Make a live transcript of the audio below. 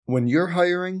When you're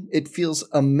hiring, it feels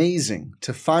amazing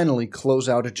to finally close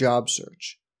out a job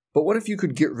search. But what if you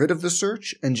could get rid of the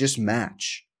search and just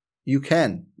match? You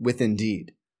can with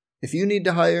Indeed. If you need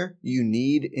to hire, you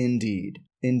need Indeed.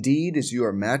 Indeed is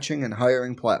your matching and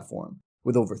hiring platform.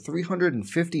 With over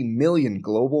 350 million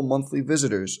global monthly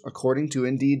visitors, according to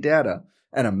Indeed data,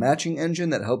 and a matching engine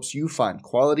that helps you find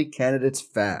quality candidates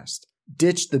fast.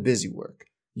 Ditch the busy work.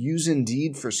 Use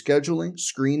Indeed for scheduling,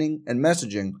 screening, and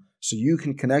messaging so you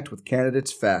can connect with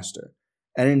candidates faster.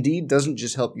 And Indeed doesn't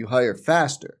just help you hire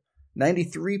faster.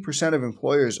 93% of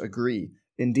employers agree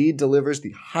Indeed delivers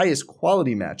the highest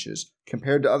quality matches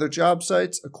compared to other job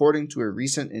sites, according to a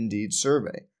recent Indeed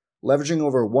survey. Leveraging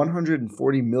over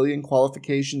 140 million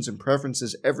qualifications and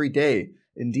preferences every day,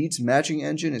 Indeed's matching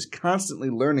engine is constantly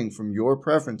learning from your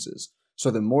preferences, so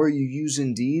the more you use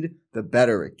Indeed, the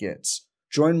better it gets.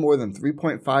 Join more than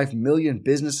 3.5 million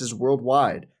businesses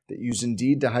worldwide that use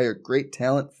Indeed to hire great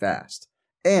talent fast.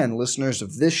 And listeners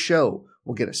of this show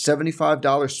will get a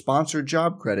 $75 sponsored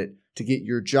job credit to get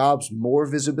your jobs more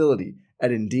visibility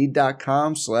at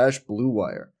Indeed.com/Blue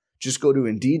Wire. Just go to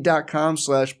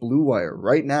Indeed.com/Blue Wire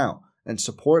right now and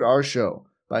support our show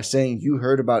by saying you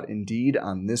heard about Indeed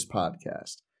on this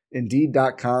podcast.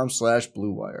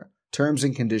 Indeed.com/Blue Wire. Terms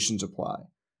and conditions apply.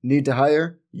 Need to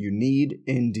hire? You need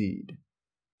Indeed.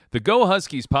 The Go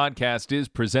Huskies podcast is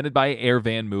presented by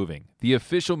Airvan Moving, the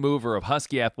official mover of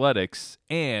Husky Athletics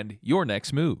and your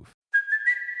next move.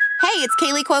 Hey, it's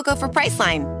Kaylee Cuoco for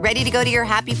Priceline. Ready to go to your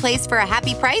happy place for a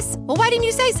happy price? Well, why didn't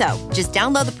you say so? Just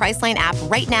download the Priceline app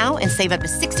right now and save up to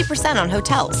 60% on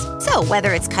hotels. So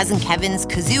whether it's Cousin Kevin's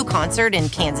Kazoo Concert in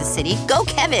Kansas City, go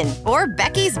Kevin, or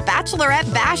Becky's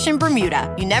Bachelorette Bash in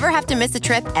Bermuda, you never have to miss a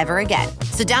trip ever again.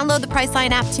 So download the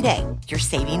Priceline app today. Your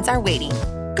savings are waiting.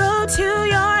 Go to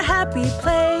your happy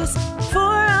place for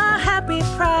a happy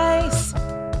price.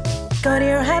 Go to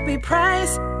your happy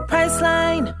price,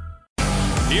 Priceline.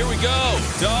 Here we go.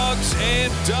 Dogs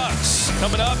and Ducks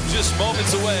coming up just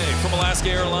moments away from Alaska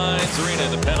Airlines Arena,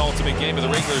 the penultimate game of the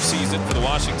regular season for the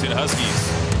Washington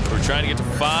Huskies. We're trying to get to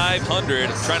 500,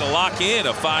 trying to lock in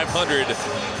a 500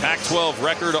 Pac-12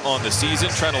 record on the season,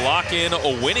 trying to lock in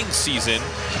a winning season.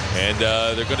 And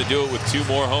they're going to do it with two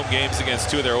more home games against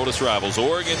two of their oldest rivals.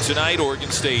 Oregon tonight, Oregon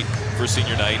State for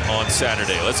senior night on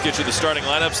Saturday. Let's get you the starting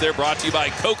lineups. They're brought to you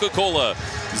by Coca-Cola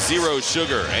Zero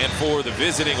Sugar. And for the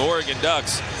visiting Oregon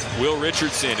Ducks, Will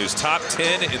Richardson, who's top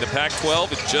 10 in the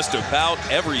Pac-12 in just about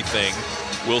everything,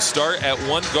 will start at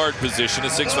one guard position, a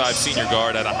 6'5 senior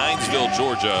guard out of Hinesville,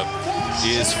 Georgia.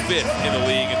 Is fifth in the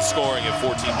league in scoring at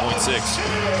 14.6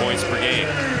 points per game.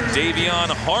 Davion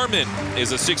Harmon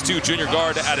is a 6'2 junior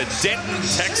guard out of Denton,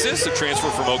 Texas, a transfer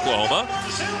from Oklahoma,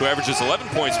 who averages 11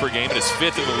 points per game and is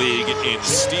fifth in the league in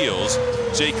steals.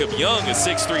 Jacob Young, a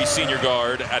 6'3 senior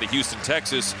guard out of Houston,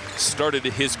 Texas, started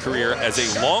his career as a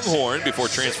Longhorn before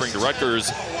transferring to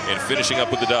Rutgers and finishing up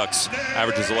with the Ducks,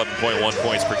 averages 11.1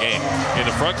 points per game. In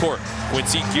the front court,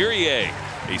 Quincy Guerrier,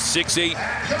 a 6'8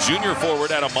 junior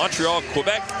forward out of Montreal,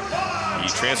 Quebec. He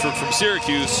transferred from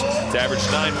Syracuse to average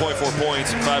 9.4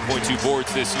 points and 5.2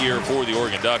 boards this year for the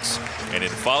Oregon Ducks. And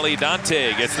N'Faly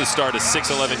Dante gets the start as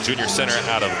 6'11 junior center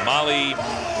out of Mali.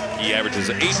 He averages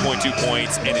 8.2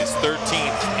 points and is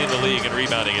 13th in the league in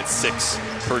rebounding at 6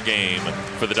 per game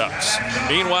for the Ducks.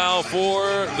 Meanwhile,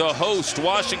 for the host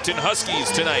Washington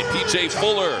Huskies tonight, P.J.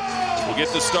 Fuller will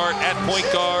get the start at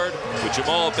point guard with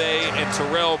Jamal Bay and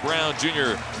Terrell Brown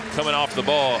Jr. coming off the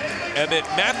ball. Emmett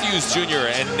Matthews Jr.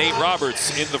 and Nate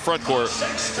Roberts in the front court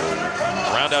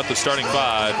round out the starting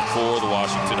five for the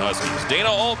Washington Huskies. Dana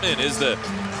Altman is the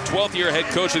 12th year head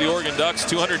coach of the Oregon Ducks,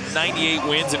 298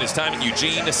 wins in his time in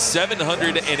Eugene,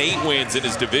 708 wins in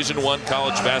his Division I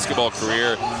college basketball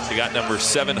career. He got number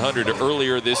 700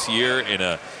 earlier this year in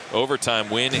a overtime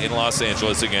win in Los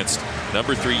Angeles against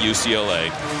number 3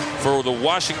 UCLA. For the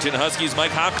Washington Huskies,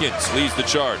 Mike Hopkins leads the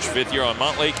charge. 5th year on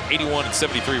Montlake,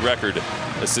 81-73 record,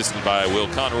 assisted by Will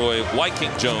Conroy, White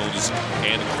King Jones,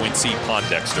 and Quincy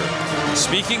Pondexter.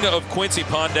 Speaking of Quincy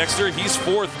Pondexter, he's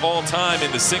 4th all-time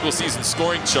in the single-season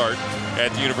scoring chart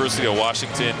at the University of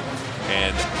Washington.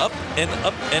 And up and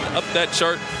up and up that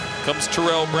chart comes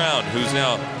Terrell Brown, who's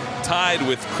now tied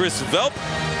with Chris Velp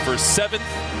for 7th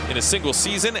in a single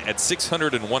season at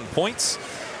 601 points.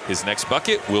 His next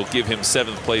bucket will give him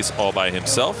 7th place all by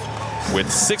himself, with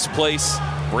 6th place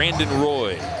Brandon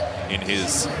Roy in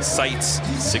his sights,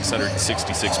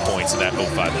 666 points in that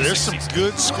 05. There's some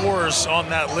good scores on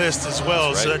that list as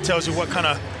well, so that tells you what kind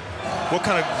of what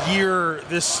kind of year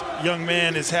this young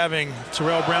man is having,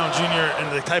 Terrell Brown Jr.,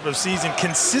 and the type of season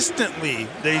consistently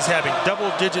that he's having.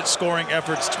 Double-digit scoring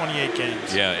efforts, 28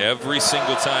 games. Yeah, every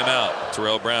single time out,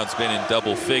 Terrell Brown's been in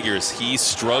double figures. He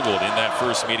struggled in that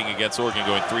first meeting against Oregon,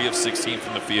 going 3 of 16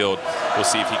 from the field. We'll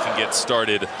see if he can get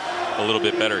started a little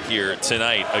bit better here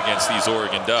tonight against these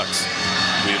Oregon Ducks.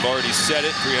 We've already said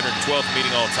it, 312th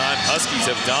meeting all time. Huskies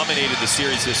have dominated the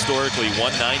series historically,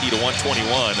 190 to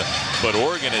 121, but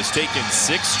Oregon has taken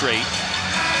 6 straight,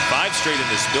 5 straight in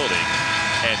this building,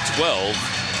 and 12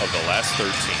 of the last 13.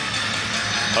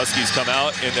 Huskies come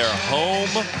out in their home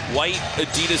white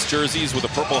Adidas jerseys with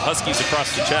the purple Huskies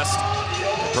across the chest,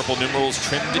 purple numerals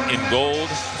trimmed in gold.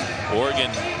 Oregon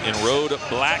in road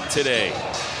black today,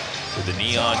 with the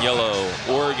neon yellow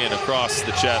Oregon across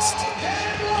the chest,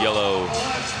 yellow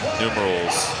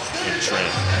numerals in trim.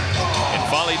 And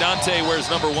N'Faly Dante wears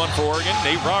number 1 for Oregon.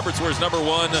 Nate Roberts wears number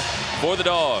 1 for the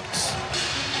Dogs.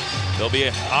 They'll be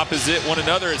opposite one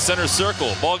another at center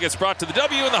circle. Ball gets brought to the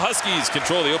W, and the Huskies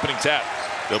control the opening tap.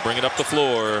 They'll bring it up the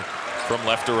floor from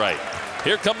left to right.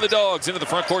 Here come the Dogs into the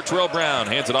front court. Terrell Brown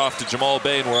hands it off to Jamal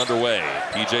Bay, and we're underway.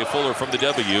 P.J. Fuller from the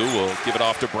W will give it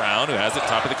off to Brown, who has it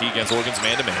top of the key against Oregon's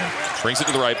man-to-man. Brings it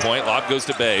to the right point. Lob goes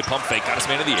to Bay. Pump fake. Got his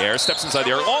man in the air. Steps inside the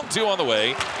air. Long 2 on the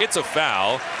way. It's a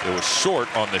foul. It was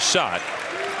short on the shot.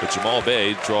 But Jamal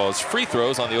Bay draws free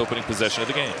throws on the opening possession of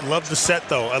the game. Love the set,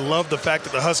 though. I love the fact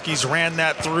that the Huskies ran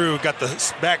that through, got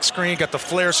the back screen, got the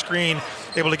flare screen,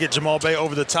 able to get Jamal Bay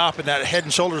over the top, and that head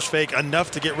and shoulders fake enough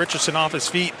to get Richardson off his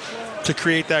feet to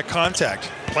create that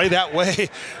contact. Play that way,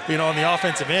 on the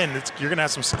offensive end, you're going to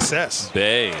have some success.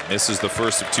 Bay misses the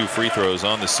first of 2 free throws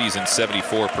on the season,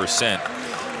 74%.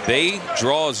 Bay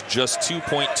draws just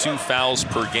 2.2 fouls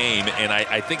per game, and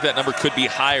I think that number could be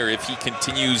higher if he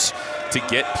continues to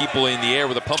get people in the air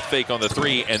with a pump fake on the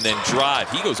 3 and then drive.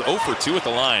 He goes 0 for 2 at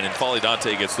the line, and N'Faly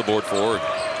Dante gets the board for Oregon.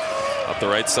 Up the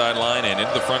right sideline and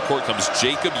into the front court comes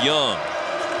Jacob Young,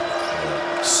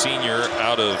 senior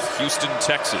out of Houston,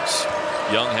 Texas.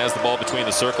 Young has the ball between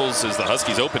the circles as the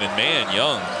Huskies open, and man,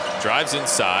 Young drives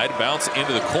inside, bounce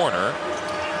into the corner.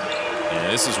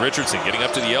 And this is Richardson getting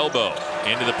up to the elbow,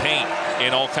 into the paint,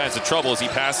 in all kinds of trouble as he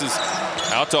passes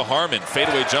out to Harmon.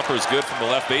 Fadeaway jumper is good from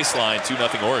the left baseline,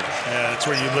 2-0 Oregon. Yeah, that's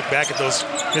where you look back at those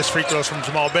missed free throws from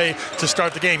Jamal Bay to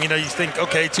start the game. You think,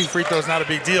 okay, 2 free throws, not a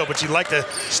big deal, but you'd like to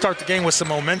start the game with some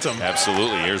momentum.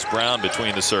 Absolutely. Here's Brown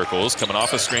between the circles, coming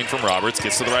off a screen from Roberts,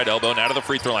 gets to the right elbow, and out of the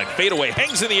free throw line. Fadeaway,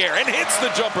 hangs in the air, and hits the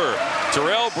jumper.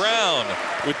 Terrell Brown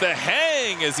with the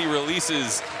hang as he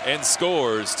releases and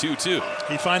scores 2-2.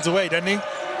 He finds a way, doesn't he?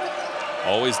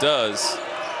 Always does.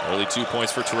 Early 2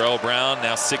 points for Terrell Brown,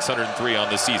 now 603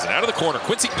 on the season. Out of the corner,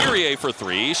 Quincy Guerrier for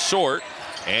 3, short.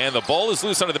 And the ball is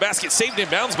loose under the basket, saved in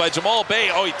bounds by Jamal Bay.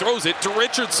 Oh, he throws it to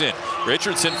Richardson.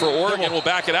 Richardson for Oregon will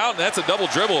back it out, and that's a double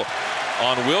dribble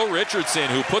on Will Richardson,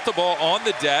 who put the ball on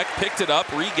the deck, picked it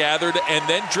up, regathered, and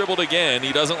then dribbled again.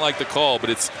 He doesn't like the call, but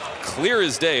it's clear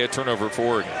as day a turnover for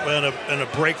Oregon. Well, and a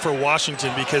break for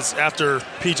Washington, because after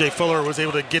P.J. Fuller was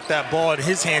able to get that ball in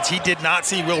his hands, he did not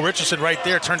see Will Richardson right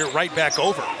there, turned it right back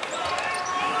over.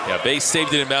 Yeah, Bay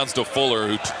saved it in bounds to Fuller,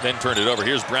 who then turned it over.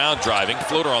 Here's Brown driving,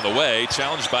 floater on the way,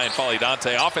 challenged by N'Faly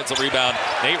Dante. Offensive rebound,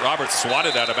 Nate Roberts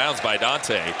swatted out of bounds by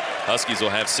Dante. Huskies will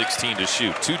have 16 to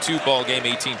shoot. 2-2 ball game,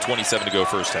 18:27 to go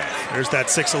first half. There's that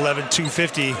 6'11",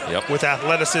 250 with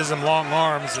athleticism, long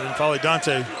arms, and N'Faly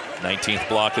Dante. 19th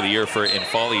block of the year for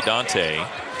N'Faly Dante,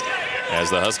 as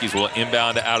the Huskies will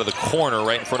inbound out of the corner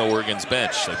right in front of Oregon's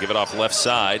bench. They'll give it off left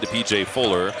side to P.J.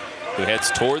 Fuller, who heads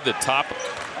toward the top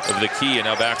of the key and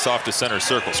now backs off to center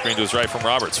circle. Screen to his right from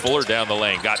Roberts. Fuller down the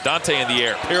lane. Got Dante in the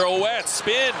air. Pirouette,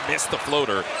 spin, missed the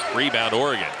floater. Rebound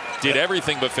Oregon. Did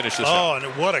everything but finish the shot. Oh,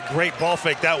 and what a great ball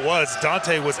fake that was.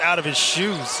 Dante was out of his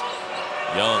shoes.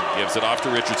 Young gives it off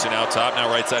to Richardson out top. Now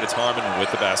right side it's Harmon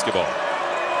with the basketball.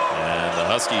 And the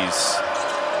Huskies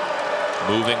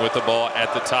moving with the ball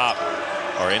at the top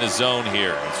are in a zone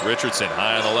here. It's Richardson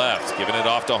high on the left, giving it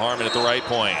off to Harmon at the right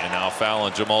point, and now foul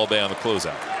on Jamal Bay on the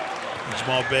closeout.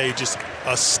 Jamal Bay just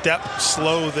a step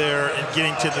slow there in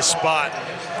getting to the spot,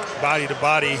 body to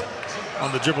body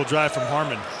on the dribble drive from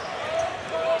Harmon.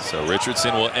 So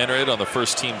Richardson will enter it on the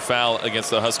first team foul against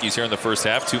the Huskies here in the first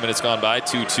half. 2 minutes gone by,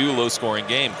 2-2, low-scoring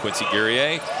game. Quincy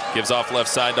Guerrier gives off left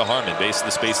side to Harmon. Base of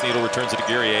the Space Needle returns it to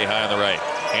Guerrier high on the right.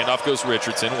 Handoff goes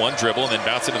Richardson, one dribble, and then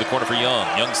bounce into the corner for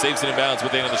Young. Young saves it in bounds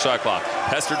with 8 on the shot clock.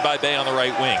 Pestered by Bay on the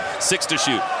right wing. 6 to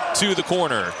shoot, to the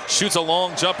corner. Shoots a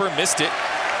long jumper, missed it.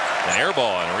 An air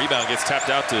ball, and a rebound gets tapped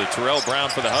out to Terrell Brown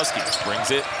for the Huskies.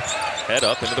 Brings it head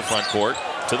up into the front court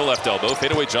to the left elbow.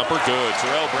 Fadeaway jumper, good.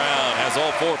 Terrell Brown has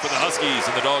all 4 for the Huskies,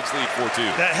 and the Dogs lead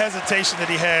 4-2. That hesitation that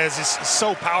he has is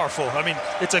so powerful. I mean,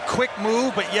 it's a quick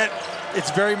move, but yet it's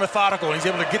very methodical. And he's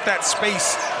able to get that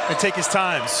space and take his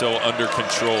time. So under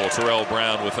control, Terrell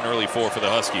Brown with an early 4 for the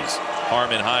Huskies.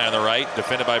 Harmon high on the right,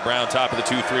 defended by Brown, top of the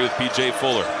 2-3 with P.J.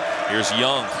 Fuller. Here's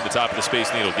Young from the top of the Space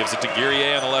Needle. Gives it to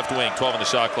Guerrier on the left wing. 12 on the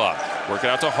shot clock. Work it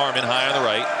out to Harmon high on the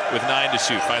right with 9 to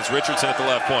shoot. Finds Richardson at the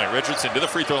left point. Richardson to the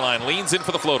free throw line. Leans in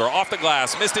for the floater. Off the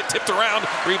glass. Missed it. Tipped around.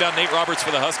 Rebound Nate Roberts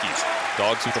for the Huskies.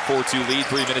 Dogs with a 4-2 lead.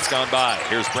 3 minutes gone by.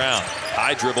 Here's Brown.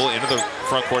 High dribble into the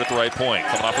front court at the right point.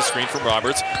 Coming off a screen from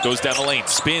Roberts. Goes down the lane.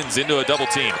 Spins into a double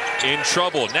team. In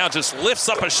trouble. Now just lifts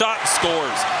up a shot and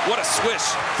scores. What a swish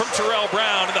from Terrell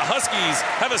Brown. And the Huskies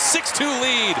have a 6-2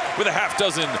 lead with a half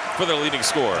dozen for their leading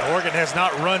scorer. Oregon has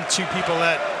not run 2 people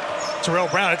at Terrell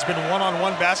Brown. It's been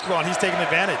one-on-one basketball, and he's taking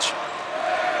advantage.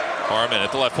 Harmon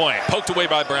at the left point, poked away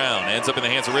by Brown, ends up in the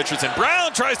hands of Richardson.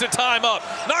 Brown tries to time up,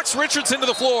 knocks Richardson to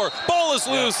the floor, ball is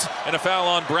loose, and a foul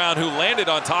on Brown, who landed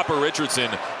on top of Richardson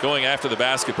going after the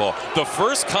basketball. The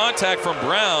first contact from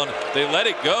Brown, they let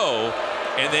it go,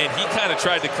 and then he kind of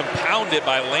tried to compound it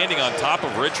by landing on top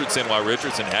of Richardson while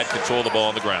Richardson had control of the ball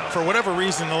on the ground. For whatever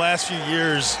reason, the last few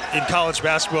years in college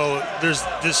basketball, there's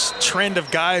this trend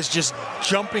of guys just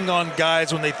jumping on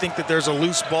guys when they think that there's a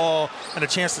loose ball and a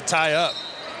chance to tie up.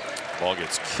 Ball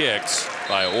gets kicked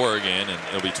by Oregon, and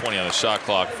it'll be 20 on the shot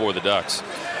clock for the Ducks.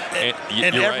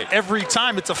 And you're right. Every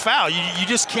time it's a foul. You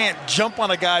just can't jump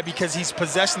on a guy because he's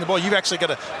possessing the ball. You've actually got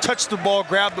to touch the ball,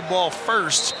 grab the ball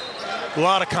first. A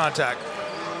lot of contact.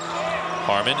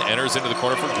 Harmon enters into the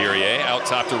corner for Guerrier. Out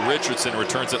top to Richardson.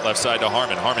 Returns it left side to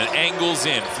Harmon. Harmon angles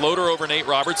in. Floater over Nate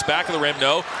Roberts. Back of the rim,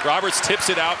 no. Roberts tips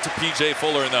it out to P.J.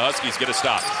 Fuller, and the Huskies get a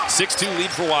stop. 6-2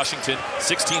 lead for Washington.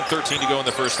 16-13 to go in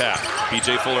the first half.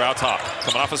 P.J. Fuller out top.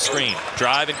 Coming off a screen.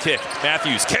 Drive and kick.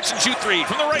 Matthews catch and shoot 3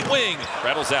 from the right wing.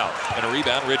 Rattles out. And a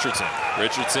rebound, Richardson.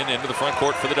 Richardson into the front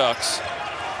court for the Ducks.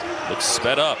 Looks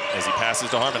sped up as he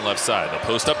passes to Harmon left side. They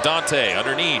post up Dante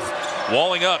underneath.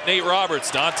 Walling up Nate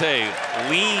Roberts. Dante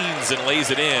leans and lays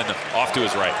it in off to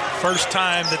his right. First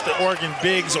time that the Oregon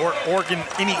bigs or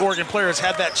any Oregon players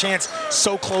had that chance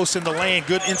so close in the lane.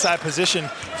 Good inside position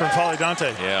from Pauly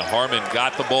Dante. Yeah, Harmon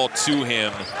got the ball to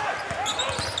him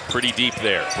pretty deep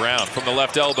there. Brown from the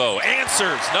left elbow.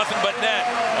 Answers. Nothing but net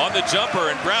on the jumper.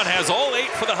 And Brown has all 8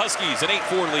 for the Huskies. An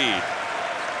 8-4 lead.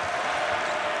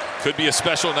 Could be a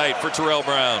special night for Terrell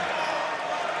Brown.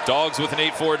 Dogs with an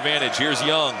 8-4 advantage. Here's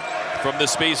Young from the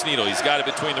Space Needle. He's got it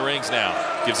between the rings now.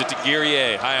 Gives it to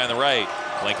Guerrier, high on the right.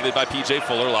 Blanketed by P.J.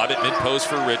 Fuller. Lob it mid-post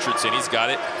for Richardson. He's got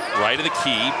it right of the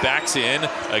key. Backs in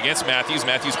against Matthews.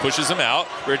 Matthews pushes him out.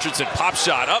 Richardson pop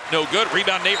shot up. No good.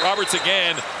 Rebound Nate Roberts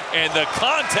again. And the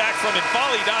contact from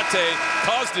N'Faly Dante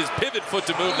caused his pivot foot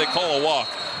to move. They call a walk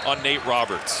on Nate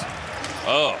Roberts.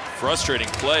 Oh, frustrating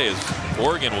play as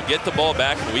Oregon will get the ball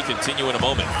back, and we continue in a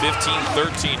moment.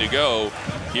 15-13 to go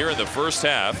here in the first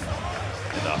half.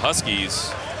 And the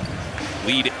Huskies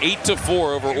lead 8-4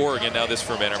 over Oregon. Now this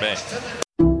for Banner Bank.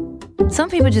 Some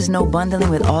people just know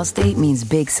bundling with Allstate means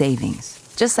big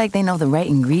savings. Just like they know the right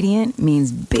ingredient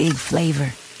means big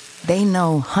flavor. They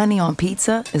know honey on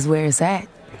pizza is where it's at.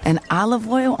 And olive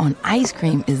oil on ice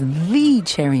cream is the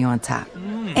cherry on top.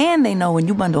 And they know when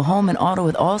you bundle home and auto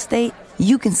with Allstate,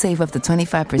 you can save up to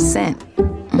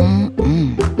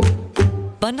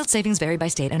 25%. Bundled savings vary by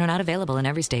state and are not available in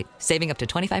every state. Saving up to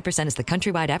 25% is the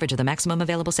countrywide average of the maximum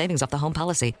available savings off the home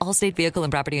policy. Allstate Vehicle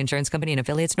and Property Insurance Company and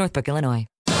affiliates, Northbrook, Illinois.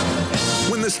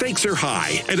 When the stakes are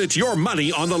high and it's your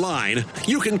money on the line,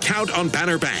 you can count on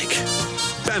Banner Bank.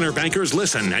 Banner bankers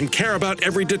listen and care about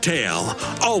every detail,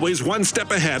 always one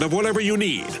step ahead of whatever you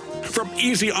need. From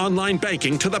easy online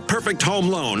banking to the perfect home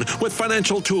loan with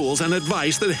financial tools and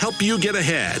advice that help you get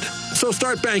ahead. So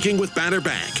start banking with Banner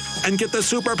Bank and get the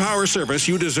superpower service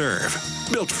you deserve.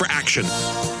 Built for action.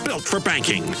 Built for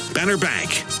banking. Banner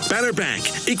Bank. Banner Bank.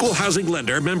 Equal housing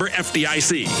lender. Member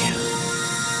FDIC.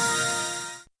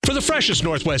 For the freshest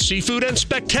Northwest seafood and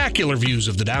spectacular views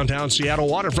of the downtown Seattle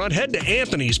waterfront, head to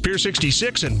Anthony's Pier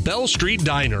 66 and Bell Street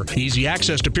Diner. Easy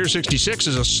access to Pier 66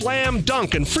 is a slam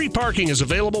dunk, and free parking is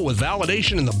available with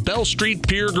validation in the Bell Street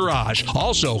Pier Garage.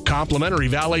 Also, complimentary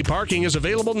valet parking is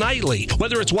available nightly.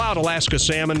 Whether it's wild Alaska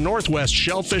salmon, Northwest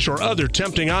shellfish, or other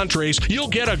tempting entrees, you'll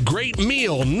get a great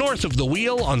meal north of the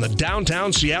wheel on the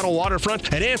downtown Seattle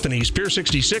waterfront at Anthony's Pier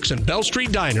 66 and Bell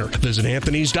Street Diner. Visit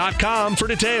Anthony's.com for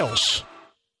details.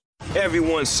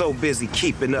 Everyone's so busy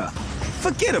keeping up.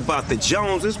 Forget about the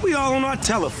Joneses. We all on our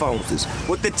telephones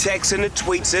with the texts and the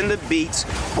tweets and the beats.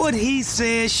 What he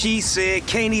said, she said,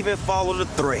 can't even follow the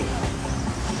thread.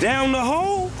 Down the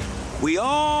hole, we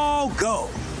all go.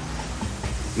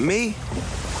 Me,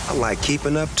 I like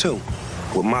keeping up too,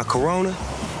 with my Corona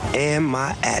and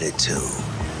my attitude.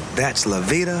 That's La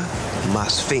Vida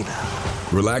Más Fina.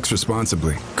 Relax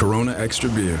responsibly. Corona Extra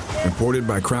Beer. Imported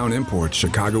by Crown Imports,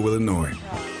 Chicago, Illinois.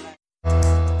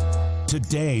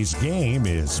 Today's game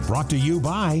is brought to you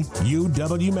by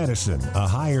UW Medicine, a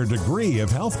higher degree of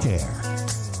healthcare.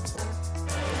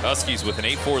 Huskies with an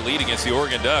 8-4 lead against the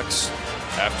Oregon Ducks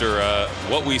after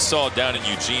what we saw down in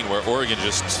Eugene, where Oregon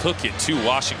just took it to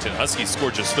Washington. Huskies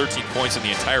scored just 13 points in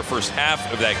the entire first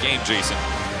half of that game, Jason.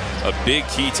 A big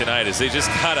key tonight is they just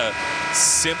gotta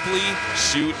simply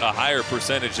shoot a higher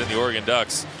percentage than the Oregon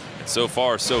Ducks. And so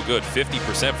far, so good.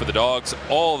 50% for the Dogs.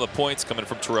 All the points coming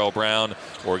from Terrell Brown.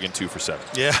 Oregon 2 for 7.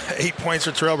 Yeah, 8 points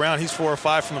for Terrell Brown. He's 4 or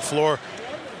 5 from the floor.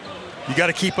 You got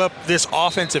to keep up this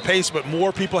offensive pace, but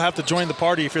more people have to join the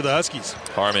party if you're the Huskies.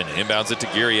 Harmon inbounds it to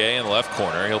Guerrier in the left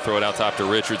corner. He'll throw it out top to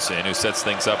Richardson, who sets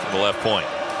things up from the left point.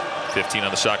 15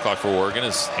 on the shot clock for Oregon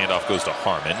as handoff goes to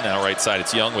Harmon. Now right side,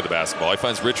 it's Young with the basketball. He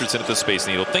finds Richardson at the Space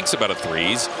Needle. Thinks about a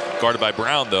threes. Guarded by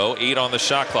Brown, though. 8 on the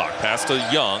shot clock. Pass to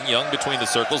Young. Young between the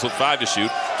circles with 5 to shoot.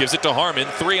 Gives it to Harmon.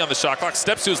 3 on the shot clock.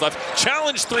 Steps to his left.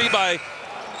 Challenge 3 by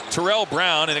Terrell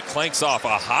Brown, and it clanks off.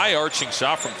 A high arching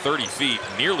shot from 30 feet.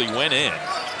 Nearly went in.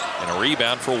 And a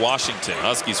rebound for Washington.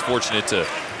 Huskies fortunate to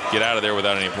get out of there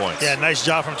without any points. Yeah, nice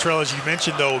job from Terrell, as you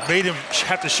mentioned, though. Made him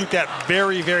have to shoot that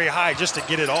very, very high just to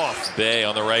get it off. Bay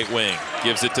on the right wing.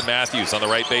 Gives it to Matthews on the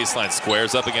right baseline.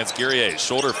 Squares up against Guerrier.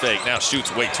 Shoulder fake. Now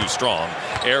shoots way too strong.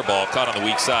 Air ball caught on the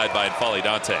weak side by N'Faly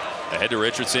Dante. Ahead to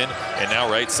Richardson. And now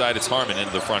right side, it's Harmon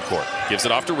into the front court. Gives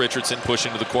it off to Richardson.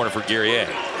 Pushing to the corner for Guerrier.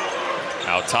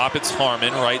 Out top, it's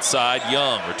Harmon. Right side,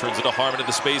 Young. Returns it to Harmon at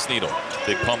the Space Needle.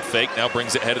 Big pump fake. Now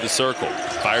brings it head of the circle.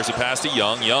 Fires a pass to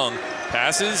Young. Young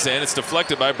passes, and it's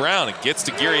deflected by Brown. It gets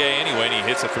to Guerrier anyway, and he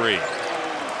hits a 3.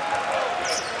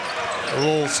 A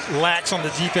little lax on the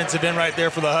defensive end right there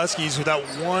for the Huskies. Without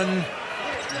one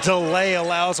delay,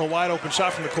 allows a wide open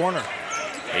shot from the corner.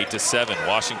 8-7,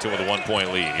 Washington with a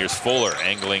 1-point lead. Here's Fuller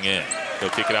angling in. He'll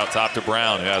kick it out top to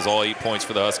Brown, who has all 8 points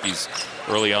for the Huskies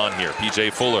early on here. P.J.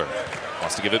 Fuller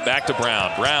wants to give it back to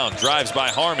Brown. Brown drives by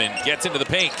Harmon, gets into the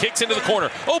paint, kicks into the corner.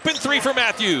 Open 3 for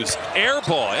Matthews. Air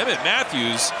ball. Emmett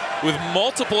Matthews with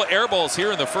multiple air balls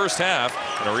here in the first half.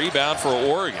 And a rebound for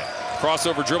Oregon.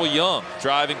 Crossover dribble, Young.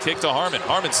 Drive and kick to Harmon.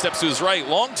 Harmon steps to his right.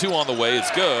 Long 2 on the way. It's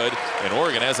good. And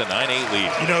Oregon has a 9-8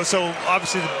 lead. You know, so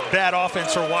obviously the bad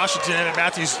offense for Washington. Emmett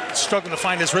Matthews struggling to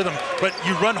find his rhythm. But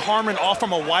you run Harmon off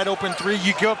from a wide open 3.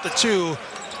 You go up to 2.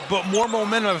 But more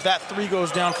momentum if that 3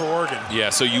 goes down for Oregon. Yeah,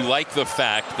 so you like the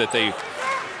fact that they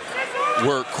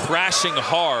were crashing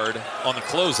hard on the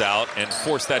closeout and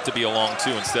forced that to be a long 2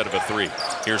 instead of a 3.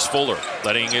 Here's Fuller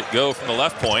letting it go from the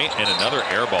left point, and another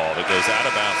air ball that goes out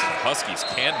of bounds. And the Huskies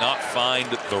cannot find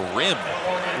the rim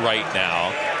right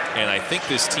now, and I think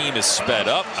this team is sped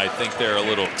up. I think they're a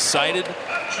little excited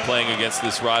playing against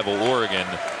this rival Oregon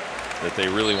that they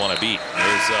really want to beat.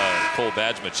 There's Cole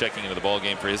Badgema checking into the ball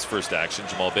game for his first action.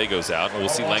 Jamal Bay goes out, and we'll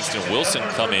see Langston Wilson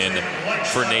come in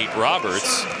for Nate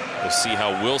Roberts. We'll see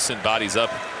how Wilson bodies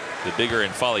up the bigger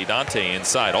N'Faly Dante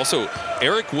inside. Also,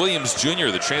 Eric Williams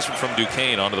Jr., the transfer from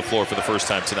Duquesne, onto the floor for the first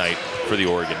time tonight for the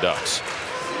Oregon Ducks.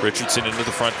 Richardson into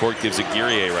the front court, gives it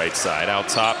Guerrier right side. Out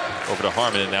top, over to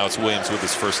Harmon, and now it's Williams with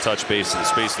his first touch base to the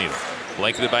Space Needle.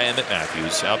 Blanketed by Emmett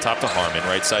Matthews. Out top to Harmon,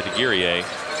 right side to Guerrier.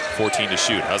 14 to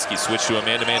shoot. Huskies switch to a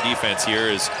man-to-man defense here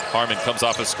as Harmon comes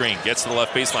off a screen, gets to the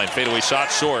left baseline, fadeaway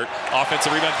shot short.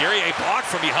 Offensive rebound. Guerrier blocked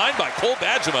from behind by Cole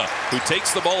Badgema, who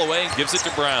takes the ball away and gives it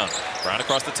to Brown. Brown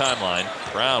across the timeline.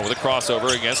 Brown with a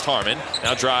crossover against Harmon.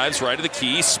 Now drives right to the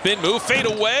key. Spin move. Fade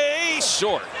away.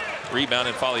 Short. Rebound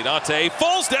N'Faly Dante.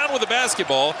 Falls down with the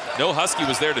basketball. No Husky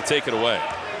was there to take it away.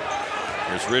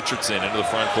 Here's Richardson into the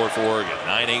front court for Oregon.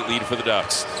 9-8 lead for the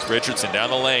Ducks. Richardson down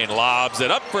the lane, lobs it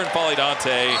up for N'Faly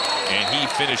Dante, and he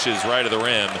finishes right of the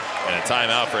rim. And a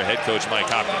timeout for head coach Mike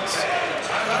Hopkins.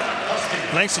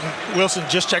 Langston Wilson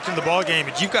just checked in the ball game,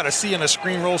 and you've got to see in a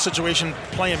screen roll situation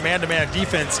playing man-to-man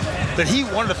defense that he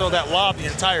wanted to throw that lob the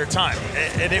entire time.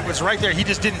 And it was right there. He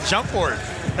just didn't jump for it.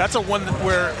 That's a one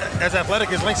where, as athletic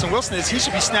as Langston Wilson is, he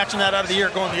should be snatching that out of the air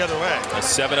going the other way. A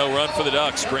 7-0 run for the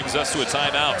Ducks brings us to a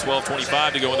timeout.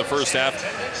 12:25 to go in the first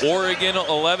half. Oregon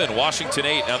 11, Washington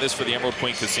 8. Now this for the Emerald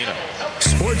Queen Casino.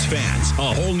 Sports fans,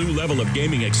 a whole new level of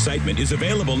gaming excitement is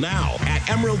available now at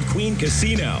Emerald Queen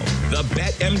Casino. The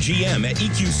BetMGM at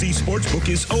EQC Sportsbook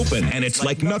is open, and it's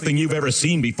like nothing you've ever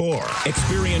seen before.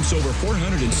 Experience over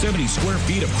 470 square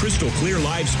feet of crystal clear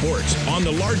live sports on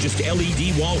the largest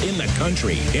LED wall in the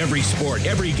country. Every sport,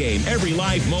 every game, every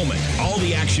live moment. All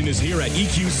the action is here at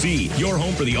EQC, your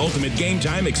home for the ultimate game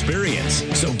time experience.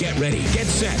 So get ready, get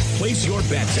set, place your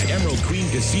bets at Emerald Queen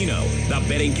Casino, the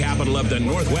betting capital of the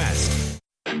Northwest.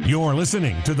 You're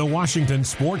listening to the Washington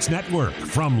Sports Network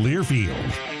from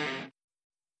Learfield.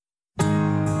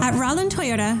 At Rowland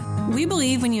Toyota, we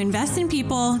believe when you invest in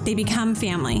people, they become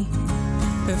family.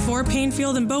 Before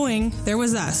Painfield and Boeing, there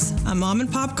was us, a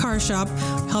mom-and-pop car shop,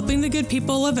 helping the good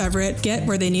people of Everett get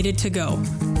where they needed to go.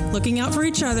 Looking out for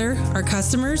each other, our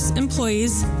customers,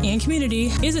 employees, and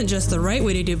community isn't just the right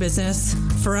way to do business.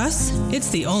 For us, it's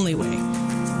the only way.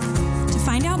 To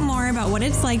find out more about what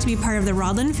it's like to be part of the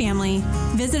Rowland family,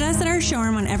 visit us at our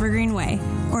showroom on Evergreen Way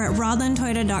or at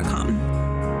rowlandtoyota.com.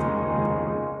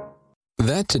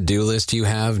 That to-do list you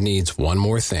have needs one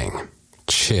more thing.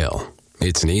 Chill.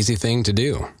 It's an easy thing to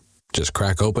do. Just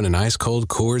crack open an ice-cold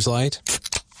Coors Light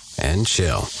and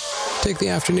chill. Take the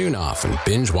afternoon off and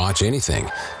binge watch anything.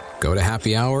 Go to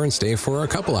happy hour and stay for a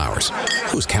couple hours.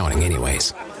 Who's counting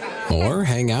anyways? Or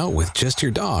hang out with just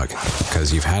your dog,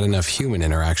 because you've had enough human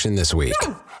interaction this week.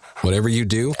 Whatever you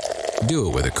do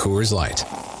it with a Coors Light.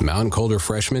 Mountain Cold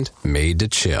Refreshment made to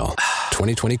chill.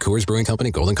 2020 Coors Brewing Company,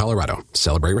 Golden, Colorado.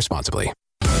 Celebrate responsibly.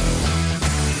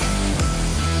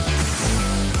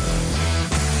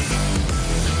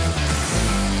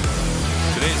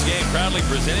 Today's game proudly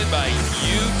presented by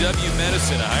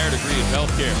UW-Medicine, a higher degree of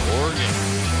healthcare. Oregon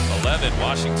 11,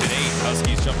 Washington 8.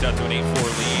 Huskies jumped out to an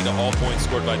 8-4 lead. All points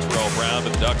scored by Terrell Brown,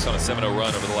 but the Ducks on a 7-0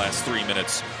 run over the last 3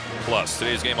 minutes plus.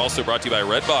 Today's game also brought to you by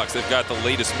Redbox. They've got the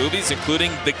latest movies,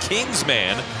 including The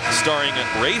Kingsman, starring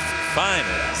Ralph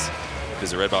Fiennes.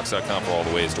 Visit redbox.com for all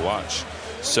the ways to watch.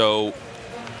 So,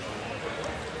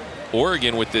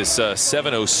 Oregon with this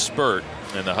 7-0 spurt,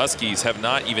 and the Huskies have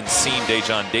not even seen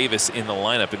Dejon Davis in the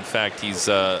lineup. In fact, he's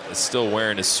still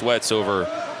wearing his sweats over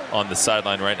on the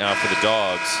sideline right now for the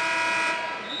Dogs.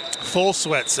 Full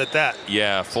sweats at that.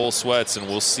 Yeah, full sweats, and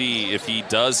we'll see if he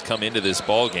does come into this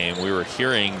ball game. We were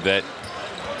hearing that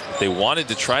they wanted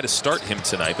to try to start him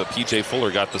tonight, but P.J.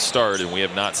 Fuller got the start, and we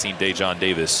have not seen Dejon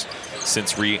Davis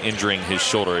since re-injuring his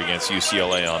shoulder against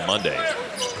UCLA on Monday.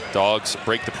 Dogs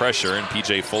break the pressure, and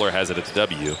P.J. Fuller has it at the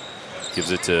W.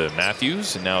 Gives it to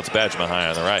Matthews, and now it's Badgman high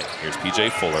on the right. Here's P.J.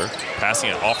 Fuller, passing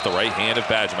it off the right hand of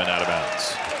Badgman out of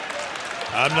bounds.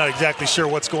 I'm not exactly sure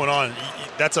what's going on.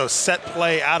 That's a set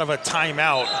play out of a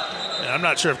timeout. And I'm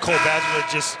not sure if Cole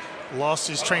Badgman just lost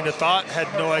his train of thought, had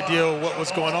no idea what was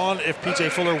going on, if P.J.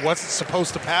 Fuller wasn't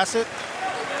supposed to pass it.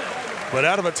 But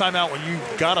out of a timeout, when you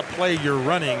got a play you're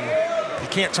running, you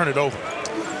can't turn it over.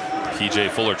 P.J.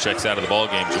 Fuller checks out of the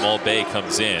ballgame. Jamal Bay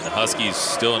comes in. Huskies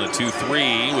still in a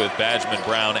 2-3 with Badgman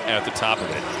Brown at the top of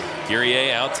it.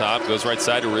 Guerrier out top, goes right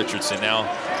side to Richardson. Now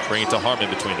bring it to Harmon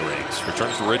between the rings.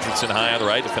 Returns to Richardson high on the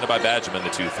right, defended by Badgman, the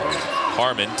 2-3.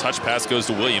 Harmon, touch pass goes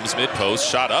to Williams, mid-post,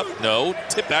 shot up, no.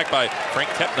 Tip back by Frank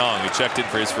Tepnong, who checked in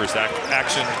for his first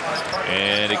action.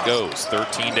 And it goes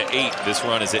 13-8. This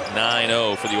run is at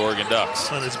 9-0 for the Oregon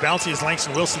Ducks. And as bouncy as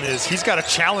Langston Wilson is, he's got to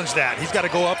challenge that. He's got to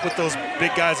go up with those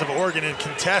big guys of Oregon and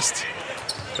contest.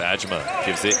 Badgman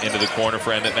gives it into the corner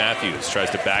for Emmett Matthews. Tries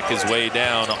to back his way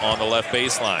down on the left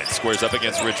baseline. Squares up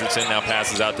against Richardson, now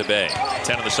passes out to Bay.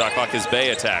 10 on the shot clock as Bay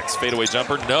attacks. Fadeaway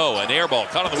jumper, no. An air ball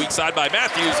caught on the weak side by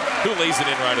Matthews, who lays it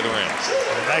in right of the rim.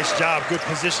 Nice job, good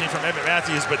positioning from Emmett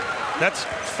Matthews, but that's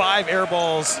 5 air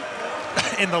balls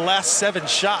in the last 7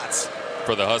 shots.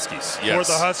 For the Huskies, yes.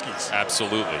 For the Huskies.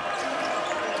 Absolutely.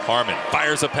 Harmon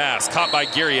fires a pass, caught by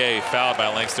Guerrier, fouled by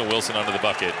Langston Wilson under the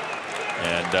bucket.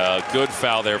 And good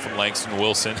foul there from Langston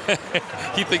Wilson.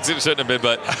 He thinks it shouldn't have been,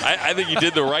 but I think he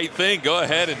did the right thing. Go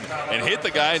ahead and hit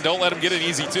the guy and don't let him get an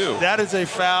easy 2. That is a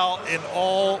foul in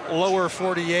all lower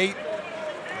 48.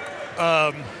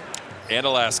 And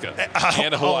Alaska.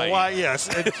 And Hawaii. Hawaii, yes.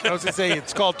 I was going to say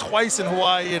it's called twice in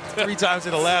Hawaii and 3 times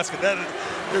in Alaska.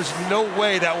 There's no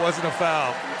way that wasn't a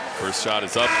foul. First shot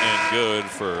is up and good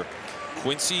for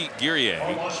Quincy Guerrier.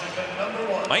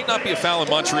 Might not be a foul in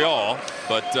Montreal,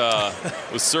 but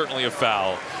was certainly a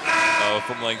foul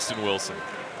from Langston Wilson.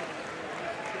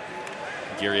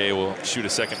 Guerrier will shoot a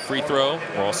second free throw.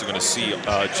 We're also going to see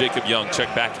Jacob Young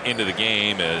check back into the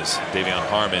game as Davion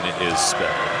Harmon is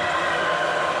spelled.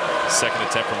 Second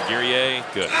attempt from Guerrier,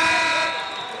 good.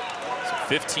 So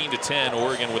 15-10,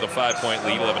 Oregon with a 5-point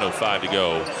lead, 11:05 to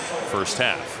go, first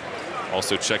half.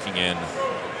 Also checking in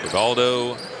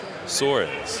Rivaldo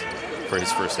Soares for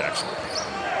his first action.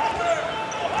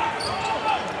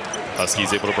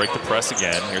 Huskies able to break the press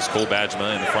again. Here's Cole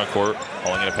Badgman in the front court,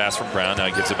 hauling in a pass from Brown. Now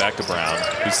he gives it back to Brown,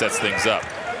 who sets things up.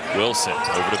 Wilson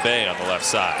over to Bay on the left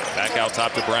side. Back out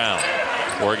top to Brown.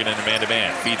 Oregon in a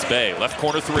man-to-man. Feeds Bay. Left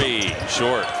corner three.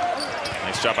 Short.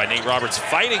 Nice job by Nate Roberts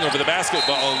fighting over the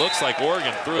basketball. Looks like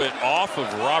Oregon threw it off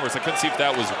of Roberts. I couldn't see if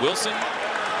that was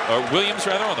Williams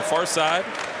rather, on the far side.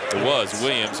 It was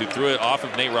Williams who threw it off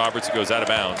of Nate Roberts, who goes out of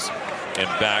bounds and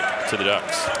back to the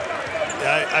Ducks.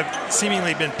 I've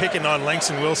seemingly been picking on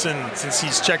Langston Wilson since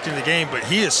he's checked in the game, but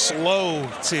he is slow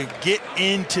to get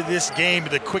into this game,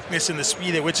 the quickness and the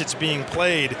speed at which it's being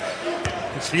played.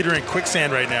 His feet are in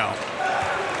quicksand right now.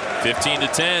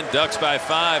 15-10, Ducks by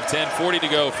 5, 10:40 to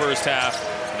go first half.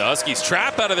 The Huskies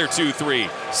trap out of their 2-3.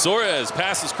 Soares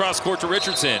passes cross court to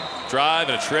Richardson. Drive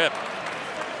and a trip.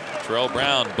 Terrell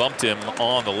Brown bumped him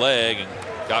on the leg and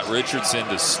got Richardson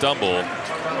to stumble.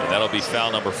 And that'll be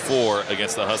foul number 4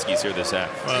 against the Huskies here this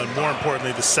half. More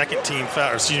importantly, the second team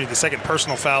foul, or excuse me, the second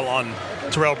personal foul on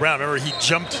Terrell Brown. Remember, he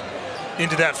jumped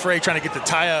into that fray trying to get the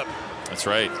tie up. That's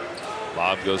right.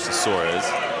 Lob goes to Soares.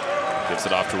 Gives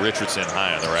it off to Richardson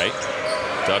high on the right.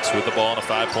 Ducks with the ball in a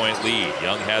 5-point lead.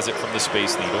 Young has it from the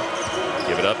Space Needle.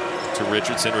 Give it up to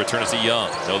Richardson. Return it to Young.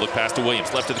 No look pass to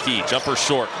Williams. Left to the key. Jumper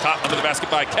short. Caught under the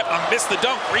basket by Kepnang. Missed the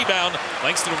dunk. Rebound.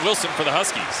 Langston Wilson for the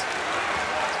Huskies.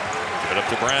 Give it up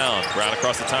to Brown. Brown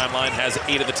across the timeline has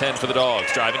 8 of the 10 for the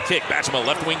Dogs. Drive and kick. Badgema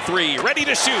left wing 3. Ready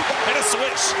to shoot. And a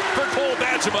switch for Cole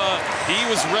Badgema. He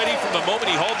was ready from the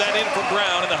moment he hauled that in for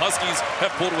Brown, and the Huskies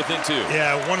have pulled within 2.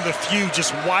 Yeah, one of the few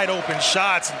just wide open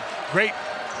shots. Great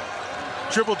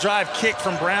dribble drive kick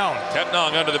from Brown.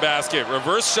 Kepnang under the basket.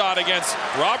 Reverse shot against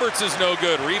Roberts is no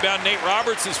good. Rebound Nate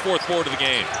Roberts, his 4th board of the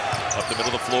game. Up the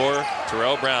middle of the floor,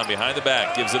 Terrell Brown behind the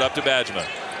back. Gives it up to Badgema.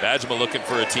 Badgema looking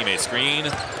for a teammate. Screen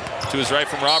to his right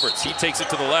from Roberts. He takes it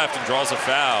to the left and draws a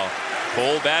foul.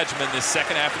 Cole Badgema in the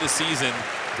second half of the season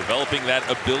developing that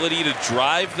ability to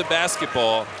drive the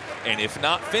basketball and, if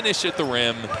not finish at the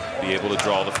rim, be able to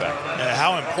draw the foul.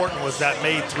 How important was that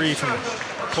made 3 from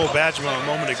Cole Badgema a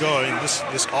moment ago? I mean,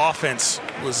 this offense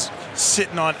was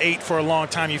sitting on 8 for a long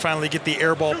time. You finally get the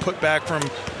air ball put back from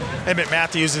Emmett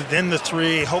Matthews, and then the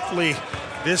 3. Hopefully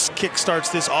this kick starts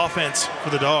this offense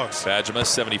for the Dogs. Badgema,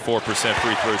 74%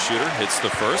 free throw shooter, hits the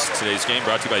first. Today's game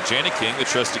brought to you by Jani-King, the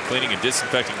trusted cleaning and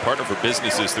disinfecting partner for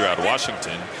businesses throughout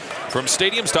Washington. From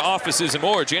stadiums to offices and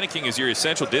more, Jani-King is your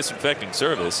essential disinfecting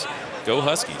service. Go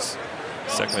Huskies.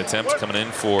 Second attempt coming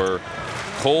in for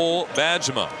Cole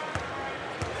Badgema.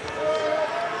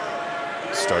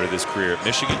 Started his career at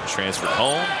Michigan, transferred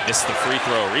home, missed the free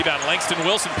throw. Rebound, Langston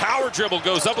Wilson, power dribble,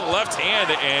 goes up with the left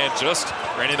hand and just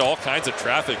ran into all kinds of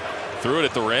traffic. Threw it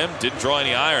at the rim, didn't draw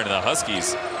any iron, and the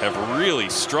Huskies have really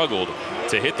struggled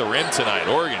to hit the rim tonight.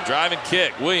 Oregon drive and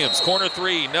kick. Williams, corner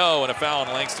 3, no, and a foul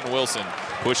on Langston Wilson,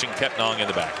 pushing Kepnang in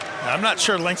the back. I'm not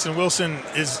sure Langston Wilson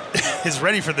is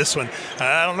ready for this one.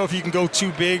 I don't know if you can go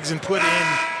 2 bigs and put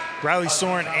in Riley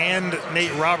Soren and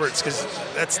Nate Roberts, because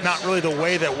that's not really the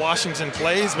way that Washington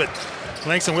plays, but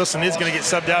Langston Wilson is going to get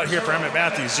subbed out here for Emmett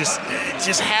Matthews. Just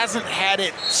hasn't had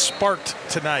it sparked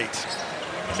tonight.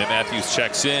 Emmett Matthews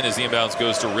checks in as the inbounds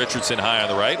goes to Richardson high on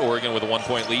the right. Oregon with a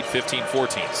 1-point lead, 15-14.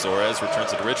 Soares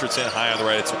returns it to Richardson high on the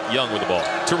right. It's Young with the ball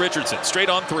to Richardson, straight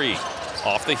on 3.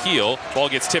 Off the heel, ball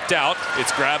gets tipped out.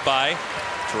 It's grabbed by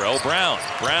Terrell Brown.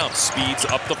 Brown speeds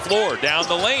up the floor, down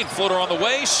the lane. Floater on the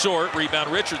way, short. Rebound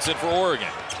Richardson for Oregon.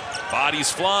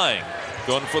 Bodies flying,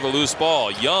 going for the loose ball.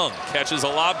 Young catches a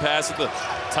lob pass at the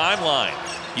timeline.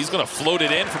 He's going to float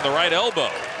it in from the right elbow.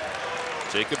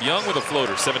 Jacob Young with a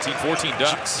floater, 17-14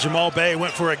 Ducks. Jamal Bay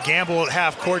went for a gamble at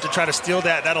half court to try to steal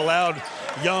that. That allowed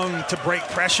Young to break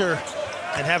pressure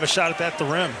and have a shot at that at the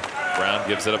rim. Brown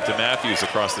gives it up to Matthews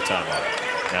across the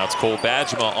timeline. Now it's Cole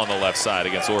Badgema on the left side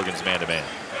against Oregon's man-to-man.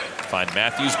 Find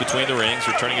Matthews between the rings,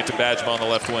 returning it to Badgema on the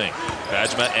left wing.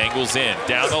 Badgema angles in,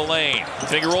 down the lane.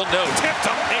 Finger roll, no. Tipped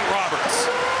up Nate Roberts.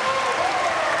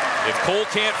 If Cole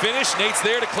can't finish, Nate's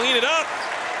there to clean it up.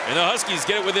 And the Huskies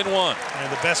get it within 1.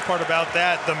 And the best part about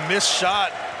that, the missed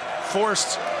shot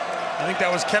forced, I think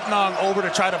that was Kepnang over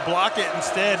to try to block it.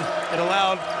 Instead, it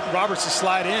allowed Roberts to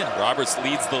slide in. Roberts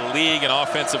leads the league in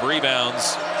offensive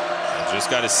rebounds. And just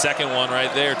got his second one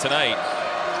right there tonight.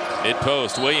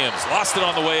 Mid-post, Williams lost it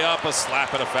on the way up, a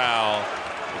slap and a foul.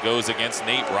 It goes against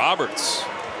Nate Roberts.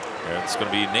 It's going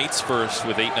to be Nate's first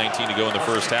with 8:19 to go in the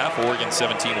first half. Oregon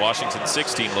 17, Washington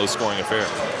 16, low-scoring affair.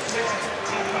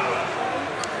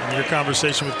 In your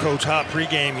conversation with Coach Hop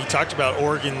pregame, he talked about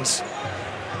Oregon's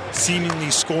seemingly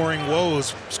scoring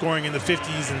woes, scoring in the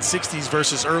 50s and 60s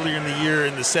versus earlier in the year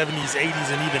in the 70s,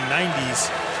 80s, and even 90s.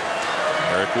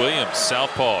 Eric Williams,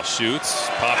 southpaw, shoots,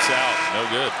 pops out, no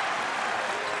good.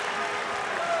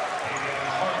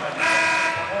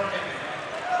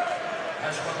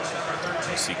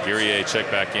 You see Guerrier check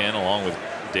back in along with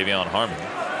Davion Harmon.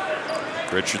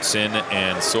 Richardson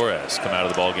and Soares come out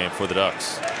of the ball game for the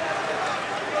Ducks.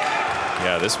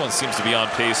 Yeah, this one seems to be on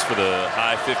pace for the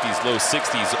high 50s, low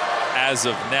 60s as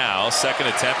of now. Second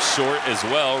attempt short as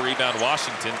well. Rebound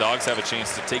Washington. Dogs have a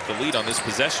chance to take the lead on this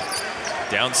possession.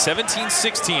 Down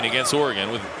 17-16 against Oregon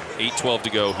with 8:12 to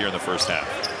go here in the first half.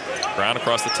 Brown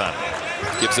across the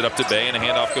timeline. Gives it up to Bay, and a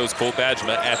handoff goes Cole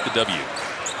Bajema at the W.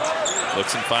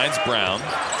 Looks and finds Brown.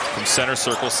 From center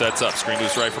circle, sets up. Screen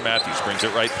moves right for Matthews. Brings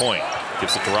it right point.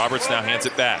 Gives it to Roberts, now hands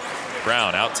it back.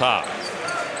 Brown out top.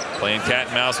 Playing cat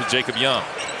and mouse with Jacob Young.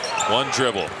 One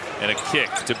dribble and a kick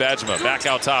to Bajema. Back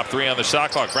out top, 3 on the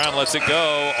shot clock. Brown lets it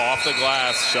go off the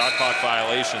glass. Shot clock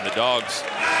violation. The Dogs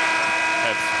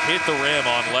have hit the rim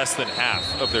on less than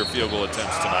half of their field goal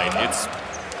attempts tonight. It's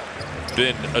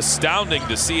been astounding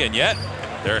to see, and yet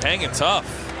they're hanging tough.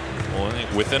 Only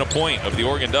within a point of the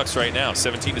Oregon Ducks right now,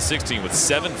 17-16 with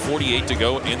 7:48 to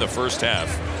go in the first half.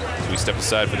 So we step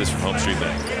aside for this from Home Street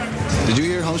Bank. Did you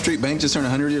hear Home Street Bank just turned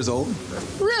 100 years old?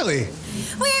 Really?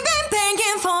 We've been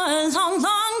banking for a long,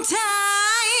 long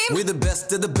time. We're the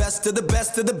best of the best of the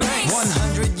best of the banks.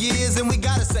 100 years and we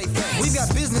gotta say thanks. We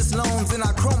got business loans in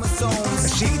our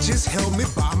chromosomes. She just helped me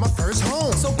buy my first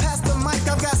home. So pass the mic,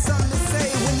 I've got something to say.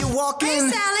 When you walk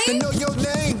in, they know your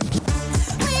name.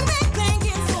 We've been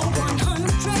banking for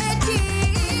 100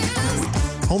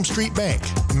 years. Home Street Bank,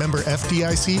 member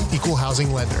FDIC, equal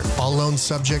housing lender. All loans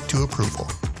subject to approval.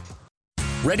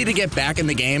 Ready to get back in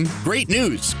the game? Great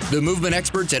news! The movement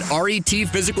experts at RET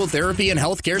Physical Therapy and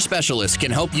Healthcare Specialists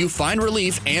can help you find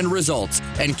relief and results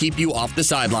and keep you off the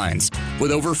sidelines.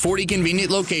 With over 40 convenient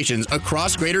locations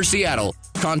across Greater Seattle,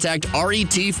 contact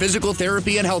RET Physical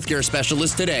Therapy and Healthcare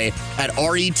Specialists today at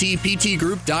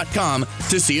retptgroup.com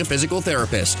to see a physical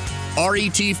therapist.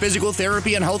 RET Physical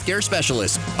Therapy and Healthcare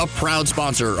Specialists, a proud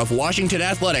sponsor of Washington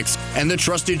Athletics and the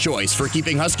trusted choice for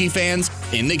keeping Husky fans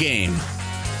in the game.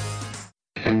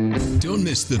 Don't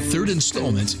miss the third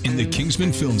installment in the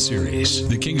Kingsman film series,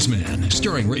 The Kingsman,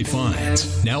 starring Ray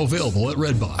Fiennes. Now available at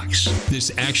Redbox.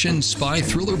 This action spy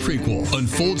thriller prequel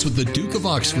unfolds with the Duke of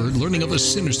Oxford learning of a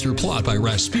sinister plot by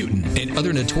Rasputin and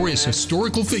other notorious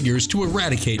historical figures to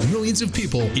eradicate millions of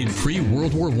people in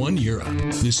pre-World War I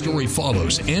Europe. The story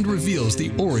follows and reveals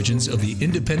the origins of the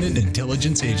Independent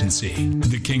Intelligence Agency,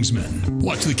 The Kingsman.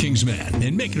 Watch The Kingsman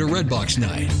and make it a Redbox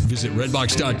night. Visit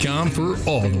redbox.com for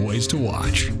all the ways to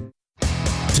watch.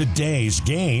 Today's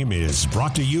game is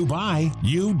brought to you by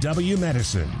UW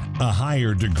Medicine, a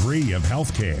higher degree of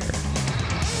healthcare.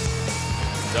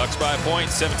 Ducks by a point,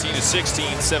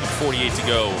 17-16, 7:48 to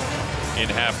go in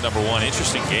half number one.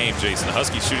 Interesting game, Jason. The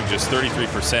Huskies shooting just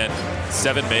 33%,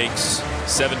 7 makes,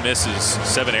 7 misses,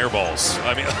 7 air balls.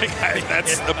 I mean,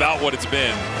 that's about what it's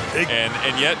been.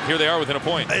 And yet, here they are within a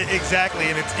point. Exactly,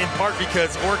 and it's in part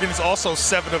because Oregon is also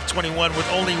 7 of 21 with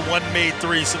only 1 made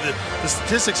 3. So the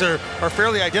statistics are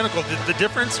fairly identical. The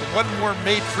difference, 1 more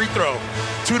made free throw,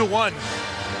 2-1.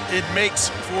 It makes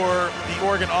for the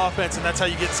Oregon offense, and that's how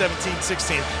you get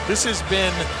 17-16. This has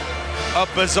been a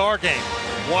bizarre game.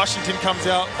 Washington comes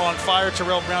out on fire,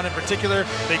 Terrell Brown in particular.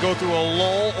 They go through a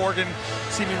lull. Oregon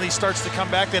seemingly starts to come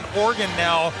back. Then Oregon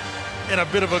now in a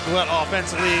bit of a glut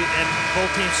offensively, and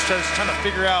both teams trying to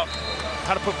figure out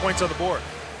how to put points on the board.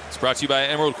 It's brought to you by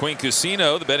Emerald Queen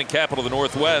Casino, the betting capital of the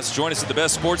Northwest. Join us at the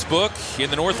best sports book in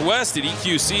the Northwest at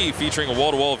EQC, featuring a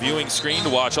wall-to-wall viewing screen to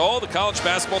watch all the college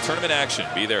basketball tournament action.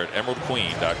 Be there at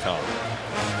emeraldqueen.com.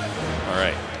 All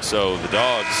right, so the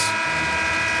Dogs,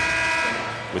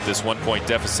 with this 1-point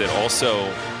deficit,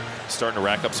 also starting to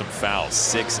rack up some fouls.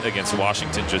 6 against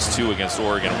Washington, just 2 against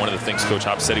Oregon. One of the things Coach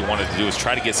Hop said he wanted to do is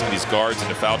try to get some of these guards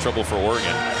into foul trouble for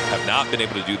Oregon. Have not been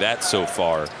able to do that so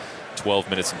far. 12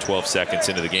 minutes and 12 seconds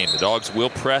into the game. The Dogs will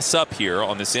press up here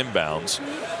on this inbounds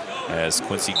as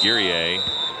Quincy Guerrier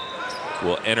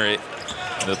will enter it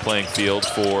into the playing field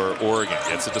for Oregon.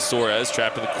 Gets it to Soares,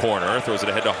 trapped in the corner, throws it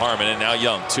ahead to Harmon, and now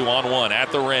Young, 2-on-1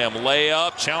 at the rim.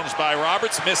 Layup, challenged by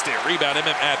Roberts, missed it. Rebound,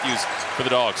 Emmett Matthews for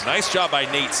the Dogs. Nice job by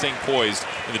Nate staying poised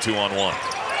in the 2-on-1.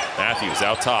 Matthews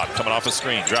out top, coming off a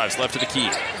screen, drives left to the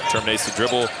key, terminates the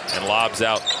dribble, and lobs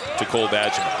out to Cole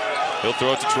Bajema. He'll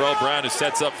throw it to Terrell Brown, who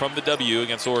sets up from the W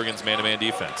against Oregon's man-to-man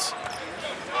defense.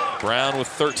 Brown with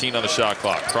 13 on the shot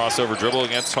clock. Crossover dribble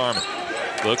against Harmon.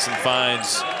 Looks and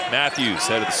finds Matthews,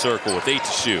 head of the circle with 8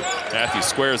 to shoot. Matthews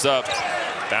squares up.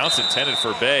 Bounce intended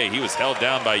for Bay. He was held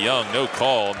down by Young. No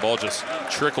call. And ball just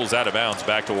trickles out of bounds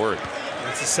back to Oregon.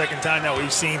 It's the second time that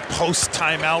we've seen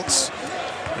post-timeouts.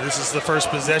 This is the first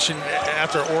possession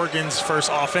after Oregon's first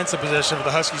offensive possession for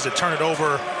the Huskies to turn it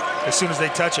over as soon as they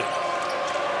touch it.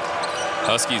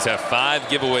 Huskies have 5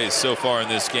 giveaways so far in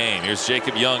this game. Here's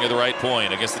Jacob Young at the right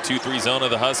point against the 2-3 zone of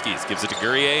the Huskies. Gives it to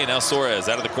Guerrier, and now Suarez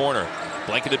out of the corner.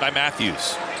 Blanketed by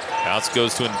Matthews. Bounce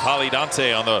goes to N'Faly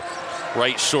Dante on the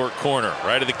right short corner.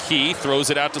 Right of the key, throws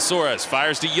it out to Suarez.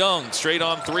 Fires to Young, straight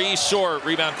on 3, short.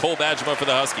 Rebound Cole Bajema for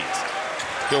the Huskies.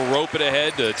 He'll rope it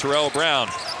ahead to Terrell Brown.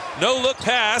 No look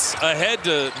pass ahead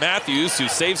to Matthews, who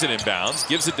saves it in bounds.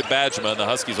 Gives it to Bajema, and the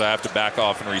Huskies will have to back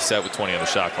off and reset with 20 on the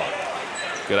shot clock.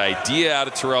 Good idea out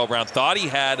of Terrell Brown. Thought he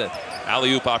had an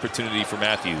alley-oop opportunity for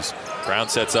Matthews. Brown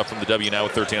sets up from the W now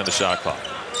with 13 on the shot clock.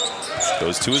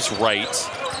 Goes to his right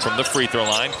from the free throw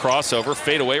line. Crossover,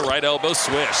 fadeaway, right elbow,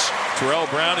 swish. Terrell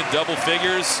Brown in double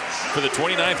figures for the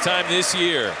 29th time this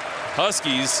year.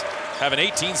 Huskies have an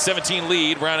 18-17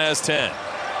 lead. Brown has 10.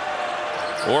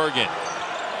 Oregon.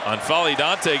 N'Faly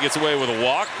Dante gets away with a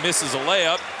walk, misses a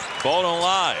layup. Ball don't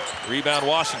lie. Rebound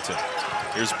Washington.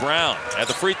 Here's Brown at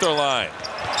the free throw line.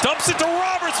 Dumps it to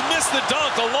Roberts, missed the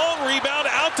dunk. A long rebound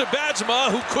out to Bajema,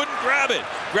 who couldn't grab it.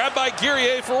 Grabbed by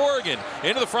Guerrier for Oregon.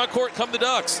 Into the front court come the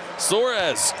Ducks.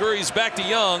 Suarez scurries back to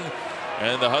Young,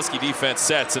 and the Husky defense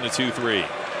sets in a 2-3.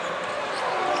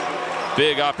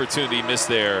 Big opportunity missed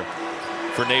there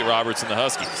for Nate Roberts and the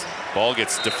Huskies. Ball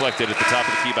gets deflected at the top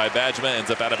of the key by Bajema,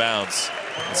 ends up out of bounds.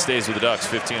 It stays with the Ducks,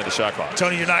 15 on the shot clock.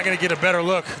 Tony, you're not going to get a better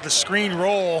look. The screen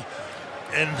roll,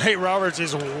 and Nate Roberts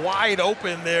is wide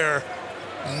open there.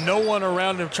 No one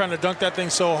around him trying to dunk that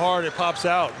thing so hard it pops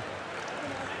out.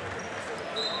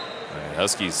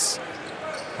 Huskies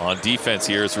on defense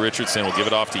here as Richardson will give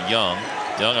it off to Young.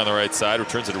 Young on the right side,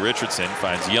 returns it to Richardson,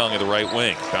 finds Young at the right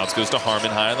wing. Bounce goes to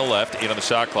Harmon high on the left, 8 on the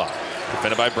shot clock.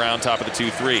 Defended by Brown, top of the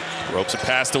 2-3. Ropes a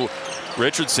pass to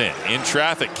Richardson in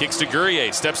traffic, kicks to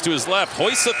Guerrier, steps to his left,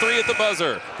 hoists a 3 at the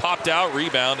buzzer. Popped out,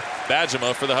 rebound,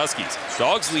 Bajema for the Huskies.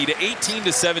 Dogs lead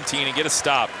 18-17 and get a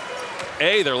stop.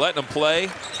 A, they're letting them play.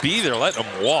 B, they're letting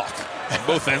them walk on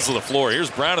both ends of the floor. Here's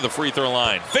Brown to the free throw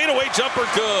line. Fadeaway jumper,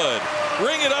 good.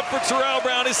 Ring it up for Terrell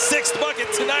Brown, his 6th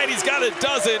bucket tonight. He's got a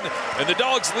dozen, and the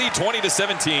Dogs lead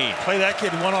 20-17. Play that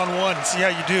kid one-on-one and see how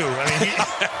you do. I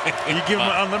mean, you give him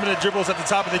unlimited dribbles at the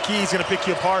top of the key, he's going to pick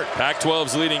you apart.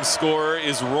 Pac-12's leading scorer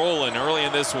is rolling early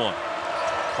in this one.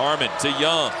 Harmon to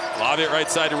Young. Lob it right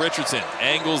side to Richardson.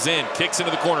 Angles in, kicks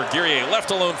into the corner. Guerrier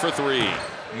left alone for 3.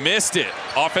 Missed it.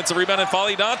 Offensive rebound,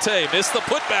 N'Faly Dante missed the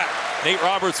putback. Nate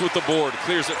Roberts with the board,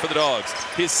 clears it for the Dogs.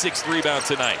 His 6th rebound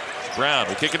tonight. Brown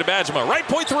will kick it to Bajema. Right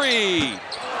point 3.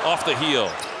 Off the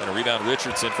heel. And a rebound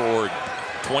Richardson for Oregon.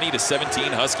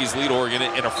 20-17, Huskies lead Oregon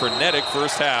in a frenetic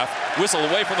first half. Whistle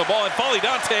away from the ball, and N'Faly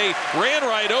Dante ran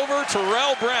right over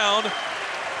Terrell Brown.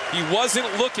 He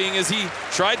wasn't looking as he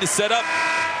tried to set up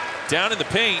down in the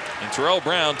paint, and Terrell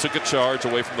Brown took a charge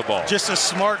away from the ball. Just a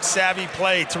smart, savvy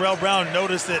play. Terrell Brown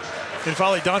noticed that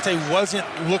N'Faly Dante wasn't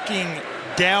looking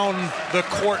down the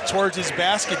court towards his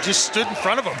basket, just stood in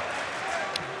front of him.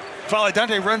 N'Faly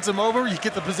Dante runs him over, you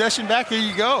get the possession back, here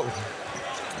you go.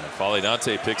 N'Faly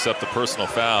Dante picks up the personal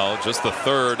foul, just the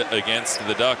 3rd against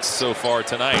the Ducks so far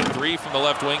tonight. 3 from the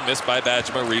left wing, missed by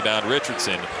Bajema, rebound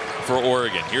Richardson for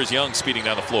Oregon. Here's Young speeding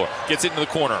down the floor. Gets it into the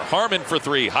corner. Harmon for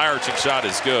 3. High arching shot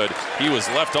is good. He was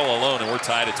left all alone, and we're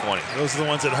tied at 20. Those are the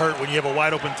ones that hurt when you have a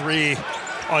wide open 3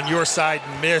 on your side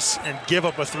and miss and give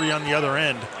up a 3 on the other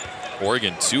end.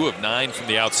 Oregon 2 of 9 from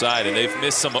the outside, and they've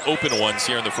missed some open ones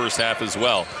here in the first half as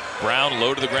well. Brown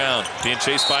low to the ground, being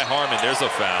chased by Harmon. There's a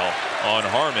foul on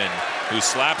Harmon, who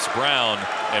slaps Brown,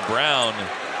 and Brown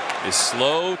is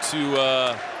slow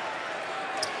to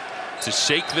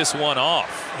shake this one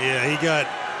off. Yeah, he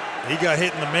got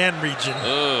hit in the man region.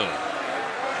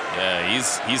 Yeah,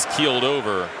 he's keeled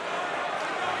over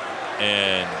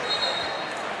and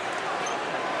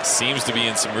seems to be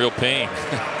in some real pain.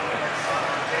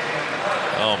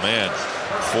 Oh man,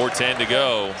 4:10 to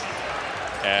go,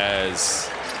 as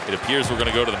it appears we're going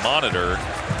to go to the monitor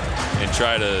and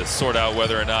try to sort out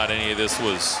whether or not any of this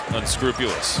was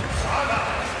unscrupulous.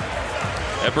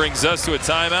 That brings us to a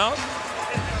timeout.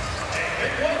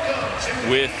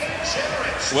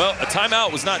 A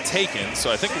timeout was not taken, so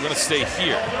I think we're going to stay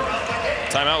here.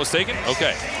 Timeout was taken?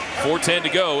 Okay. 4:10 to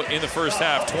go in the first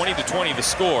half, 20-20 the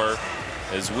score,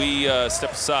 as we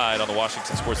step aside on the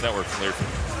Washington Sports Network from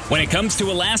Learfield. When it comes to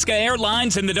Alaska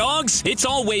Airlines and the Dogs, it's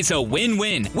always a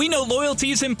win-win. We know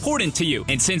loyalty is important to you,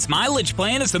 and since Mileage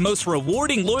Plan is the most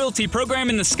rewarding loyalty program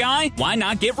in the sky, why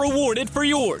not get rewarded for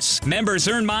yours? Members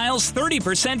earn miles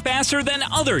 30% faster than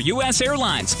other U.S.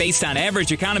 airlines based on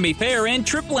average economy fare and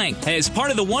trip length. As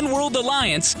part of the One World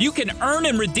Alliance, you can earn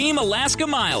and redeem Alaska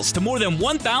miles to more than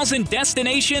 1,000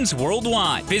 destinations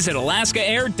worldwide. Visit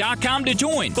AlaskaAir.com to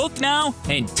join. Book now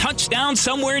and touch down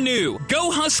somewhere new.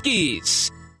 Go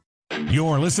Huskies!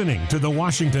 You're listening to the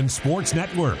Washington Sports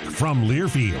Network from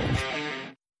Learfield.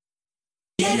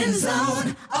 Get in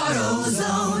zone,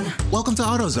 AutoZone. Welcome to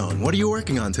AutoZone. What are you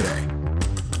working on today?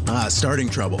 Starting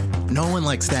trouble. No one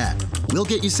likes that. We'll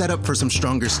get you set up for some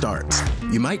stronger starts.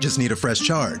 You might just need a fresh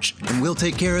charge, and we'll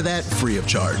take care of that free of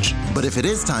charge. But if it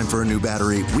is time for a new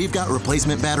battery, we've got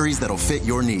replacement batteries that'll fit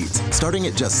your needs, starting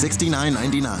at just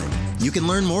 $69.99. You can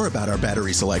learn more about our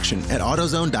battery selection at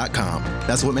AutoZone.com.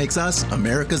 That's what makes us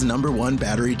America's #1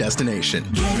 battery destination.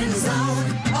 Get in zone,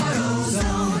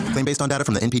 AutoZone. Claim based on data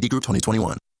from the NPD Group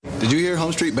 2021. Did you hear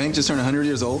Home Street Bank just turned 100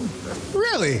 years old?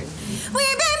 Really? We've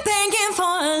been banking for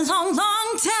a long,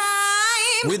 long time.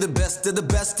 We're the best of the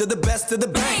best of the best of the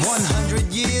banks.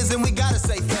 100 years and we gotta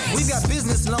say thanks. We've got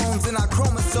business loans in our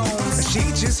chromosomes. She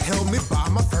just helped me buy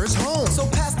my first home. So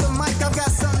pass the mic, I've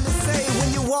got something to say.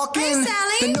 When you walk in,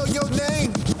 Sally. they know your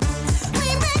name.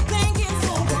 We've been banking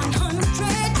for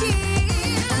 100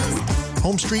 years.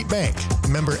 Home Street Bank.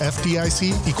 Member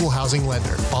FDIC, equal housing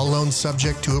lender. All loans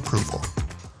subject to approval.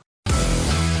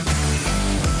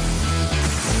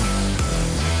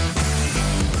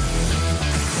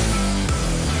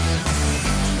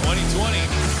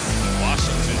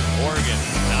 Oregon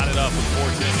knotted up with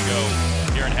 4:10 to go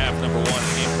here in half number 1.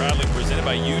 The game proudly presented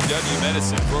by UW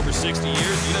Medicine. For over 60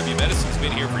 years, UW Medicine's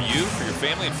been here for you, for your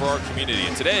family, and for our community.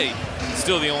 And today, it's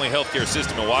still the only healthcare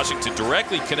system in Washington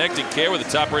directly connecting care with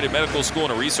a top-rated medical school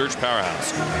and a research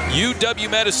powerhouse. UW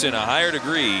Medicine, a higher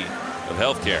degree of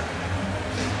healthcare.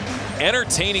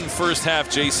 Entertaining first half,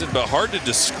 Jason, but hard to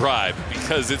describe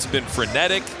because it's been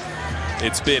frenetic.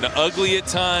 It's been ugly at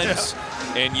times,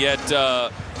 and yet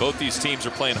both these teams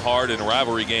are playing hard in a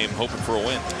rivalry game, hoping for a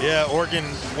win. Yeah, Oregon,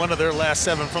 one of their last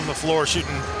 7 from the floor,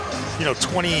 shooting,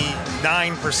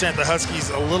 29%. The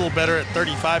Huskies a little better at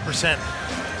 35%.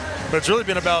 But it's really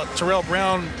been about Terrell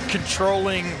Brown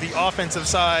controlling the offensive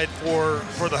side for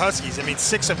the Huskies.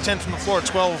 6 of 10 from the floor,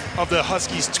 12 of the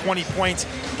Huskies, 20 points.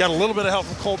 Got a little bit of help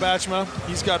from Cole Bachma.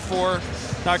 He's got 4,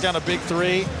 knocked down a big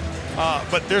 3.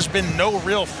 But there's been no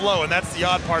real flow, and that's the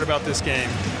odd part about this game.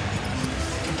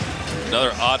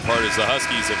 Another odd part is the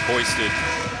Huskies have hoisted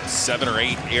 7 or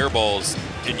 8 air balls,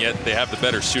 and yet they have the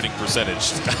better shooting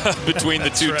percentage between the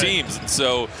two teams. And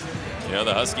so,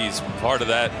 the Huskies, part of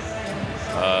that,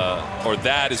 or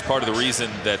that is part of the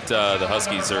reason that the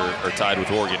Huskies are tied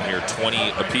with Oregon here,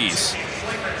 20 apiece.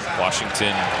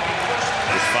 Washington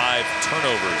with 5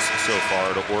 turnovers so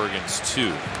far to Oregon's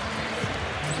 2.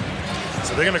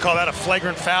 So they're going to call that a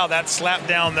flagrant foul, that slap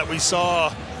down that we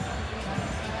saw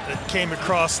that came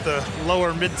across the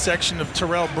lower midsection of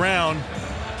Terrell Brown.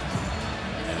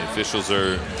 And the officials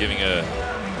are giving a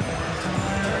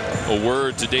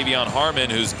word to Davion Harmon,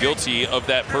 who's guilty of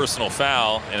that personal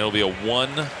foul, and it'll be a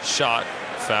 1-shot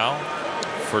foul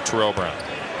for Terrell Brown.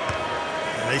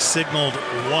 And they signaled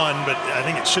 1, but I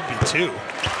think it should be 2.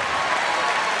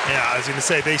 Yeah, I was going to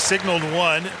say they signaled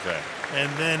 1, and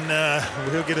then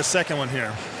he'll get a second one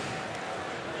here.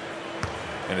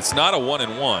 And it's not a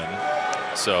 1-and-1.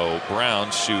 So Brown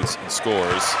shoots and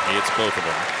scores. He hits both of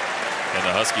them. And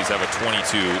the Huskies have a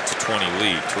 22-20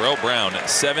 lead. Terrell Brown,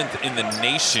 7th in the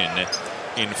nation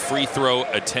in free throw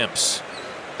attempts.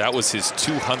 That was his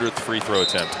 200th free throw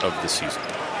attempt of the season.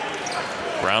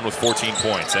 Brown with 14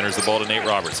 points. Enters the ball to Nate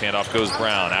Roberts. Handoff goes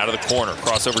Brown. Out of the corner.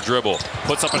 Crossover dribble.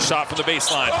 Puts up a shot from the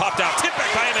baseline. Popped out. Tip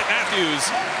back by Emmett Matthews.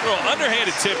 A little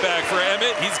underhanded tip back for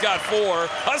Emmett. He's got 4.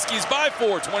 Huskies by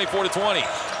 4, 24-20.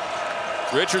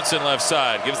 Richardson left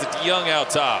side, gives it to Young out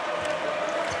top.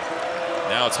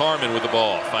 Now it's Harmon with the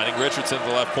ball, finding Richardson at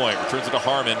the left point, returns it to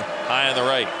Harmon, high on the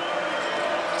right.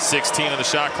 16 on the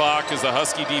shot clock as the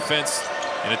Husky defense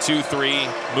in a 2-3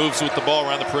 moves with the ball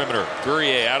around the perimeter.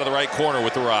 Guerrier out of the right corner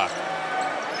with the rock.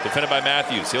 Defended by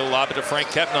Matthews. He'll lob it to Frank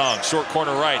Kepnong. Short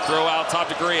corner right. Throw out top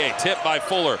to Guerrier. Tip by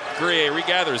Fuller. Guerrier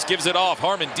regathers. Gives it off.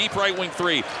 Harmon deep right wing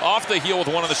 3. Off the heel with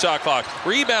 1 on the shot clock.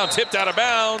 Rebound tipped out of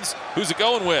bounds. Who's it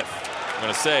going with? I'm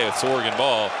going to say it's Oregon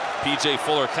ball. P.J.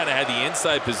 Fuller kind of had the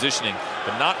inside positioning,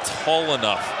 but not tall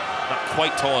enough, not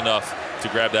quite tall enough to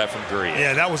grab that from Guerrier.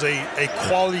 Yeah, that was a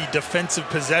quality defensive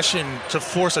possession to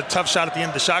force a tough shot at the end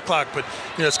of the shot clock. But,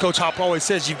 as Coach Hop always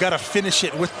says, you've got to finish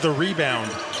it with the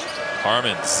rebound.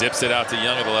 Harmon zips it out to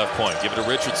Young at the left point. Give it to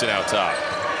Richardson out top.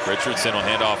 Richardson will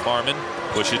hand off Harmon.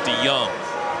 Push it to Young.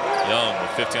 Young with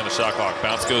 50 on the shot clock.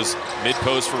 Bounce goes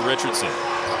mid-post for Richardson.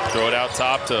 Throw it out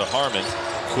top to Harmon.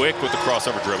 Quick with the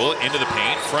crossover dribble into the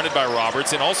paint, fronted by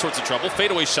Roberts, in all sorts of trouble.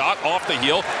 Fadeaway shot off the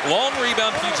heel. Long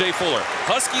rebound, P.J. Fuller.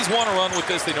 Huskies want to run with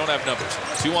this. They don't have numbers.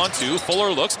 2-on-2. Fuller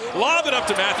looks. Lob it up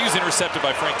to Matthews, intercepted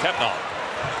by Frank Kepnong.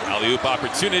 Alley-oop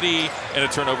opportunity and a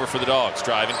turnover for the Dogs.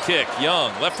 Drive and kick.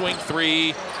 Young, left wing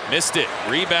three, missed it.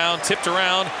 Rebound, tipped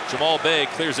around. Jamal Bay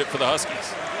clears it for the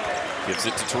Huskies. Gives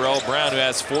it to Terrell Brown, who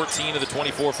has 14 of the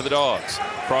 24 for the Dogs.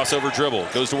 Crossover dribble,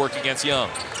 goes to work against Young.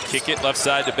 Kick it left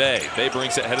side to Bay. Bay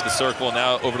brings it head of the circle and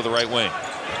now over to the right wing.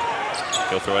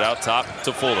 He'll throw it out top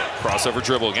to Fuller. Crossover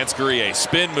dribble against Guerrier.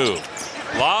 Spin move.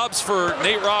 Lobs for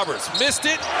Nate Roberts. Missed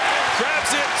it,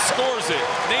 grabs it, scores it.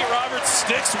 Nate Roberts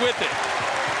sticks with it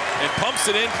and pumps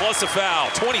it in plus a foul.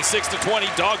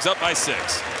 26-20, Dogs up by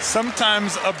 6.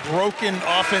 Sometimes a broken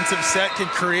offensive set can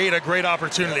create a great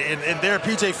opportunity. And there,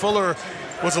 P.J. Fuller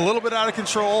was a little bit out of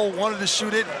control, wanted to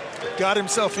shoot it, got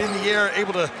himself in the air,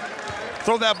 able to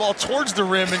throw that ball towards the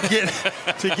rim and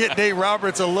get Nate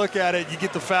Roberts a look at it. You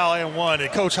get the foul and one.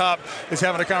 And Coach Hop is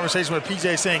having a conversation with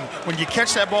PJ saying, when you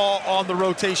catch that ball on the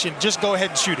rotation, just go ahead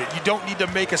and shoot it. You don't need to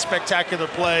make a spectacular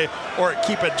play or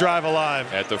keep a drive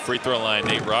alive. At the free throw line,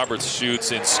 Nate Roberts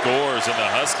shoots and scores, and the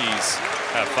Huskies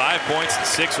have 5 points and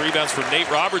 6 rebounds from Nate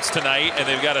Roberts tonight, and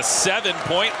they've got a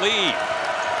 7-point lead.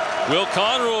 Will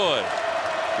Conroy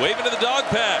waving to the dog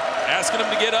pack, asking him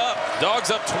to get up.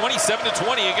 Dogs up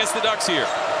 27-20 against the Ducks here.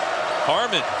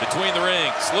 Harmon between the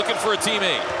rings, looking for a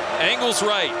teammate. Angles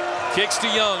right, kicks to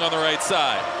Young on the right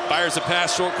side. Fires a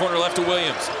pass short corner left to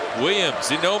Williams. Williams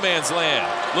in no man's land,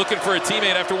 looking for a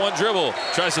teammate after one dribble.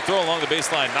 Tries to throw along the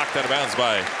baseline, knocked out of bounds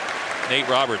by Nate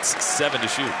Roberts. 7 to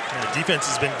shoot. Yeah, the defense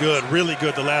has been good, really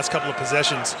good the last couple of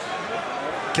possessions.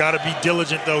 Got to be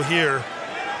diligent though here.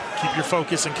 Keep your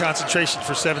focus and concentration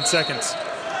for 7 seconds.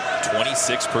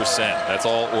 26%. That's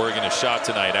all Oregon has shot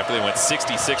tonight after they went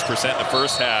 66% in the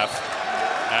first half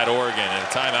at Oregon. And a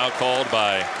timeout called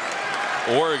by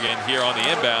Oregon here on the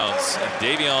inbounds. And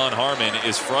Davion Harmon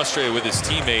is frustrated with his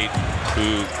teammate,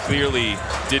 who clearly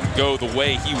didn't go the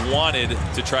way he wanted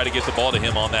to try to get the ball to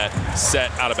him on that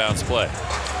set out-of-bounds play.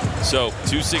 So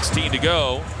 2:16 to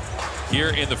go here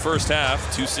in the first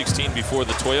half. 2:16 before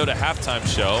the Toyota halftime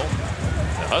show.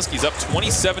 The Huskies up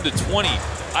 27-20.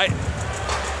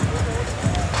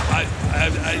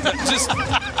 I'm just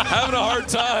having a hard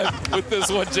time with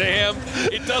this one, J-Ham.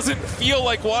 It doesn't feel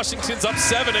like Washington's up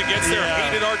 7 against their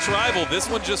hated arch rival. This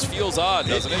one just feels odd,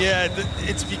 doesn't it? Yeah,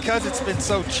 it's because it's been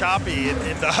so choppy.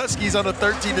 And the Huskies on a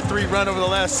 13-3 run over the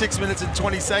last 6 minutes and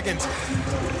 20 seconds.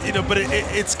 You know, but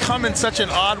it's come in such an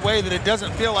odd way that it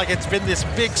doesn't feel like it's been this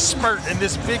big spurt and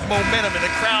this big momentum, and the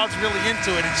crowd's really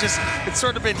into it. It's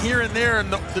sort of been here and there,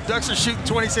 and the Ducks are shooting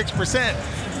 26%.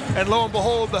 And lo and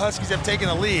behold, the Huskies have taken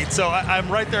a lead. So I'm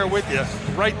right there with you.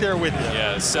 Right there with you.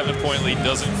 Yeah, a 7-point lead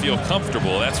doesn't feel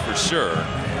comfortable, that's for sure.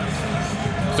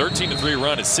 13-3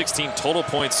 run is 16 total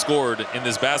points scored in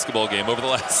this basketball game over the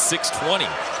last 6:20.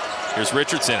 Here's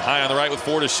Richardson, high on the right with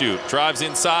 4 to shoot. Drives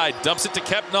inside, dumps it to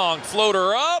Kepnong.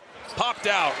 Floater up, popped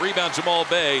out. Rebound Jamal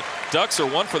Bay. Ducks are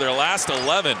 1 for their last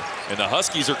 11, and the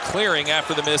Huskies are clearing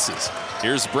after the misses.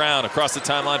 Here's Brown across the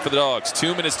timeline for the Dogs.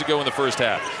 2 minutes to go in the first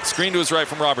half. Screen to his right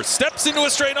from Roberts. Steps into a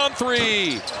straight-on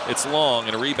 3. It's long,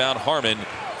 and a rebound Harmon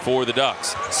for the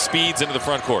Ducks. Speeds into the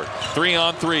front court.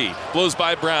 3-on-3. Blows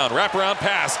by Brown. Wraparound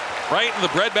pass right in the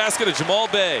breadbasket of Jamal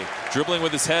Bay. Dribbling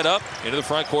with his head up into the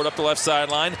front court, up the left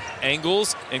sideline.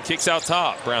 Angles and kicks out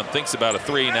top. Brown thinks about a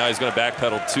 3. Now he's going to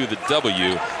backpedal to the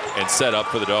W and set up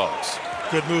for the Dogs.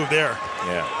 Good move there.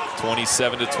 Yeah,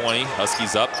 27-20.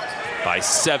 Huskies up by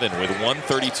 7 with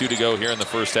 1:32 to go here in the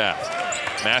first half.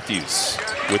 Matthews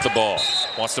with the ball.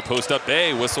 Wants to post up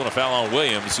Bay. Whistle and a foul on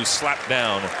Williams, who slapped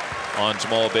down on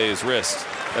Jamal Bay's wrist.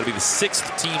 That'll be the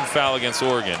 6th team foul against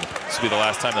Oregon. This will be the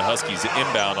last time the Huskies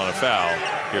inbound on a foul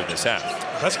here in this half.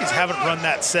 Huskies haven't run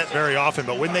that set very often,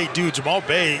 but when they do, Jamal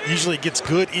Bay usually gets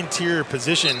good interior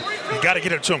position. You got to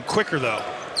get it to him quicker, though.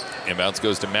 Inbounds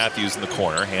goes to Matthews in the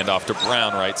corner. Handoff to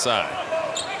Brown right side.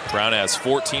 Brown has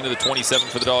 14 of the 27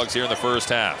 for the Dogs here in the first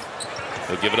half.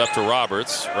 They'll give it up to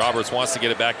Roberts. Roberts wants to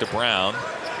get it back to Brown.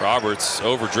 Roberts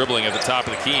over dribbling at the top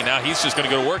of the key. Now he's just going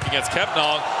to go to work against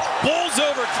Kepnong. Bowls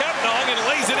over Kepnong and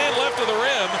lays it in left of the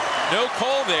rim. No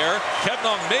call there.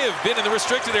 Kepnong may have been in the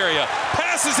restricted area.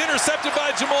 Pass is intercepted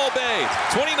by Jamal Bay.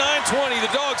 29-20.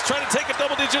 The Dogs trying to take a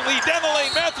double-digit lead. Down the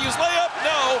lane. Matthews layup.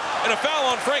 No. And a foul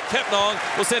on Frank Kepnong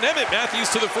will send Emmett Matthews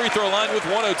to the free throw line with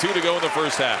 1:02 to go in the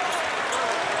first half.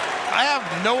 I have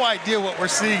no idea what we're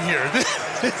seeing here.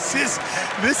 This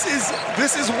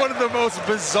is one of the most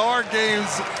bizarre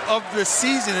games of the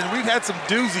season, and we've had some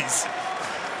doozies.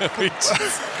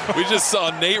 we just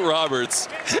saw Nate Roberts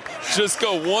just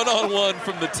go one-on-one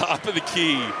from the top of the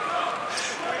key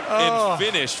and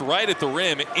finished right at the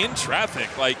rim in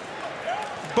traffic. Like,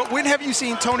 But when have you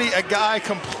seen, Tony, a guy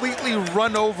completely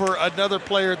run over another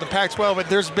player in the Pac-12 and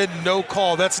there's been no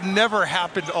call? That's never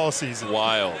happened all season.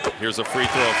 Wild. Here's a free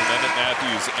throw from Emmett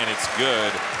Matthews, and it's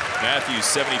good. Matthews,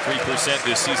 73%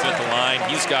 this season at the line.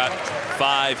 He's got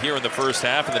 5 here in the first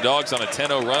half, and the Dogs on a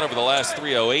 10-0 run over the last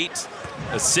 3:08.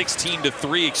 A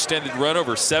 16-3 extended run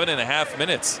over 7.5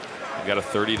 minutes. We've got a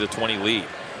 30-20 lead.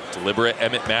 Deliberate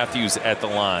Emmett Matthews at the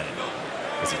line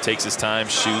as he takes his time,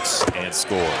 shoots, and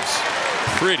scores.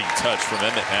 Pretty touch from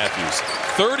Emmett Matthews.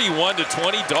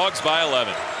 31-20, Dogs by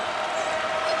 11.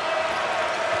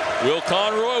 Will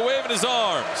Conroy waving his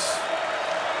arms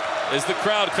as the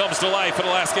crowd comes to life at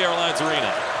Alaska Airlines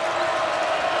Arena.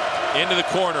 Into the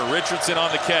corner, Richardson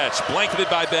on the catch, blanketed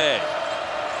by Bay.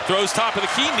 Throws top of the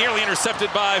key, nearly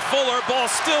intercepted by Fuller. Ball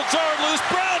still jarred loose.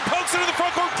 Brown pokes it in the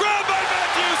front court, grabbed by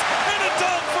Matthews, and a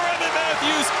dunk for Emmett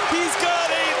Matthews. He's got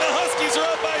 8, and the Huskies are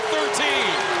up by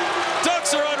 13.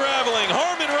 Ducks are unraveling.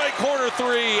 Harmon right corner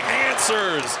 3,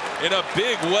 answers in a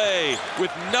big way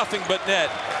with nothing but net,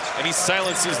 and he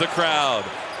silences the crowd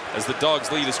as the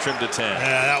Dogs lead is trimmed to 10.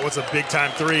 Yeah, that was a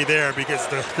big-time 3 there because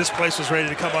this place was ready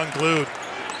to come unglued.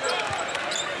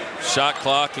 Shot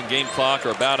clock and game clock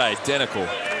are about identical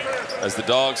as the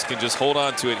Dogs can just hold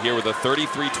on to it here with a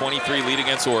 33-23 lead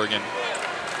against Oregon.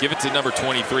 Give it to number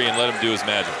 23 and let him do his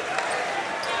magic.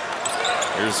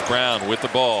 Here's Brown with the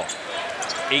ball.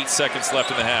 8 seconds left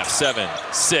in the half. 7,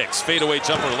 6, fadeaway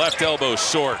jumper, left elbow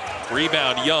short.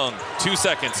 Rebound, Young, 2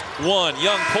 seconds. 1,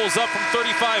 Young pulls up from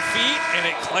 35 feet, and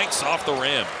it clanks off the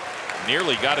rim.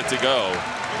 Nearly got it to go,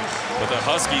 but the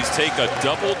Huskies take a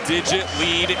double-digit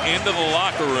lead into the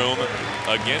locker room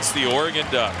against the Oregon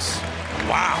Ducks.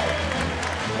 Wow.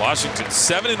 Washington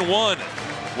 7-1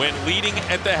 when leading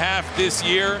at the half this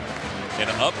year, and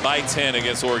up by 10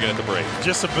 against Oregon at the break.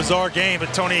 Just a bizarre game,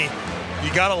 but Tony,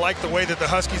 you got to like the way that the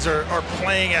Huskies are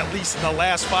playing, at least in the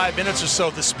last 5 minutes or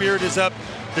so. The spirit is up,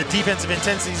 the defensive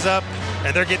intensity is up,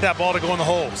 and they're getting that ball to go in the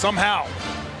hole somehow.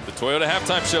 The Toyota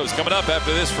Halftime Show is coming up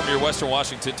after this from your Western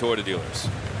Washington Toyota dealers.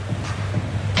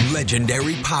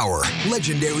 Legendary power,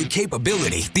 legendary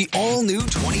capability. The all-new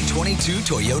 2022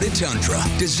 Toyota Tundra.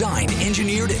 Designed,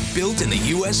 engineered, and built in the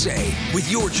USA. With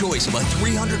your choice of a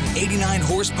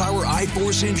 389-horsepower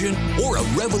I-Force engine or a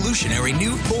revolutionary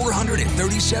new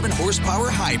 437-horsepower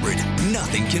hybrid,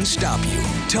 nothing can stop you.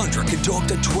 Tundra can talk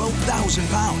to 12,000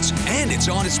 pounds, and it's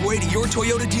on its way to your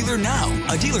Toyota dealer now.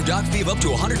 A dealer dock fee of up to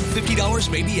 $150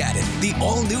 may be added. The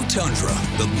all-new Tundra.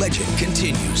 The legend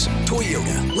continues.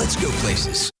 Toyota. Let's go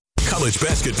places. College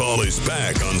basketball is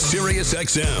back on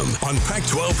SiriusXM. On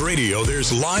Pac-12 Radio,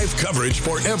 there's live coverage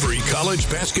for every college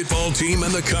basketball team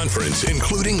in the conference,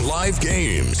 including live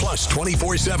games, plus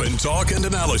 24/7 talk and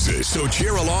analysis. So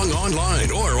cheer along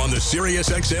online or on the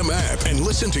SiriusXM app and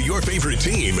listen to your favorite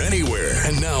team anywhere.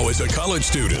 And now, as a college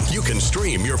student, you can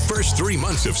stream your first 3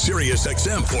 months of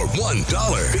SiriusXM for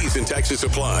 $1. Fees and taxes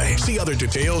apply. See other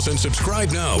details and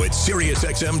subscribe now at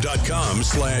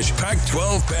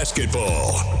SiriusXM.com/Pac-12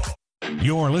 basketball.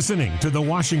 You're listening to the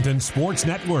Washington Sports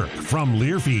Network from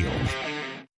Learfield.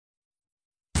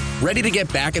 Ready to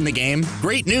get back in the game?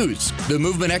 Great news! The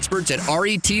movement experts at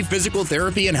RET Physical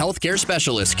Therapy and Healthcare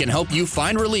Specialists can help you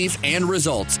find relief and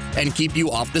results and keep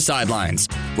you off the sidelines.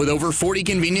 With over 40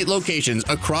 convenient locations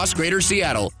across Greater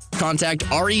Seattle, contact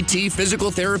RET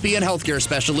Physical Therapy and Healthcare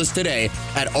Specialists today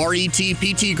at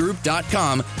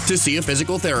retptgroup.com to see a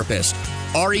physical therapist.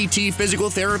 RET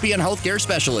Physical Therapy and Healthcare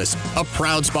Specialists, a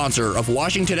proud sponsor of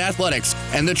Washington Athletics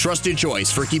and the trusted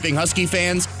choice for keeping Husky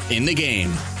fans in the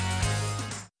game.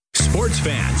 Sports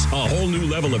fans, a whole new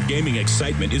level of gaming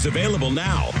excitement is available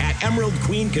now at Emerald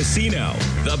Queen Casino.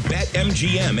 The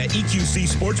BetMGM at EQC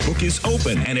Sportsbook is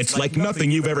open, and it's like nothing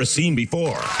you've ever seen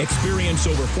before. Experience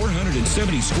over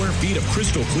 470 square feet of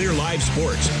crystal clear live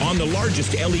sports on the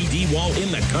largest LED wall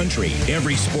in the country.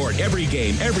 Every sport, every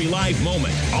game, every live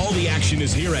moment. All the action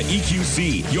is here at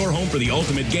EQC, your home for the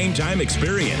ultimate game time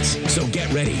experience. So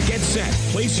get ready, get set,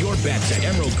 place your bets at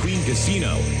Emerald Queen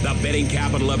Casino, the betting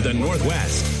capital of the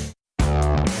Northwest.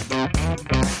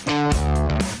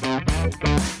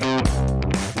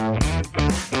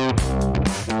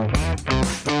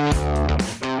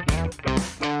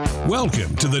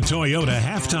 Welcome to the Toyota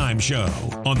Halftime Show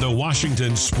on the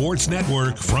Washington Sports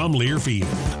Network from Learfield.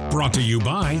 Brought to you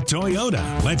by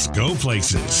Toyota. Let's go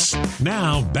places.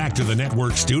 Now back to the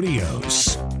network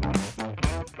studios.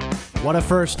 What a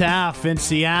first half in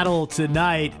Seattle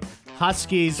tonight.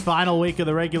 Huskies' final week of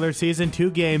the regular season, 2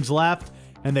 games left,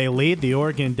 and they lead the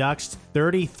Oregon Ducks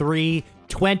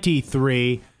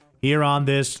 33-23 here on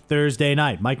this Thursday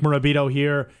night. Mike Morabito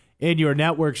here in your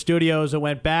network studios. It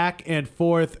went back and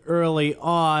forth early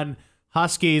on.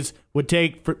 Huskies would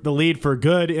take the lead for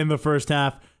good in the first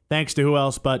half, thanks to who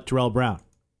else but Terrell Brown.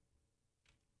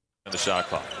 And the shot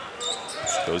clock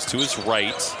goes to his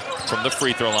right from the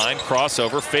free throw line.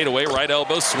 Crossover, fadeaway, right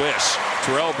elbow, swish.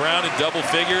 Terrell Brown in double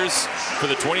figures for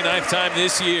the 29th time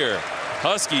this year.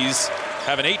 Huskies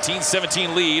have an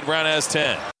 18-17 lead. Brown has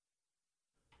 10.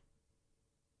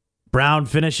 Brown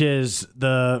finishes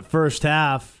the first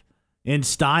half in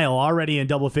style, already in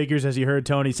double figures, as you heard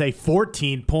Tony say.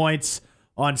 14 points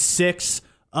on 6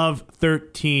 of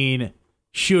 13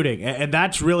 shooting. And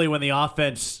that's really when the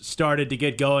offense started to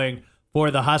get going for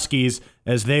the Huskies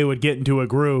as they would get into a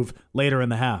groove later in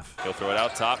the half. He'll throw it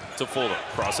out top to Fuller.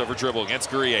 Crossover dribble against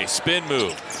Guerrier. Spin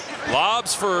move.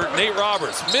 Lobs for Nate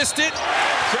Roberts. Missed it.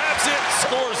 Grabs it.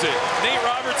 Scores it. Nate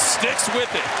Roberts sticks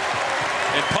with it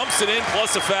and pumps it in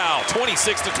plus a foul.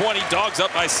 26-20. Dogs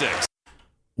up by 6.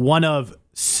 1 of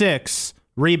 6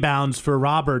 rebounds for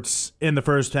Roberts in the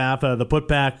first half. The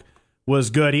putback was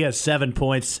good. He has 7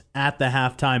 points at the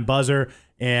halftime buzzer,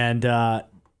 and the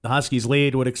Huskies'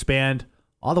 lead would expand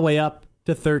all the way up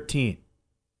to 13.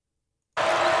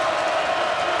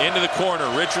 Into the corner.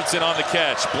 Richardson on the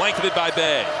catch. Blanketed by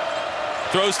Bay.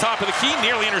 Throws top of the key.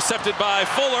 Nearly intercepted by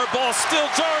Fuller. Ball still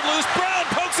jarred loose. Brown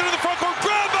pokes it in the front court.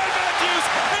 Grabbed by Matthews.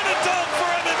 And a dunk for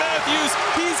Emmett Matthews.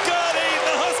 He's got 8.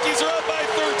 The Huskies are up by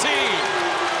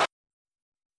 13.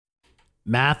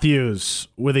 Matthews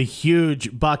with a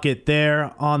huge bucket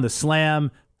there on the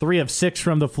slam. 3 of 6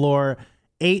 from the floor.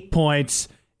 8 points.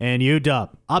 And UW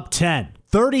up 10,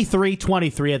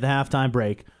 33-23 at the halftime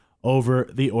break over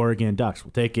the Oregon Ducks.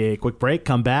 We'll take a quick break,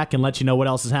 come back, and let you know what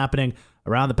else is happening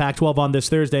around the Pac-12 on this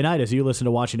Thursday night as you listen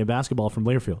to Washington basketball from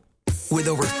Learfield. With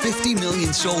over 50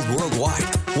 million sold worldwide,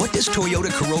 what does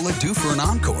Toyota Corolla do for an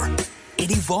Encore? It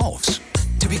evolves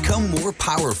to become more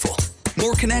powerful,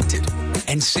 more connected,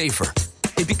 and safer.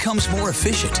 It becomes more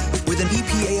efficient with an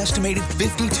EPA-estimated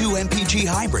 52 MPG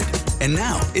hybrid. And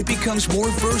now it becomes more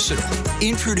versatile.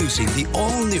 Introducing the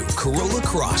all-new Corolla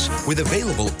Cross with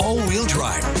available all-wheel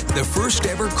drive. The first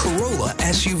ever Corolla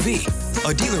SUV.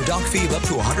 A dealer dock fee of up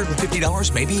to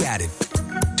 $150 may be added.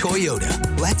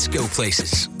 Toyota, let's go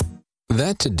places.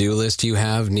 That to-do list you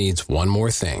have needs one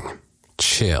more thing.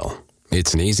 Chill.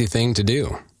 It's an easy thing to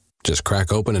do. Just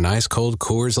crack open an ice-cold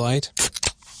Coors Light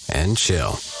and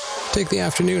chill. Take the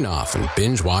afternoon off and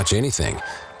binge watch anything.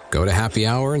 Go to happy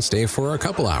hour and stay for a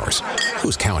couple hours.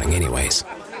 Who's counting anyways?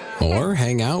 Or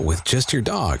hang out with just your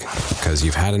dog, because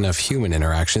you've had enough human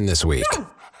interaction this week.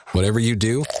 Whatever you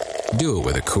do it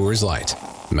with a Coors Light.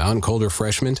 Mountain Cold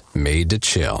Refreshment made to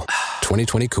chill.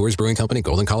 2020 Coors Brewing Company,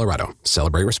 Golden, Colorado.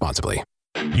 Celebrate responsibly.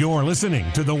 You're listening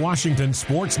to the Washington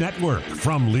Sports Network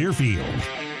from Learfield.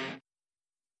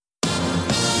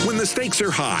 When the stakes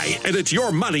are high and it's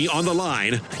your money on the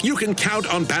line, you can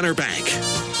count on Banner Bank.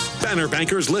 Banner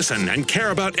bankers listen and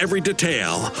care about every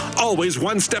detail, always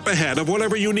one step ahead of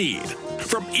whatever you need.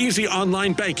 From easy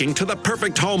online banking to the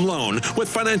perfect home loan with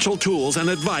financial tools and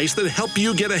advice that help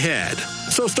you get ahead.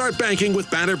 So start banking with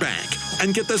Banner Bank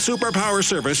and get the superpower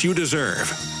service you deserve.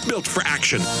 Built for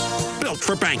action. Built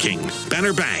for banking.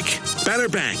 Banner Bank. Banner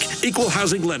Bank. Equal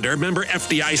housing lender. Member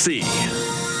FDIC.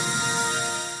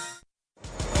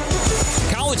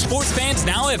 College sports fans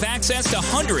now have access to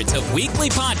hundreds of weekly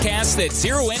podcasts that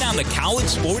zero in on the college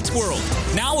sports world.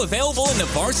 Now available in the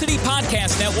Varsity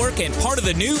Podcast Network and part of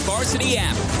the new Varsity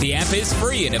app. The app is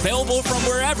free and available from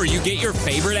wherever you get your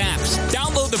favorite apps.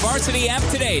 Download the Varsity app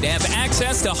today to have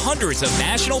access to hundreds of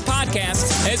national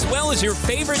podcasts as well as your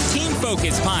favorite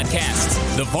team-focused podcasts.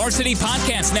 The Varsity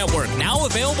Podcast Network, now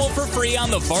available for free on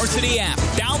the Varsity app.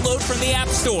 Download from the App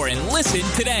Store and listen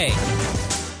today.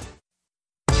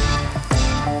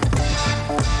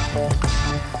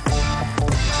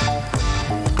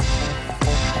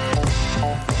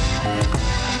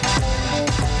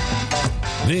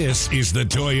 This is the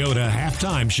Toyota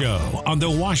Halftime Show on the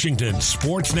Washington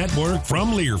Sports Network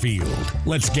from Learfield.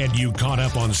 Let's get you caught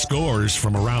up on scores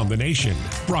from around the nation.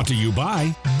 Brought to you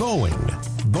by Boeing.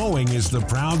 Boeing is the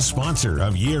proud sponsor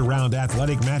of year-round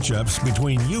athletic matchups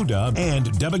between UW and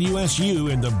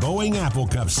WSU in the Boeing Apple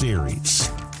Cup Series.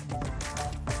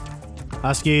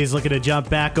 Huskies looking to jump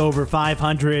back over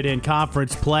 500 in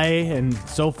conference play, and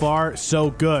so far, so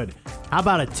good. How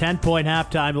about a 10-point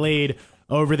halftime lead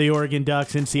over the Oregon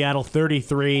Ducks in Seattle,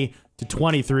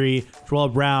 33-23. Terrell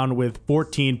Brown with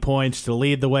 14 points to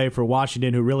lead the way for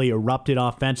Washington, who really erupted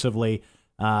offensively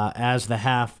as the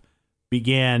half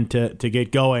began to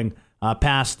get going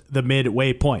past the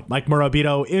midway point. Mike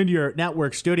Morabito in your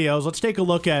network studios. Let's take a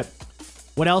look at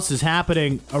what else is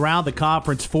happening around the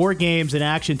conference. 4 games in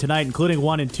action tonight, including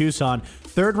one in Tucson.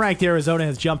 Third-ranked Arizona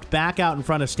has jumped back out in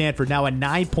front of Stanford, now a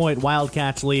 9-point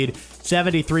Wildcats lead,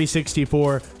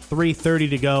 73-64, 3:30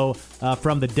 to go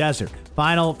from the desert.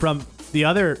 Final from the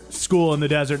other school in the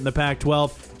desert in the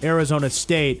Pac-12, Arizona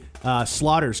State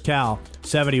slaughters Cal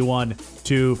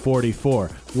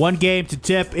 71-44. One game to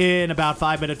tip in about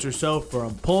 5 minutes or so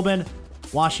from Pullman.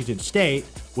 Washington State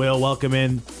will welcome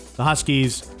in the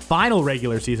Huskies' final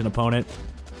regular season opponent,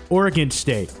 Oregon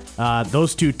State.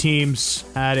 Those two teams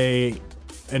had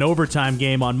an overtime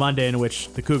game on Monday in which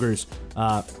the Cougars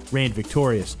reigned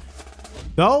victorious.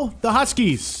 Though, the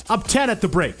Huskies up 10 at the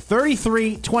break,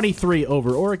 33-23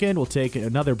 over Oregon. We'll take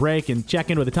another break and check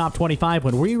in with the top 25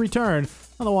 when we return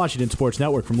on the Washington Sports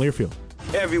Network from Learfield.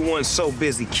 Everyone's so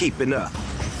busy keeping up.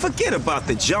 Forget about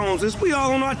the Joneses. We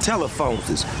all on our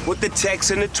telephones with the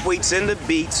texts and the tweets and the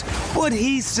beats. What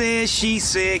he said, she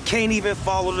said, can't even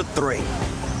follow the thread.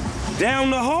 Down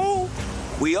the hole,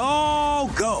 we all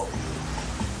go.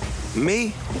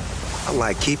 Me, I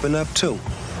like keeping up too,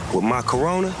 with my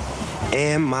Corona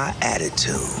and my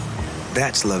attitude.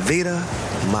 That's La Vida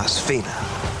Más Fina.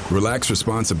 Relax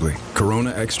responsibly.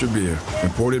 Corona Extra Beer.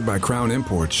 Imported by Crown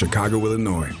Imports, Chicago,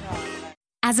 Illinois.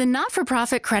 As a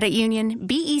not-for-profit credit union,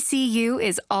 BECU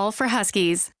is all for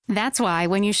Huskies. That's why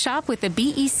when you shop with the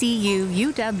BECU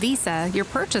UW Visa, your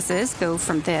purchases go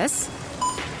from this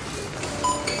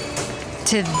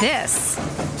to this.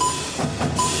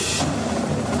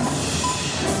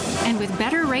 And with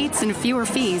better rates and fewer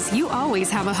fees, you always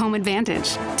have a home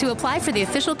advantage. To apply for the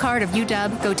official card of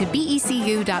UW, go to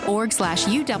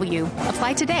becu.org/UW.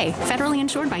 Apply today. Federally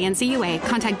insured by NCUA.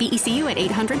 Contact BECU at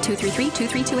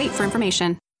 800-233-2328 for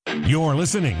information. You're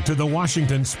listening to the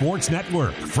Washington Sports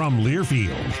Network from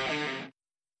Learfield.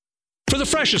 For the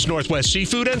freshest Northwest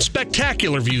seafood and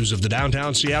spectacular views of the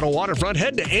downtown Seattle waterfront,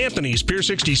 head to Anthony's Pier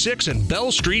 66 and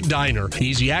Bell Street Diner.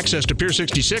 Easy access to Pier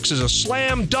 66 is a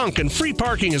slam dunk, and free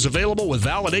parking is available with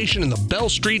validation in the Bell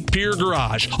Street Pier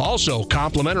Garage. Also,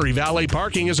 complimentary valet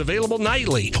parking is available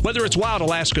nightly. Whether it's wild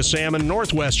Alaska salmon,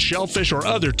 Northwest shellfish, or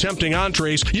other tempting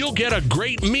entrees, you'll get a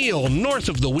great meal north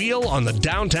of the wheel on the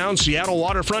downtown Seattle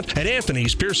waterfront at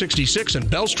Anthony's Pier 66 and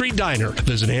Bell Street Diner.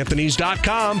 Visit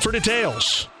anthonys.com for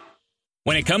details.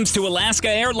 When it comes to Alaska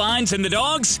Airlines and the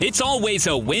dogs, it's always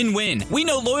a win-win. We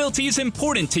know loyalty is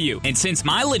important to you, and since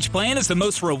Mileage Plan is the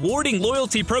most rewarding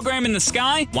loyalty program in the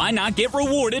sky, why not get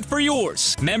rewarded for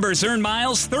yours? Members earn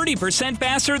miles 30%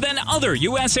 faster than other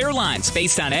U.S. airlines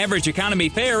based on average economy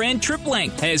fare and trip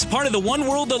length. As part of the One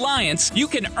World Alliance, you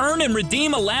can earn and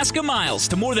redeem Alaska miles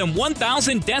to more than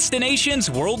 1,000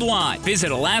 destinations worldwide. Visit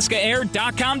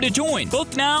alaskaair.com to join.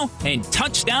 Book now and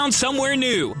touch down somewhere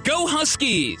new. Go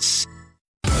Huskies!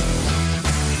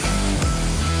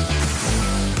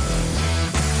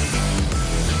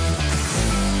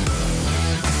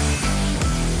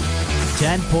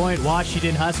 10-point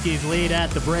Washington Huskies lead at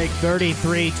the break,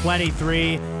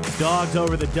 33-23. Dogs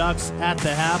over the Ducks at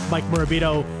the half. Mike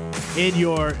Morabito in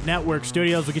your network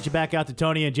studios. We'll get you back out to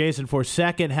Tony and Jason for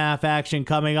second half action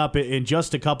coming up in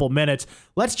just a couple minutes.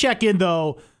 Let's check in,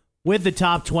 though, with the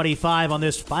top 25 on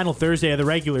this final Thursday of the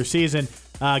regular season.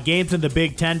 Games in the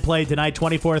Big Ten played tonight.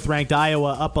 24th ranked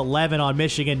Iowa up 11 on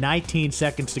Michigan, 19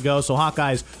 seconds to go. So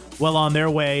Hawkeyes well on their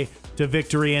way to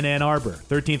victory in Ann Arbor.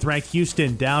 13th ranked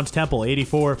Houston downs Temple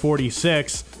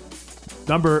 84-46.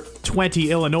 Number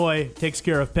 20 Illinois takes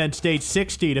care of Penn State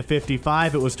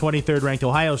 60-55. It was 23rd ranked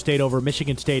Ohio State over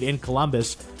Michigan State in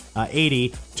Columbus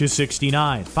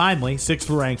 80-69. Finally,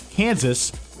 6th ranked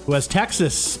Kansas, who has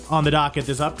Texas on the docket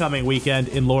this upcoming weekend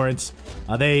in Lawrence.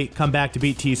 They come back to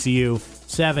beat TCU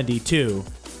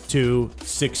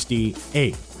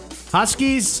 72-68.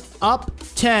 Huskies up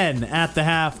 10 at the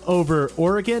half over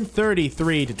Oregon,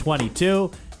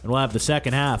 33-22. And we'll have the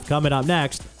second half coming up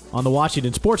next on the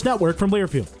Washington Sports Network from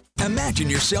Learfield. Imagine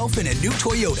yourself in a new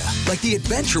Toyota, like the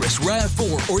adventurous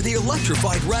RAV4 or the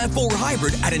electrified RAV4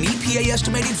 Hybrid at an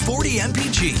EPA-estimated 40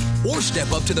 mpg. Or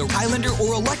step up to the Highlander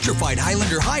or electrified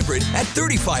Highlander Hybrid at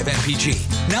 35 mpg.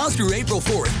 Now through April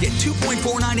 4th, get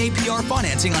 2.49 APR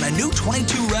financing on a new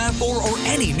 22 RAV4 or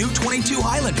any new 22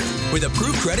 Highlander with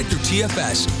approved credit through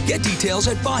TFS. Get details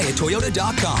at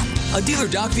buyatoyota.com. A dealer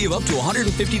dock fee of up to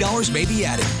 $150 may be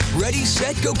added. Ready,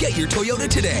 set, go get your Toyota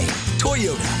today.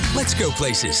 Toyota, let's go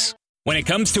places. When it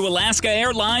comes to Alaska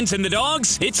Airlines and the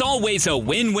dogs, it's always a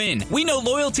win-win. We know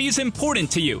loyalty is important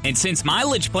to you, and since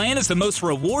Mileage Plan is the most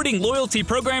rewarding loyalty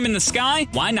program in the sky,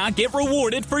 why not get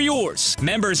rewarded for yours?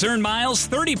 Members earn miles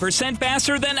 30%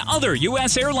 faster than other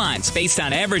U.S. airlines based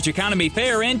on average economy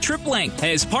fare and trip length.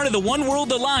 As part of the One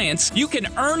World Alliance, you can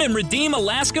earn and redeem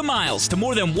Alaska miles to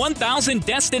more than 1,000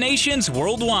 destinations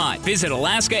worldwide. Visit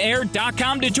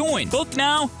alaskaair.com to join. Book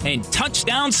now and touch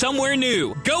down somewhere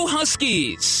new. Go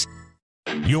Huskies!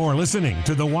 You're listening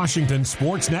to the Washington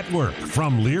Sports Network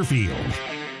from Learfield.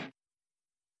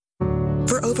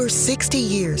 For over 60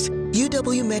 years,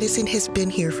 UW Medicine has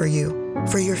been here for you,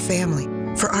 for your family,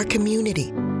 for our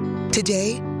community.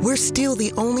 Today, we're still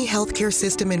the only healthcare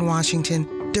system in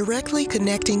Washington directly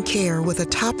connecting care with a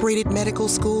top-rated medical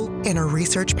school and a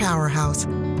research powerhouse.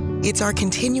 It's our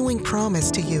continuing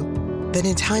promise to you that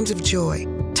in times of joy,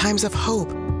 times of hope,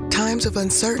 times of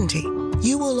uncertainty,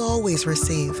 you will always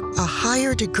receive a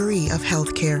higher degree of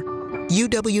healthcare.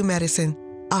 UW Medicine,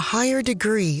 a higher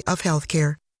degree of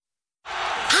healthcare.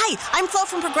 Hi, I'm Flo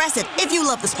from Progressive. If you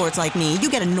love the sports like me,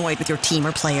 you get annoyed with your team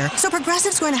or player. So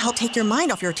Progressive's going to help take your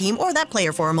mind off your team or that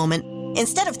player for a moment.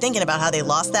 Instead of thinking about how they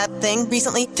lost that thing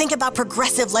recently, think about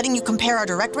Progressive letting you compare our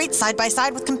direct rates side by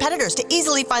side with competitors to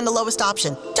easily find the lowest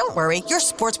option. Don't worry, your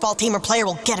sports ball team or player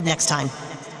will get him next time.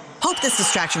 Hope this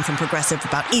distraction from Progressive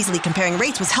about easily comparing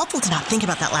rates was helpful to not think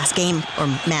about that last game or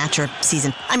match or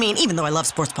season. I mean, even though I love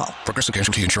sports ball. Progressive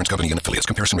Casualty Insurance Company and affiliates.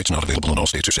 Comparison rates not available in all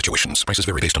states or situations. Prices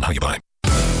vary based on how you buy.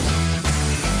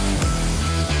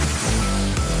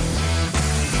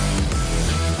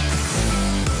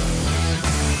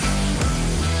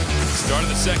 Start of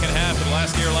the second half at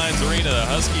Alaska Airlines Arena. The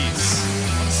Huskies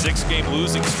on a 6-game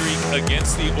losing streak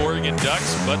against the Oregon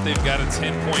Ducks, but they've got a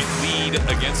 10-point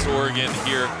lead against Oregon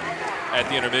here at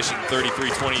the intermission,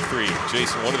 33-23.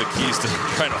 Jason, what are the keys to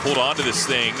trying to hold on to this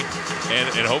thing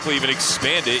and hopefully even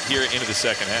expand it here into the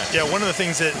second half? Yeah, one of the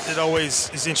things that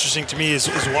always is interesting to me is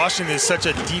Washington is such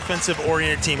a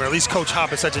defensive-oriented team, or at least Coach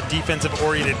Hop is such a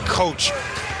defensive-oriented coach,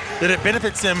 that it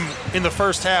benefits them in the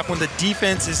first half when the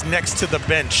defense is next to the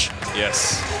bench.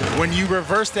 Yes. When you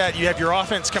reverse that, you have your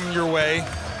offense coming your way,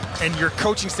 and your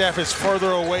coaching staff is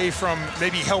further away from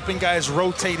maybe helping guys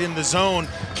rotate in the zone.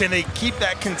 Can they keep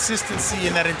that consistency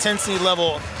and that intensity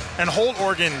level and hold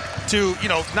Oregon to,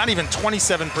 not even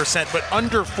 27%, but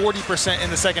under 40% in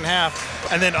the second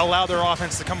half, and then allow their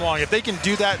offense to come along? If they can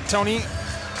do that, Tony,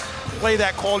 play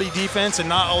that quality defense and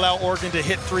not allow Oregon to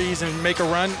hit threes and make a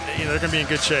run, they're going to be in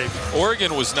good shape.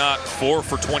 Oregon was not 4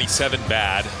 for 27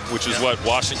 bad, which is what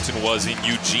Washington was in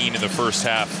Eugene in the first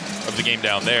half of the game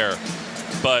down there.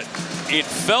 But it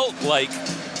felt like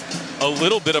a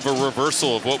little bit of a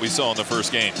reversal of what we saw in the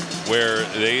first game, where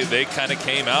they kind of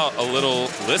came out a little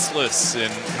listless,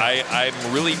 and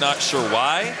I'm really not sure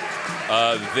why.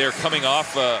 They're coming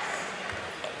off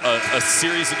a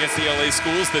series against the LA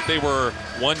schools that they were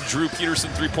one Drew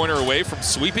Peterson three-pointer away from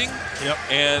sweeping. Yep.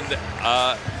 And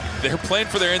they're playing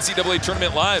for their NCAA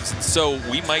tournament lives. And so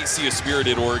we might see a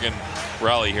spirited Oregon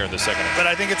rally here in the second half. But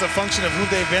I think it's a function of who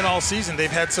they've been all season.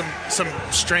 They've had some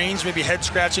strange, maybe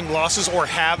head-scratching losses or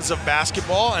halves of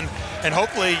basketball. And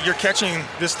hopefully you're catching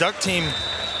this Duck team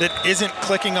that isn't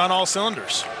clicking on all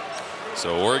cylinders.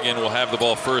 So Oregon will have the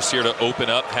ball first here to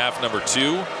open up half number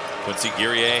 2. Quincy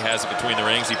Guerrier has it between the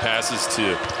rings. He passes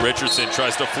to Richardson,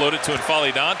 tries to float it to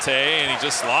N'Faly Dante, and he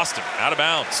just lost him out of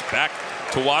bounds. Back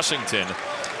to Washington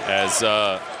as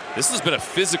this has been a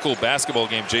physical basketball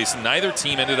game, Jason. Neither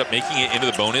team ended up making it into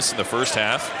the bonus in the first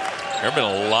half. There have been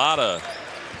a lot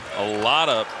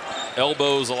of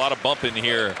elbows, a lot of bumping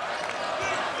here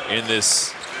in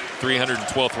this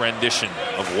 312th rendition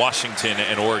of Washington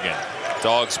and Oregon.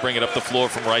 Dogs bring it up the floor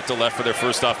from right to left for their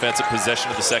first offensive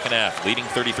possession of the second half, leading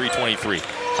 33-23.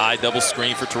 High double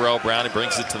screen for Terrell Brown. He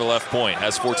brings it to the left point,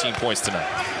 has 14 points tonight.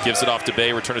 Gives it off to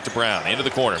Bay, return it to Brown. Into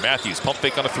the corner, Matthews, pump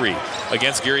fake on a 3.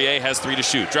 Against Guerrier, has 3 to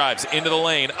shoot. Drives into the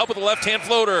lane, up with a left-hand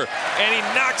floater, and he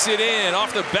knocks it in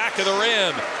off the back of the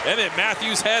rim. Emmett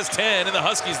Matthews has 10, and the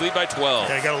Huskies lead by 12.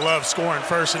 Yeah, you got to love scoring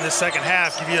first in this second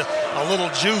half. Give you a little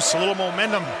juice, a little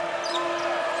momentum.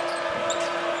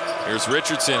 Here's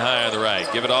Richardson high on the right.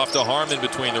 Give it off to Harmon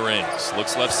between the rings.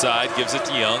 Looks left side, gives it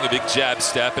to Young. A big jab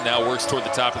step, and now works toward the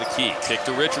top of the key. Kick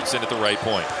to Richardson at the right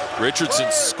point. Richardson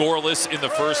scoreless in the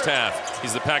first half.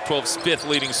 He's the Pac-12's 5th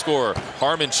leading scorer.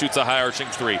 Harmon shoots a high-arching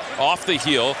 3. Off the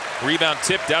heel. Rebound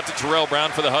tipped out to Terrell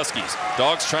Brown for the Huskies.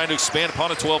 Dogs trying to expand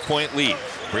upon a 12-point lead.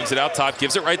 Brings it out top,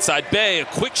 gives it right side. Bay, a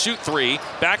quick shoot 3.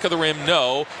 Back of the rim,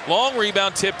 no. Long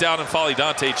rebound tipped out, and N'Faly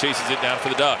Dante chases it down for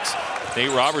the Ducks.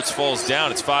 Nate Roberts falls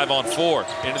down. It's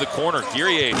 5-on-4. Into the corner.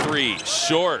 Guerrier 3.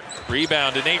 Short.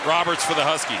 Rebound to Nate Roberts for the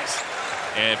Huskies.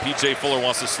 and P.J. Fuller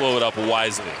wants to slow it up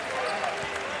wisely.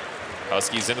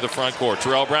 Huskies into the front court.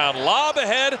 Terrell Brown, lob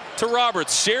ahead to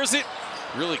Roberts. Shares it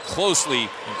really closely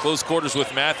in close quarters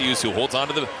with Matthews, who holds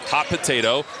onto the hot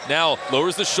potato. Now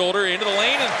lowers the shoulder into the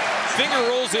lane and finger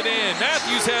rolls it in.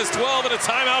 Matthews has 12 and a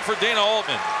timeout for Dana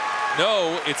Altman.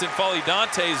 No, it's N'Faly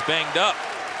Dante's banged up.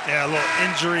 Yeah, a little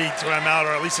injury timeout,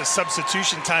 or at least a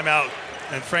substitution timeout,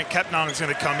 and Frank Kepnong is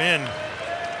going to come in.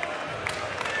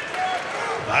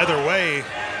 Either way,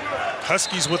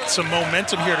 Huskies with some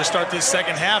momentum here to start this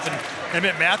second half, and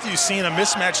Emmett Matthews seeing a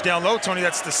mismatch down low. Tony,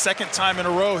 that's the second time in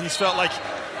a row he's felt like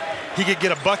he could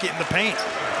get a bucket in the paint.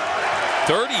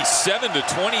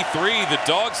 37-23, the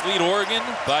Dogs lead Oregon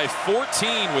by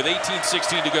 14 with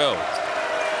 18:16 to go.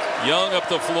 Young up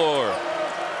the floor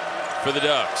for the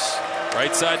Ducks.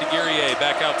 Right side to Guerrier,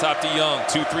 back out top to Young.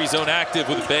 2-3 zone active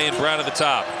with Bay and Brown at the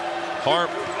top.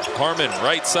 Harmon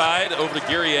right side over to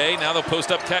Guerrier. Now they'll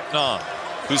post up Kepnong,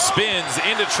 who spins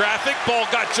into traffic. Ball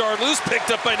got jarred loose, picked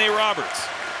up by Nate Roberts.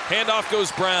 Handoff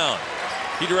goes Brown.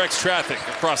 He directs traffic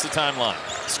across the timeline.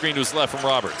 Screen to his left from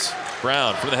Roberts.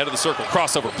 Brown from the head of the circle.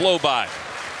 Crossover, blow by.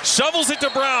 Shovels it to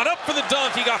Brown, up for the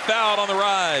dunk. He got fouled on the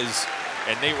rise.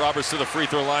 And Nate Roberts to the free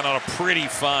throw line on a pretty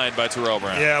find by Terrell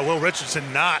Brown. Yeah, Will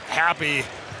Richardson not happy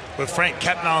with Frank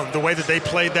Kepnong, the way that they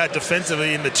played that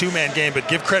defensively in the two-man game, but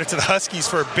give credit to the Huskies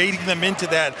for baiting them into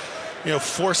that,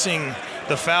 forcing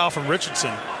the foul from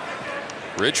Richardson.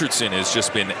 Richardson has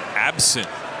just been absent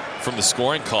from the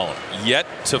scoring column, yet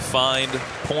to find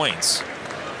points.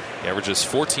 He averages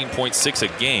 14.6 a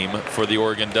game for the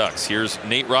Oregon Ducks. Here's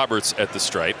Nate Roberts at the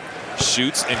stripe,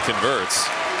 shoots and converts.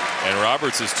 And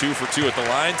Roberts is 2 for 2 at the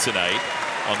line tonight.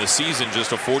 On the season,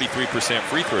 just a 43%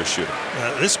 free throw shooter.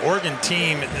 This Oregon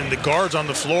team and the guards on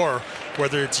the floor,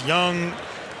 whether it's Young,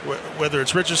 whether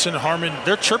it's Richardson, Harmon,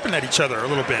 they're chirping at each other a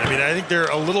little bit. I mean, I think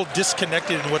they're a little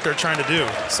disconnected in what they're trying to do.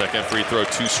 Second free throw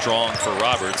too strong for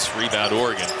Roberts. Rebound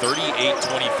Oregon,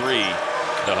 38-23.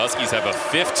 The Huskies have a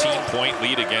 15-point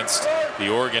lead against the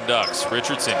Oregon Ducks.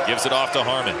 Richardson gives it off to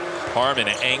Harmon. Harmon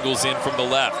angles in from the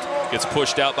left. Gets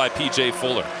pushed out by P.J.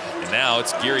 Fuller. And now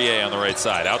it's Guerrier on the right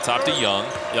side. Out top to Young.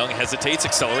 Young hesitates,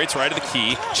 accelerates right to the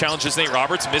key. Challenges Nate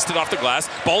Roberts, missed it off the glass.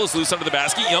 Ball is loose under the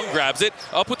basket. Young grabs it.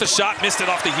 Up with the shot, missed it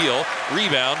off the heel.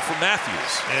 Rebound from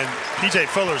Matthews. And P.J.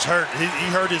 Fuller's hurt. He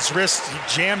hurt his wrist. He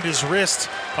jammed his wrist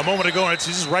a moment ago, and it's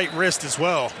his right wrist as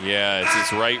well. Yeah, it's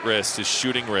his right wrist, his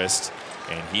shooting wrist.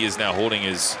 And he is now holding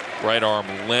his right arm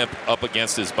limp up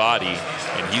against his body,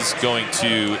 and he's going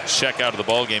to check out of the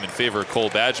ball game in favor of Cole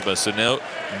Bajema. So no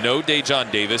Dejon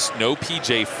Davis, no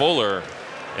P.J. Fuller,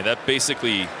 and that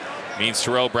basically means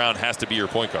Terrell Brown has to be your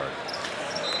point guard.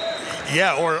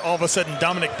 Yeah, or all of a sudden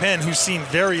Dominic Penn, who's seen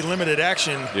very limited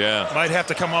action, might have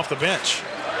to come off the bench.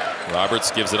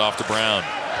 Roberts gives it off to Brown.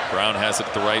 Brown has it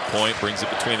at the right point, brings it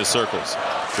between the circles.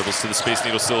 Dribbles to the Space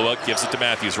Needle silhouette, gives it to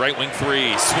Matthews. Right wing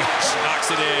three, switch, knocks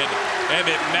it in.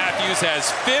 Emmett Matthews has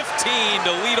 15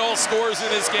 to lead all scorers in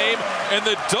this game. And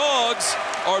the Dogs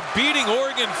are beating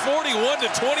Oregon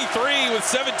 41-23 with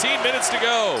 17 minutes to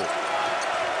go.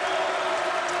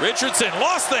 Richardson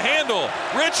lost the handle.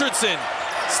 Richardson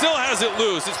still has it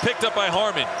loose. It's picked up by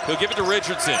Harmon. He'll give it to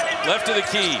Richardson. Left to the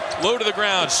key. Low to the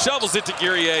ground. Shovels it to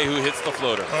Guerrier, who hits the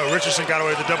floater. Richardson got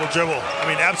away with the double dribble. I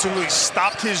mean, absolutely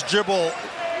stopped his dribble,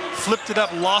 flipped it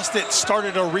up, lost it,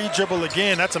 started a re-dribble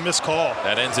again. That's a missed call.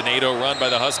 That ends an 8-0 run by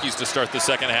the Huskies to start the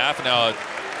second half. Now a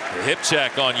hip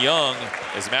check on Young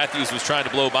as Matthews was trying to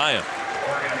blow by him.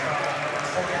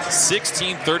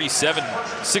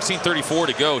 16:34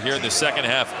 to go here in the second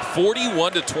half.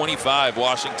 41-25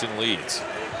 Washington leads.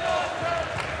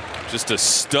 Just a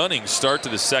stunning start to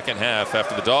the second half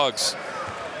after the Dogs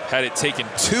had it taken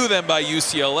to them by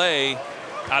UCLA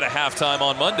out of halftime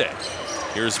on Monday.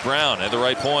 Here's Brown at the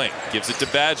right point. Gives it to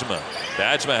Bajema.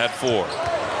 Bajema had 4.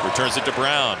 Returns it to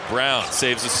Brown. Brown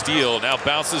saves a steal. Now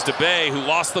bounces to Bay, who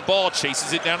lost the ball.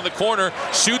 Chases it down to the corner.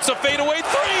 Shoots a fadeaway 3,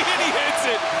 and he hits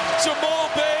it. Jamal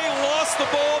Bay lost the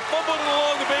ball, fumbled it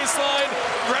along the baseline,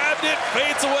 grabbed it,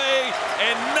 fades away,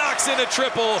 and knocks in a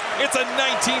triple. It's a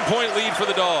 19-point lead for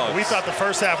the Dogs. We thought the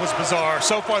first half was bizarre.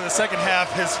 So far, the second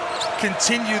half has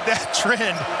continued that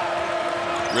trend.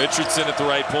 Richardson at the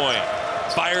right point.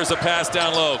 Fires a pass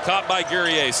down low. Caught by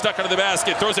Guerrier. Stuck under the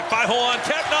basket. Throws it 5-hole on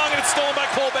Kepnong, and it's stolen by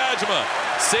Cole Bajema.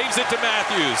 Saves it to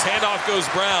Matthews. Handoff goes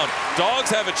Brown. Dogs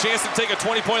have a chance to take a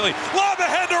 20-point lead. Lob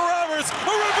ahead to Roberts.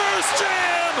 A reverse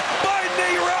jam by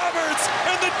Nate Roberts.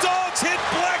 And the Dogs hit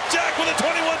blackjack with a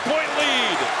 21-point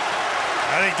lead.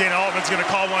 I think Dana Altman's going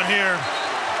to call one here.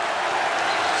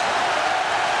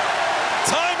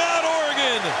 Timeout,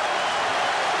 Oregon.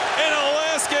 And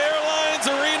Alaska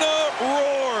Airlines Arena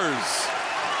roars.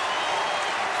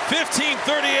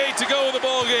 15:38 to go in the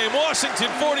ball game. Washington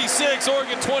 46,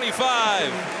 Oregon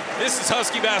 25. This is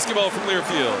Husky basketball from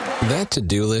Learfield. That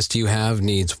to-do list you have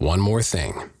needs one more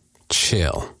thing.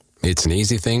 Chill. It's an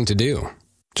easy thing to do.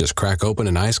 Just crack open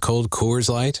an ice-cold Coors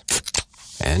Light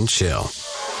and chill.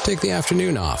 Take the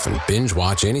afternoon off and binge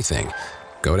watch anything.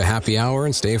 Go to happy hour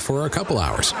and stay for a couple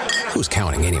hours. Who's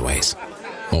counting anyways?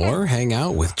 Or hang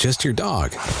out with just your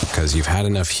dog, because you've had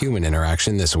enough human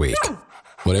interaction this week.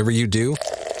 Whatever you do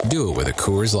it with a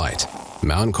Coors Light.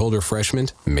 Mountain Cold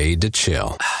Refreshment made to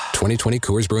chill. 2020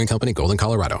 Coors Brewing Company, Golden,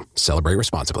 Colorado. Celebrate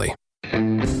responsibly.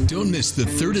 Don't miss the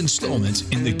third installment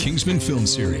in the Kingsman film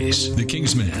series, The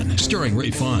Kingsman, starring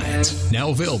Ray Fiennes.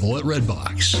 Now available at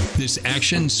Redbox. This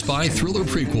action spy thriller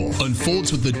prequel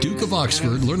unfolds with the Duke of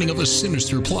Oxford learning of a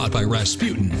sinister plot by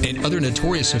Rasputin and other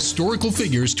notorious historical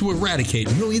figures to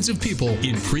eradicate millions of people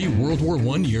in pre-World War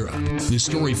I Europe. The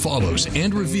story follows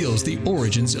and reveals the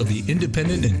origins of the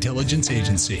Independent Intelligence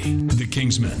Agency, The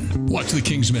Kingsman. Watch The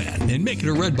Kingsman and make it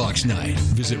a Redbox night.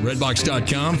 Visit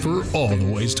redbox.com for all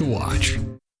the ways to watch.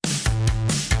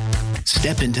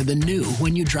 Step into the new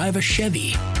when you drive a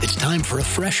Chevy. It's time for a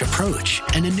fresh approach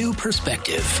and a new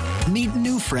perspective. Meet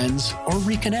new friends or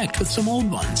reconnect with some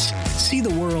old ones. See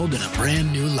the world in a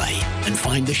brand new light and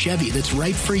find the Chevy that's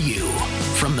right for you.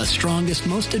 From the strongest,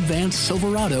 most advanced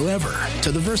Silverado ever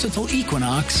to the versatile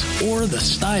Equinox or the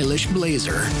stylish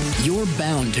Blazer, you're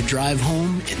bound to drive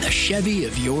home in the Chevy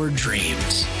of your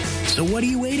dreams. So what are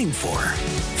you waiting for?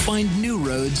 Find new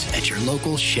roads at your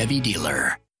local Chevy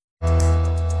dealer.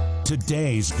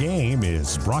 Today's game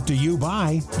is brought to you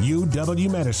by UW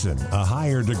Medicine, a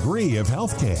higher degree of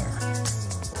healthcare.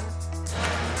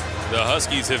 The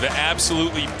Huskies have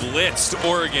absolutely blitzed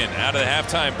Oregon out of the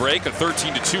halftime break. A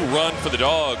 13-2 run for the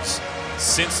Dogs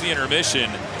since the intermission.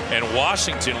 And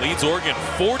Washington leads Oregon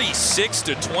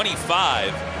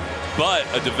 46-25. But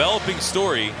a developing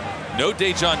story. No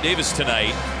Dejon Davis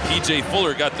tonight. P.J.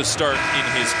 Fuller got the start in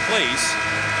his place.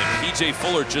 And P.J.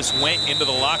 Fuller just went into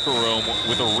the locker room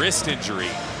with a wrist injury.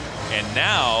 And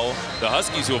now the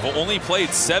Huskies, who have only played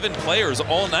 7 players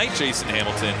all night, Jason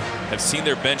Hamilton, have seen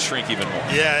their bench shrink even more.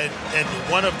 Yeah, and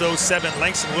one of those 7,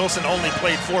 Langston Wilson, only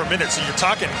played 4 minutes. So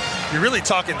you're really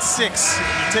talking 6.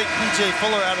 You take P.J.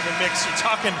 Fuller out of the mix, you're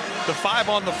talking the 5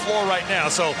 on the floor right now.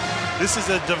 So this is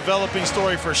a developing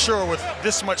story for sure with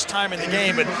this much time in the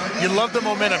game. But you love the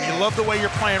momentum. You love the way you're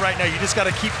playing right now. You just got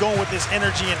to keep going with this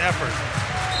energy and effort.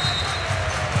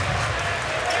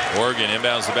 Oregon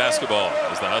inbounds the basketball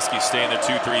as the Huskies stay in their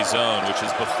 2-3 zone, which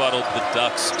has befuddled the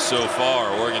Ducks so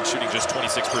far. Oregon shooting just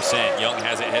 26%. Young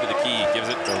has it head of the key, gives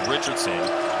it to Richardson.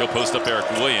 He'll post up Eric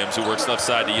Williams, who works left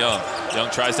side to Young. Young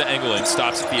tries to angle in,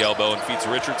 stops at the elbow, and feeds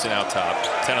Richardson out top.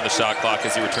 10 on the shot clock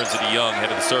as he returns it to Young,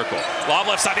 head of the circle. Lob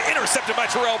left side, intercepted by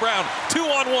Terrell Brown.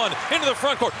 2-on-1 into the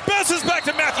front court. Bounces back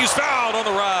to Matthews, fouled on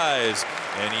the rise.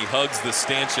 And he hugs the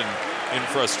stanchion in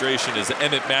frustration as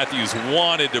Emmett Matthews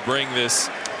wanted to bring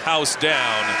this house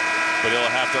down, but he'll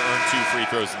have to earn 2 free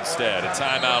throws instead. A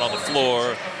timeout on the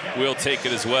floor. We'll take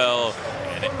it as well.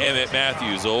 And Emmett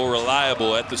Matthews,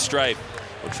 reliable at the stripe,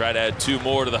 will try to add 2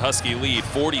 more to the Husky lead,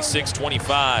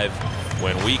 46-25,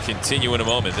 when we continue in a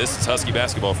moment. This is Husky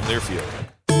basketball from Learfield.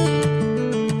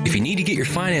 If you need to get your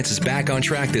finances back on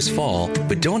track this fall,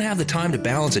 but don't have the time to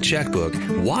balance a checkbook,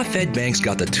 WaFd Bank's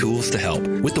got the tools to help.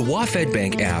 With the WaFd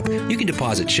Bank app, you can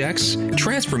deposit checks,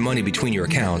 transfer money between your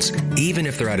accounts, even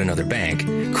if they're at another bank,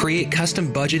 create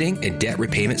custom budgeting and debt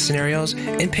repayment scenarios,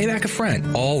 and pay back a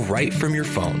friend, all right from your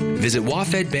phone. Visit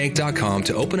WaFdBank.com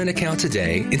to open an account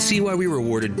today and see why we were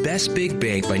awarded Best Big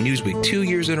Bank by Newsweek 2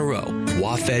 years in a row.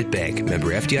 WaFd Bank, member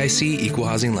FDIC, equal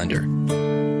housing lender.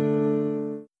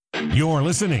 You're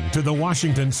listening to the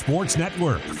Washington Sports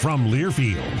Network from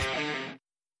Learfield.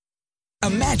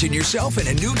 Imagine yourself in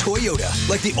a new Toyota,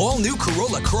 like the all-new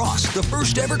Corolla Cross, the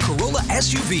first ever Corolla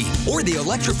SUV, or the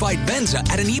electrified Venza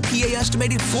at an EPA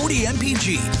estimated 40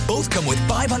 mpg. Both come with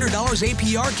 $500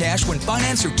 APR cash when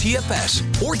financed through TFS.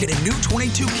 Or get a new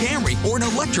 22 Camry or an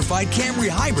electrified Camry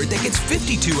Hybrid that gets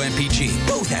 52 mpg.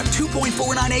 Both have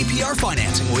 2.49 APR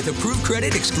financing with approved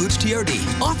credit, excludes TRD.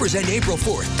 Offers end April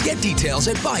 4th. Get details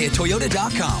at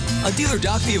buyatoyota.com. A dealer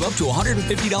doc fee of up to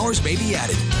 $150 may be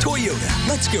added. Toyota,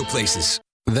 let's go places.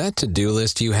 That to-do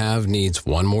list you have needs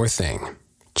one more thing.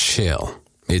 Chill.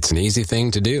 It's an easy thing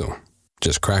to do.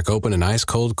 Just crack open an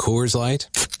ice-cold Coors Light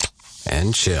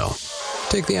and chill.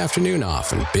 Take the afternoon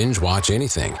off and binge watch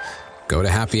anything. Go to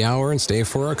happy hour and stay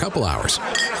for a couple hours.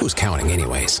 Who's counting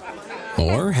anyways?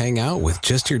 Or hang out with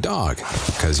just your dog,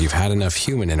 because you've had enough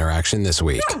human interaction this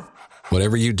week.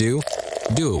 Whatever you do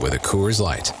it with a Coors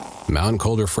Light. Mountain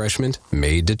Cold Refreshment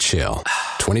made to chill.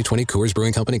 2020 Coors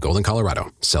Brewing Company, Golden,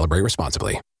 Colorado. Celebrate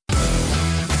responsibly.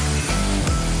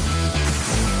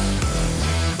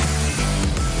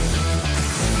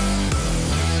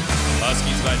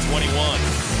 Huskies by 21.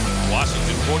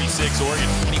 Washington 46, Oregon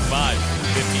 25.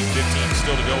 15-15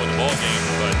 still to go in the ball game,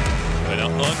 but an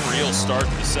unreal start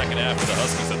to the second half for the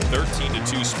Huskies. A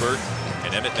 13-2 spurt,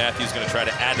 and Emmett Matthews going to try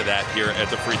to add to that here at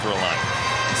the free throw line.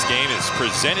 This game is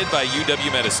presented by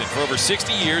UW-Medicine. For over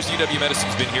 60 years,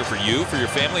 UW-Medicine's been here for you, for your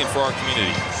family, and for our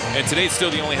community. And today it's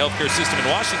still the only healthcare system in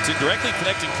Washington directly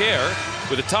connecting care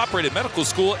with a top-rated medical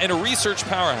school and a research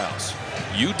powerhouse.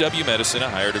 UW-Medicine, a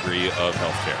higher degree of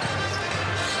healthcare.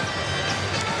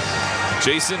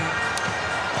 Jason,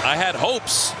 I had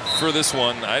hopes for this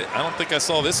one. I don't think I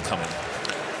saw this coming.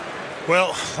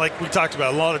 Well, like we talked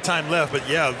about, a lot of time left, but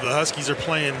yeah, the Huskies are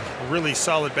playing really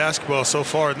solid basketball so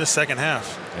far in this second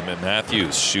half. Emmett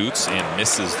Matthews shoots and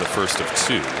misses the first of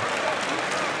two.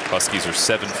 Huskies are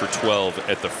 7 for 12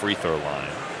 at the free throw line.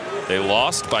 They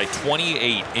lost by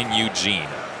 28 in Eugene,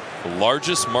 the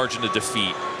largest margin of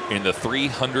defeat in the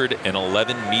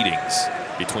 311 meetings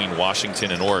between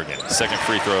Washington and Oregon. Second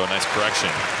free throw, a nice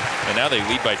correction. And now they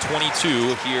lead by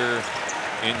 22 here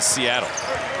in Seattle.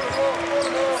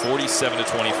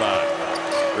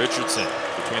 47-25. Richardson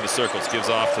between the circles gives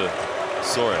off to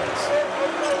Soares.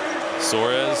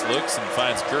 Soares looks and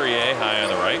finds Guerrier high on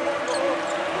the right.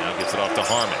 Now gets it off to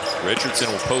Harmon.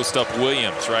 Richardson will post up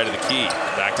Williams right of the key.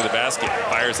 Back to the basket.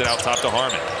 Fires it out top to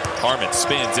Harmon. Harmon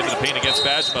spins into the paint against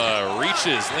Bajma.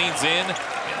 Reaches, leans in, and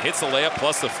hits the layup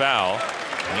plus the foul.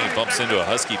 And he bumps into a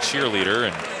Husky cheerleader,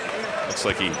 and looks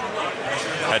like he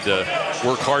had to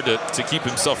work hard to keep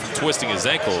himself from twisting his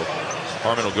ankle.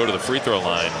 Harmon will go to the free throw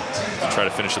line to try to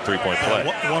finish the three-point play.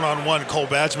 One-on-one, Cole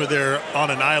Bajma there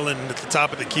on an island at the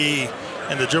top of the key,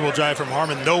 and the dribble drive from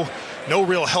Harmon. No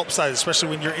real help side, especially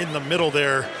when you're in the middle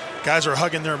there. Guys are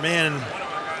hugging their man,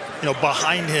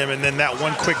 behind him, and then that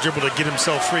one quick dribble to get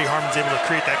himself free. Harmon's able to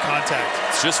create that contact.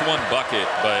 It's just one bucket,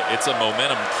 but it's a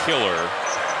momentum killer,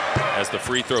 as the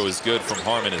free throw is good from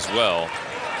Harmon as well.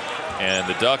 And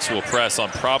the Ducks will press on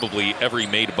probably every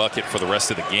made bucket for the rest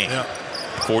of the game. Yeah.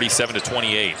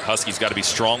 47-28. Huskies got to be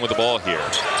strong with the ball here.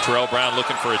 Terrell Brown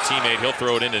looking for a teammate. He'll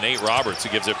throw it into Nate Roberts, who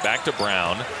gives it back to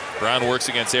Brown. Brown works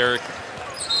against Eric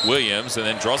Williams and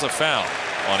then draws a foul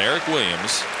on Eric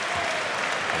Williams.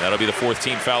 And that'll be the fourth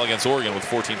team foul against Oregon with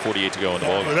 14:48 to go in the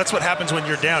ball game. Well, that's what happens when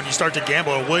you're down. You start to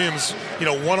gamble. And Williams,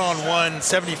 one-on-one,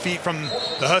 70 feet from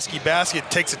the Husky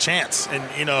basket, takes a chance. And,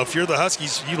 if you're the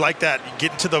Huskies, you like that. You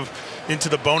get into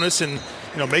the bonus and,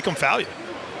 make them foul you.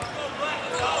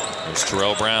 There's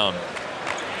Terrell Brown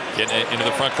getting it into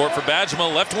the front court for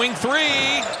Bajma. Left wing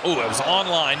three. Oh, it was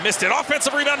online. Missed it.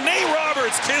 Offensive rebound. Nate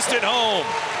Roberts kissed it home.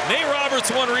 Nate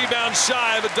Roberts, one rebound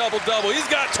shy of a double-double. He's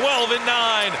got 12 and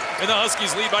 9, and the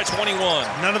Huskies lead by 21.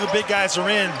 None of the big guys are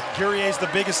in. Guerrier's the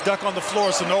biggest duck on the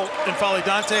floor, so no N'Faly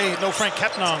Dante, no Frank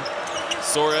Kepnang.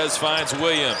 Soares finds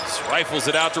Williams, rifles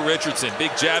it out to Richardson.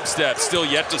 Big jab step, still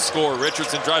yet to score.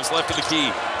 Richardson drives left of the key,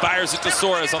 fires it to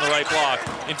Soares on the right block.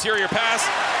 Interior pass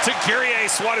to Guerrier,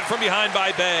 swatted from behind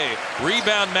by Bay.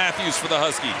 Rebound Matthews for the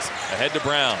Huskies. Ahead to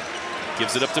Brown.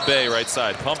 Gives it up to Bay, right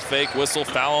side. Pump fake, whistle,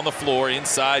 foul on the floor.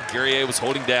 Inside, Guerrier was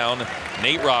holding down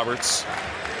Nate Roberts.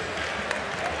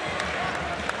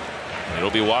 And it'll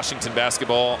be Washington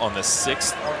basketball on the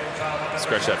sixth.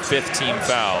 Scratch that, fifth team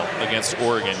foul against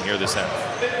Oregon here this half.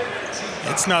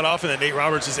 It's not often that Nate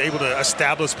Roberts is able to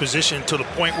establish position to the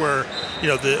point where,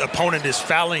 the opponent is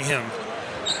fouling him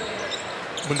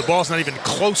when the ball's not even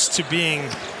close to being,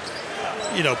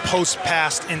 post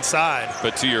passed inside.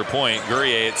 But to your point,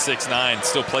 Guerrier at 6'9"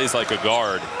 still plays like a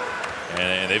guard.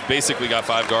 And they've basically got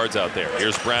 5 guards out there.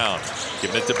 Here's Brown,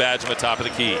 giving it to Bajma, top of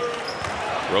the key.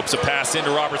 Ropes a pass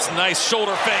into Roberts. Nice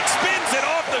shoulder fake. Spins it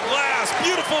off the glass.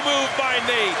 Beautiful move by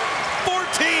Nate. 14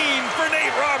 for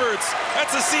Nate Roberts.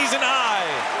 That's a season high.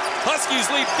 Huskies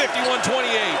lead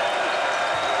 51-28.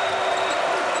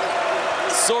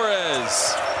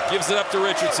 Soares gives it up to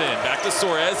Richardson. Back to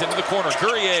Soares into the corner.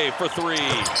 Guerrier for 3.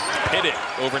 Hit it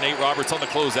over Nate Roberts on the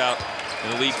closeout.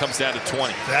 And the lead comes down to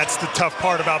 20. That's the tough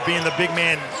part about being the big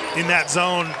man in that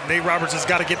zone. Nate Roberts has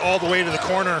got to get all the way to the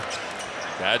corner.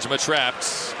 Bajma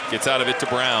trapped, gets out of it to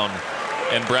Brown,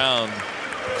 and Brown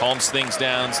calms things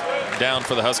down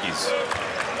for the Huskies.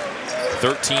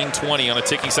 13-20 on a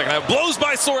ticking second half. Blows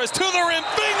by Soares to the rim,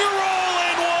 finger roll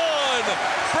and one.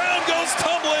 Brown goes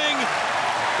tumbling,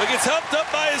 but gets helped up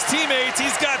by his teammates.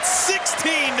 He's got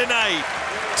 16 tonight.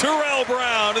 Terrell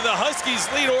Brown, and the Huskies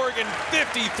lead Oregon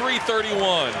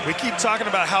 53-31. We keep talking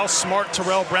about how smart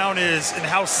Terrell Brown is and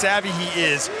how savvy he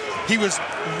is. He was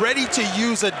ready to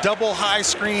use a double high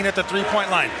screen at the three-point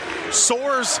line.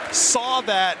 Soares saw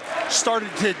that, started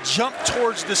to jump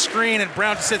towards the screen, and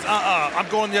Brown just says, I'm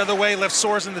going the other way, left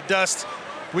Soares in the dust.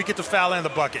 We get the foul and the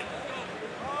bucket.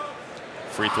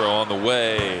 Free throw on the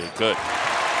way. Good.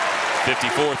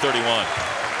 54-31.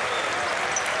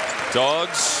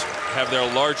 Dogs have their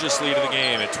largest lead of the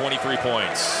game at 23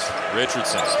 points.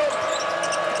 Richardson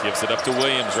gives it up to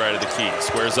Williams right at the key.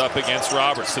 Squares up against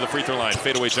Roberts to the free throw line.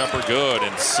 Fadeaway jumper good.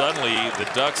 And suddenly the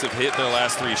Ducks have hit their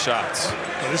last 3 shots.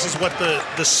 And this is what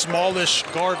the smallish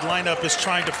guard lineup is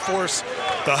trying to force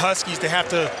the Huskies to have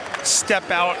to step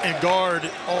out and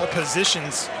guard all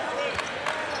positions.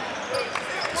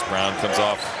 As Brown comes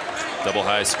off double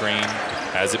high screen,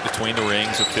 has it between the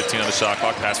rings with 15 on the shot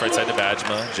clock. Pass right side to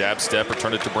Bajema. Jab step,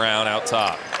 return it to Brown out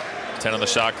top. 10 on the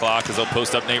shot clock as they'll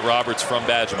post up Nate Roberts from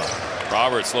Bajema.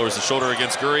 Roberts lowers the shoulder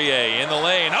against Guerrier in the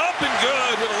lane. Up and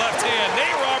good with a left hand.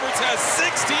 Nate Roberts has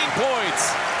 16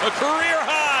 points. A career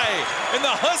high. And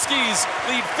the Huskies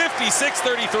lead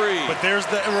 56-33. But there's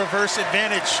the reverse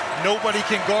advantage. Nobody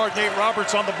can guard Nate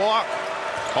Roberts on the block.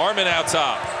 Harmon out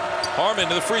top. Harmon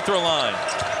to the free throw line.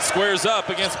 Squares up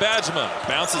against Bajema.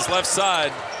 Bounces left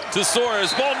side to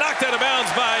Soares. Ball knocked out of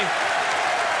bounds by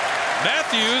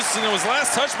Matthews, and it was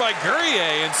last touched by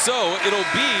Guerrier, and so it'll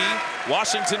be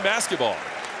Washington basketball.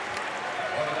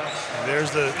 There's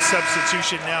the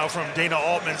substitution now from Dana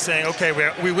Altman saying, okay,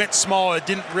 we went small. It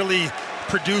didn't really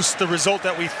produce the result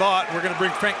that we thought. We're going to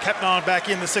bring Frank Kepnon back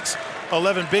in, the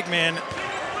 6'11" big man,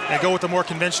 and go with a more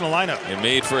conventional lineup. It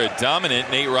made for a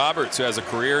dominant Nate Roberts, who has a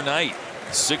career night.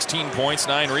 16 points,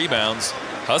 9 rebounds.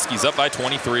 Huskies up by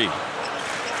 23.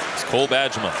 It's Cole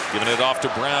Bajema giving it off to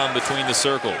Brown between the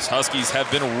circles. Huskies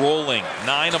have been rolling.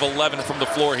 9 of 11 from the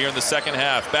floor here in the second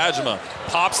half. Bajema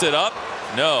pops it up.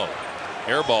 No.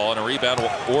 Air ball and a rebound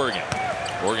Oregon.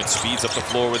 Oregon speeds up the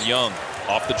floor with Young.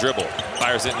 Off the dribble.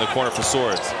 Fires it in the corner for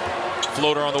Soares.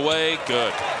 Floater on the way.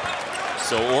 Good.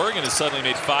 So Oregon has suddenly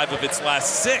made 5 of its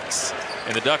last 6.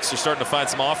 And the Ducks are starting to find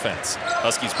some offense.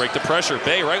 Huskies break the pressure.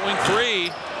 Bay, right wing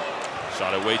 3.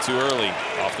 Shot it way too early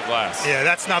off the glass. Yeah,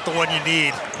 that's not the one you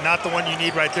need. Not the one you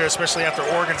need right there, especially after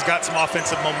Oregon's got some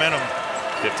offensive momentum.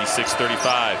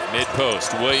 56-35,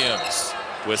 mid-post. Williams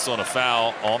whistle and a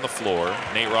foul on the floor.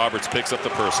 Nate Roberts picks up the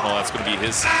personal. That's going to be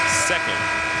his second,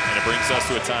 and it brings us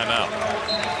to a timeout.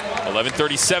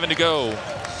 11:37 to go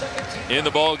in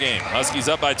the ball game. Huskies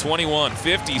up by 21,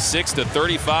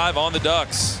 56-35 on the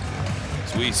Ducks.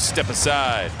 As we step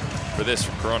aside for this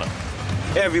from Corona.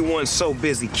 Everyone's so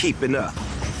busy keeping up.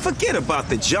 Forget about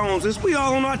the Joneses. We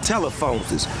all on our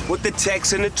telephones with the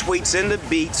texts and the tweets and the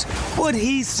beats. What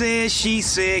he said, she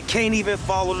said, can't even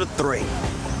follow the thread.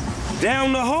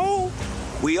 Down the hole,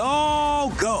 we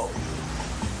all go.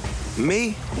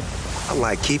 Me, I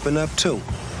like keeping up too,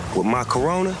 with my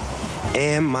Corona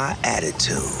and my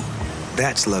attitude.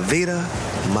 That's La Vida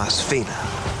Más Fina.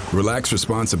 Relax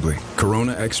responsibly.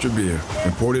 Corona Extra Beer,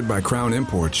 imported by Crown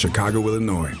Imports, Chicago,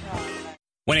 Illinois.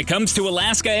 When it comes to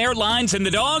Alaska Airlines and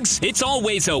the dogs, it's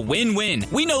always a win-win.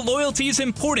 We know loyalty is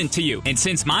important to you, and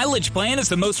since Mileage Plan is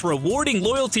the most rewarding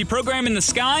loyalty program in the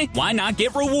sky, why not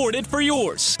get rewarded for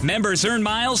yours? Members earn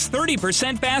miles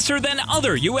 30% faster than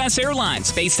other U.S.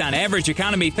 airlines based on average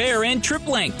economy fare and trip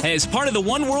length. As part of the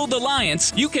One World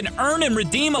Alliance, you can earn and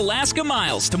redeem Alaska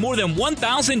miles to more than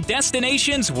 1,000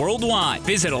 destinations worldwide.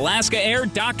 Visit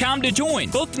alaskaair.com to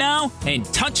join. Book now and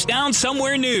touch down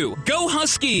somewhere new. Go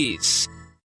Huskies!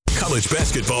 College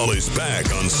basketball is back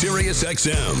on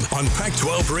SiriusXM. On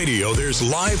Pac-12 Radio, there's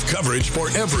live coverage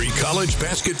for every college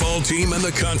basketball team in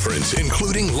the conference,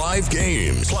 including live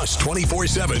games, plus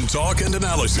 24/7 talk and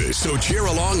analysis. So cheer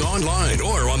along online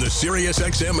or on the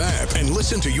SiriusXM app and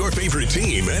listen to your favorite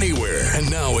team anywhere. And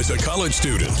now, as a college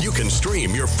student, you can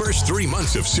stream your first 3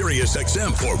 months of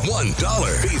SiriusXM for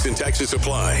 $1. Fees and taxes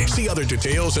apply. See other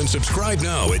details and subscribe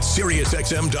now at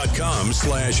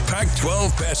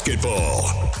SiriusXM.com/Pac-12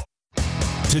 basketball.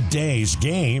 Today's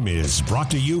game is brought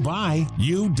to you by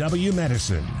UW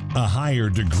Medicine, a higher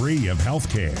degree of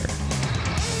healthcare.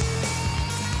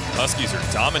 Huskies are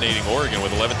dominating Oregon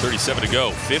with 11:37 to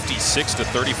go.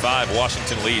 56-35,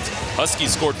 Washington leads.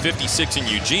 Huskies scored 56 in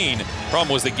Eugene.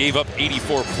 Problem was they gave up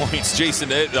 84 points. Jason,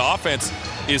 the offense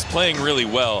is playing really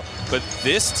well, but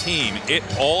this team, it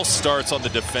all starts on the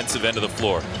defensive end of the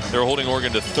floor. They're holding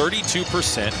Oregon to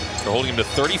 32%. They're holding them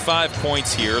to 35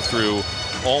 points here through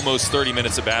almost 30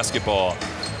 minutes of basketball.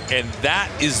 And that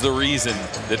is the reason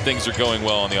that things are going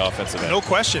well on the offensive end. No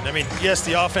question. I mean, yes,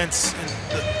 the offense,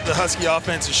 the Husky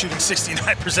offense is shooting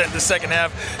 69% in the second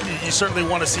half. You certainly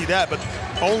want to see that, but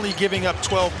only giving up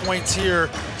 12 points here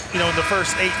in the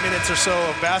first 8 minutes or so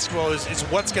of basketball is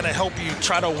what's going to help you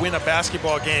try to win a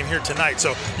basketball game here tonight.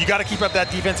 So you got to keep up that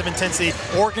defensive intensity.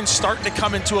 Oregon's starting to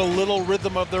come into a little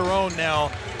rhythm of their own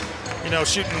now.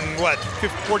 Shooting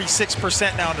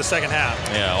 46% now in the second half.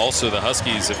 Yeah, also the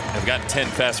Huskies have gotten 10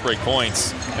 fast break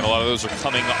points, and a lot of those are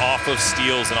coming off of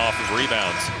steals and off of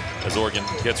rebounds as Oregon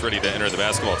gets ready to enter the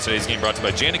basketball. Today's game brought to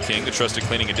you by Jani-King, the trusted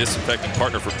cleaning and disinfecting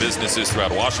partner for businesses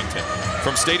throughout Washington.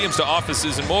 From stadiums to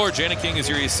offices and more, Jani-King is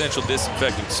your essential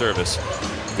disinfecting service.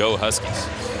 Go Huskies.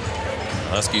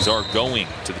 Huskies are going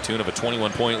to the tune of a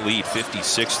 21-point lead,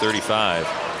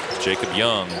 56-35. Jacob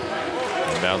Young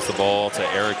inbounds the ball to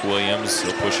Eric Williams.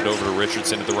 He'll push it over to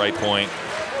Richardson at the right point.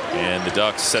 And the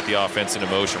Ducks set the offense into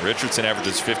motion. Richardson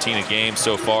averages 15 a game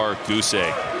so far. Goose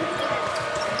egg.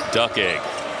 Duck egg.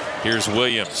 Here's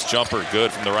Williams. Jumper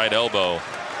good from the right elbow.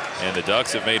 And the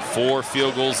Ducks have made 4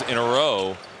 field goals in a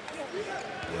row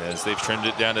as they've trimmed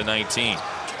it down to 19.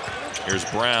 Here's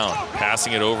Brown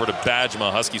passing it over to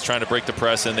Bajma. Huskies trying to break the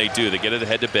press, and they do. They get it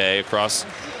ahead to Bay across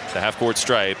the half-court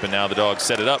stripe, and now the Dogs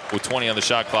set it up with 20 on the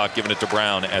shot clock, giving it to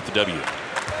Brown at the W.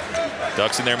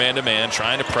 Ducks in their man-to-man,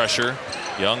 trying to pressure.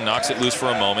 Young knocks it loose for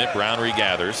a moment. Brown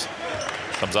regathers.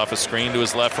 Comes off a screen to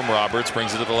his left from Roberts,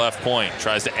 brings it to the left point.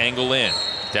 Tries to angle in.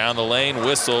 Down the lane,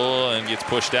 whistle, and gets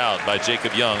pushed out by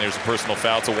Jacob Young. There's a personal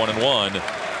foul. It's a 1-and-1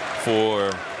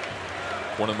 for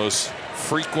one of the most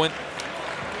frequent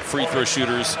free throw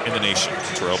shooters in the nation,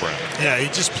 Terrell Brown. Yeah, he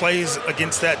just plays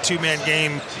against that two-man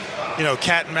game,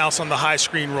 cat and mouse on the high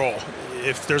screen roll.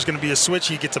 If there's going to be a switch,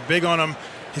 he gets a big on him.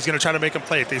 He's going to try to make him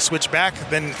play. If they switch back,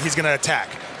 then he's going to attack.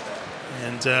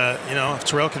 And, if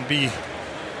Terrell can be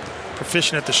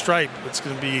proficient at the stripe, it's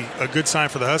going to be a good sign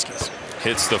for the Huskies.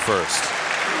 Hits the first.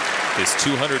 His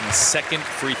 202nd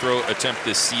free throw attempt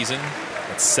this season.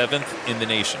 That's 7th in the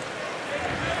nation.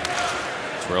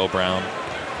 Terrell Brown,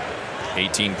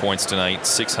 18 points tonight,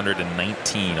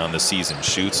 619 on the season.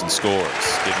 Shoots and scores.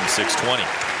 Give him 620.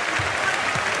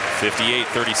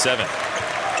 58-37.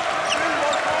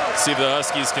 See if the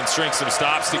Huskies can string some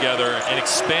stops together and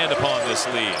expand upon this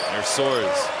lead. There's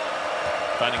Soares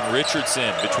finding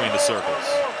Richardson between the circles.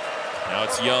 Now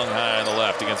it's Young high on the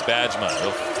left against Bajma.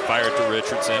 He'll fire it to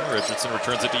Richardson. Richardson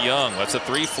returns it to Young. Lets a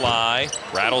 3 fly.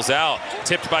 Rattles out.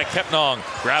 Tipped by Kepnong.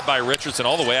 Grabbed by Richardson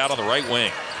all the way out on the right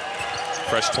wing.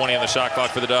 Fresh 20 on the shot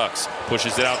clock for the Ducks.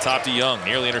 Pushes it out top to Young.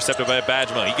 Nearly intercepted by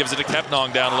Bajma. He gives it to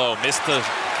Kepnong down low. Missed the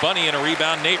bunny in a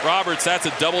rebound. Nate Roberts. That's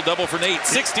a double-double for Nate.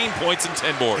 16 points and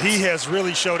 10 boards. He has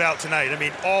really showed out tonight. I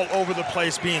mean, all over the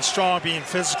place, being strong, being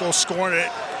physical, scoring it,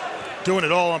 doing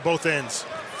it all on both ends.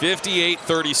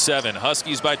 58-37.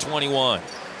 Huskies by 21.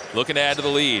 Looking to add to the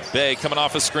lead. Bay coming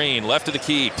off a screen. Left of the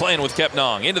key. Playing with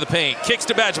Kepnong. Into the paint. Kicks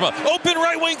to Bajma. Open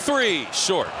right wing 3.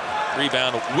 Short.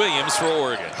 Rebound Williams for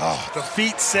Oregon. Oh, the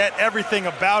feet set. Everything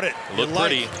about it. Look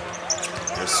pretty.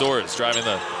 There's Soares driving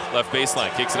the left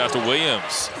baseline. Kicks it out to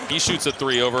Williams. He shoots a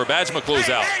 3 over a Bajma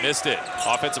closeout. Missed it.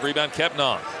 Offensive rebound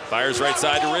Kepnong. Fires right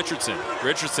side to Richardson.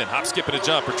 Richardson hop, skip, and a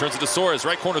jump. Returns it to Soares.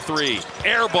 Right corner 3.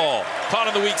 Air ball. Caught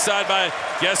on the weak side by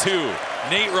guess who?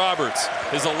 Nate Roberts.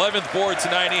 His 11th board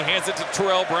tonight. He hands it to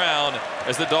Terrell Brown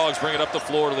as the Dogs bring it up the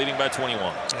floor, leading by 21.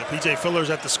 Yeah, P.J. Fuller's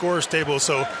at the scorer's table,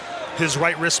 so his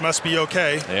right wrist must be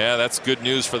okay. Yeah, that's good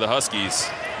news for the Huskies.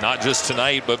 Not just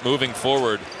tonight, but moving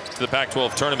forward to the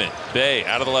Pac-12 tournament. Bay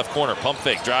out of the left corner. Pump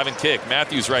fake. Drive and kick.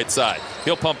 Matthews right side.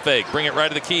 He'll pump fake. Bring it right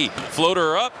to the key.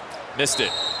 Floater up. Missed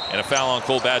it. And a foul on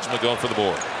Cole Bajma going for the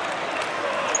board.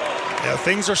 Yeah,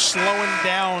 things are slowing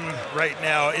down right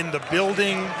now in the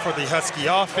building for the Husky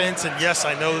offense. And yes,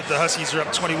 I know that the Huskies are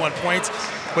up 21 points,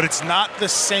 but it's not the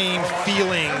same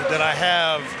feeling that I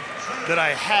had,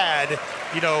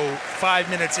 5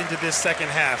 minutes into this second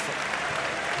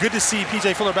half. Good to see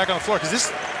P.J. Fuller back on the floor,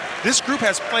 because this group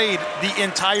has played the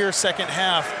entire second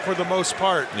half for the most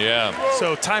part. Yeah.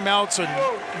 So timeouts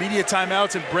and media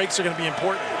timeouts and breaks are going to be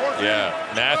important. Yeah.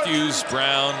 Matthews,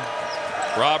 Brown,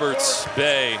 Roberts,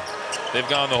 Bay. They've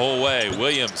gone the whole way.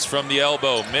 Williams from the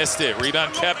elbow, missed it.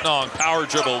 Rebound Kepnong, power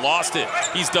dribble, lost it.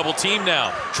 He's double teamed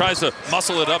now. Tries to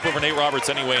muscle it up over Nate Roberts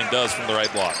anyway and does from the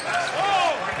right block.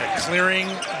 Clearing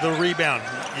the rebound.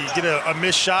 You get a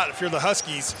missed shot if you're the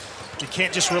Huskies. You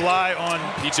can't just rely on...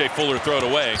 P.J. Fuller throw it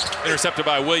away. Intercepted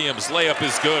by Williams. Layup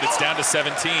is good. It's down to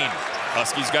 17.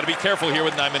 Huskies got to be careful here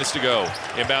with 9 minutes to go.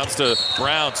 Inbounds to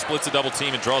Brown, splits a double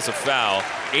team and draws a foul.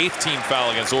 8th team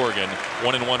foul against Oregon.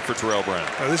 1-and-1 for Terrell Brown.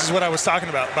 This is what I was talking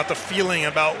about the feeling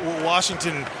about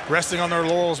Washington resting on their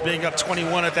laurels, being up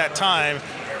 21 at that time,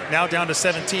 now down to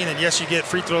 17. And yes, you get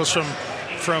free throws from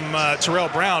Terrell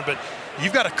Brown, but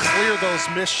you've got to clear those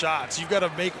missed shots. You've got to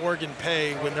make Oregon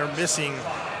pay when they're missing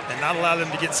and not allow them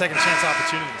to get second chance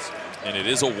opportunities. and it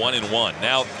is a 1-1.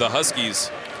 Now the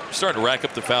Huskies are starting to rack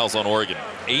up the fouls on Oregon.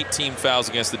 18 fouls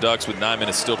against the Ducks with 9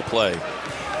 minutes still to play.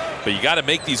 But you got to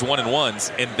make these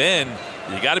 1-1s, and then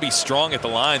you got to be strong at the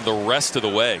line the rest of the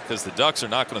way because the Ducks are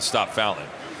not going to stop fouling.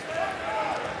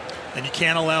 And you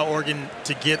can't allow Oregon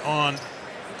to get on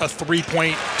a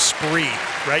three-point spree,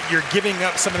 right? You're giving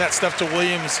up some of that stuff to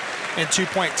Williams in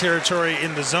two-point territory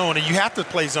in the zone, and you have to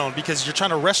play zone because you're trying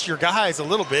to rest your guys a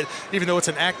little bit. Even though it's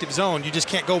an active zone, you just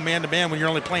can't go man-to-man when you're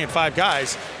only playing 5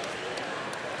 guys.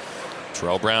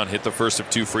 Terrell Brown hit the first of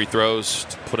 2 free throws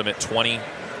to put him at 20.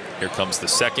 Here comes the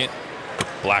second.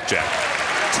 Blackjack.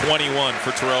 21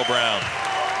 for Terrell Brown.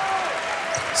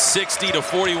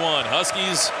 60-41.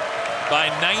 Huskies by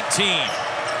 19.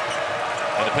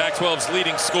 And the Pac-12's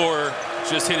leading scorer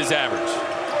just hit his average.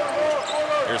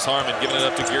 Here's Harmon giving it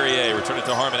up to Guerrier. Return it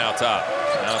to Harmon out top.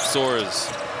 Now Soares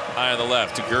high on the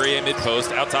left to Guerrier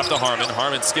mid-post. Out top to Harmon.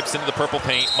 Harmon skips into the purple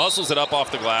paint. Muscles it up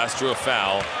off the glass. Drew a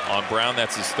foul on Brown.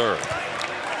 That's his 3rd.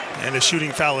 And a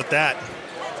shooting foul at that.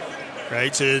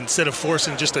 Right, so instead of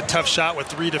forcing just a tough shot with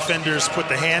 3 defenders, put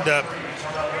the hand up,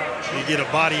 you get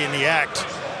a body in the act.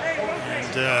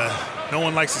 And no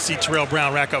one likes to see Terrell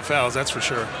Brown rack up fouls, that's for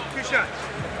sure. Good shot.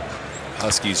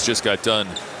 Huskies just got done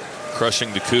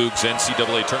crushing the Cougs.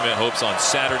 NCAA tournament hopes on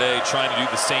Saturday, trying to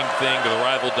do the same thing to the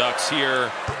rival Ducks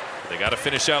here. They got to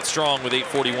finish out strong with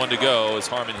 8:41 to go as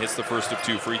Harmon hits the first of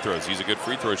 2 free throws. He's a good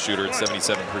free throw shooter at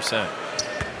 77%.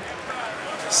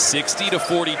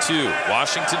 60-42.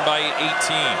 Washington by 18.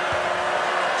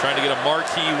 Trying to get a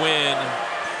marquee win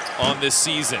on this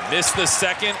season. Missed the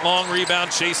second. Long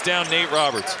rebound. Chased down Nate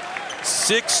Roberts.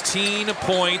 16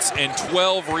 points and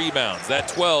 12 rebounds. That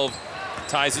 12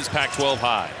 ties his Pac-12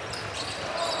 high.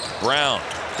 Brown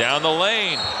down the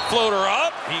lane. Floater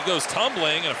up. He goes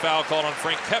tumbling, and a foul called on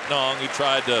Frank Kepnong, who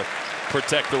tried to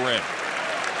protect the rim.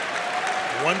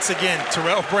 Once again,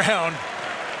 Terrell Brown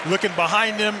looking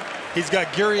behind him. He's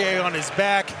got Guerrier on his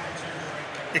back,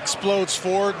 explodes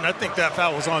forward, and I think that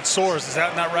foul was on Soares. Is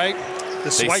that not right? They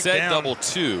said double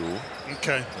 2.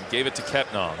 Okay. And gave it to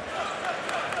Kepnong.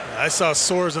 I saw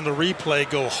Soares in the replay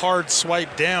go hard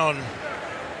swipe down.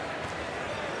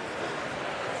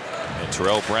 And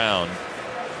Terrell Brown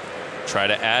try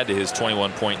to add to his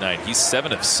 21-point night. He's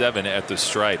 7 of 7 at the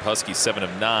stripe. Huskies 7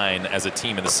 of 9 as a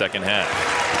team in the second half.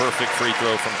 Perfect free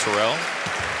throw from Terrell.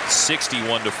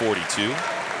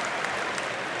 61-42.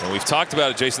 And we've talked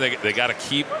about it, Jason. They got to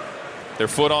keep their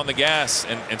foot on the gas,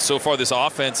 and so far this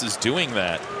offense is doing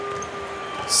that.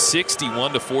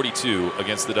 61-42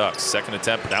 against the Ducks. Second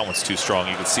attempt, but that one's too strong.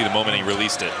 You could see the moment he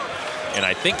released it. And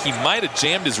I think he might have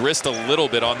jammed his wrist a little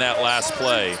bit on that last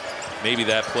play. Maybe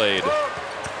that played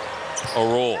a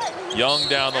role. Young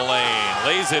down the lane,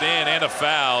 lays it in, and a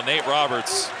foul. Nate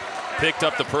Roberts picked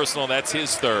up the personal. That's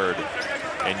his 3rd.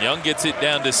 And Young gets it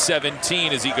down to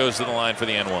 17 as he goes to the line for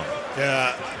the N1.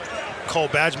 Yeah, Cole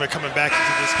Bajema coming back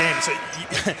into this game.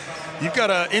 So you've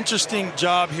got an interesting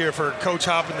job here for Coach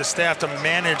Hop and the staff to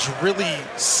manage really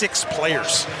 6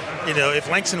 players. You know, if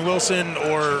Langston Wilson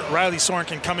or Riley Soren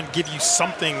can come and give you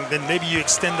something, then maybe you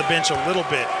extend the bench a little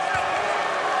bit.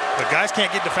 But guys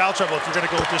can't get into foul trouble if you're going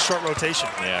to go with this short rotation.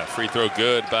 Yeah, free throw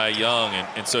good by Young.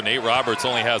 And so Nate Roberts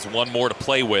only has 1 more to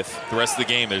play with the rest of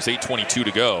the game. There's 8:22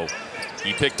 to go.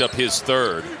 He picked up his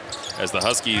 3rd as the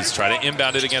Huskies try to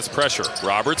inbound it against pressure.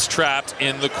 Roberts trapped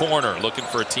in the corner, looking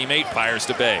for a teammate, fires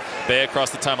to Bay. Bay across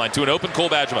the timeline to an open Cole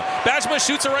Bajema. Bajema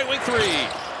shoots a right wing 3.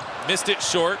 Missed it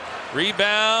short.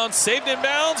 Rebound, saved in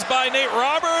bounds by Nate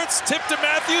Roberts. Tip to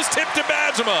Matthews, tip to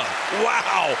Bajema.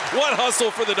 Wow, what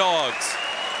hustle for the Dogs.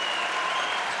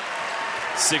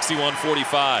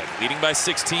 61-45, leading by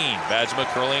 16. Bajema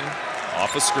curling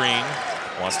off a screen.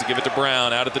 Wants to give it to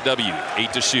Brown out at the W.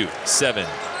 8 to shoot. 7,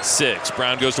 6.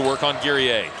 Brown goes to work on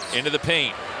Guerrier. Into the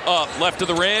paint. Up, left to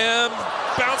the rim.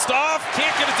 Bounced off.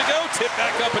 Can't get it to go. Tip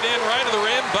back up and in. Right to the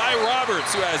rim by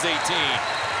Roberts, who has 18.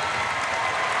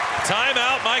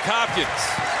 Timeout, Mike Hopkins.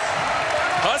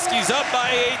 Huskies up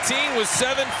by 18 with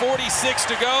 7:46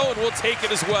 to go, and we'll take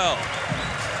it as well.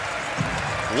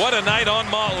 What a night on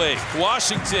Montlake.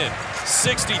 Washington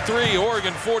 63,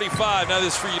 Oregon 45. Now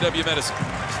this is for UW-Medicine.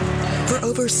 For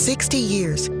over 60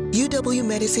 years,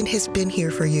 UW-Medicine has been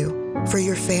here for you, for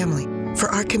your family, for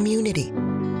our community.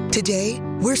 Today,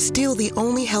 we're still the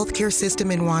only healthcare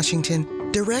system in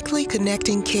Washington directly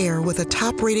connecting care with a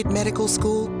top-rated medical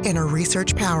school and a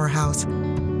research powerhouse.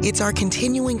 It's our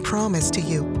continuing promise to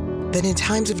you that in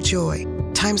times of joy,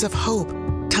 times of hope,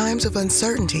 times of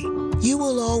uncertainty, you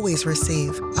will always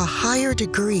receive a higher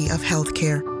degree of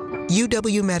healthcare.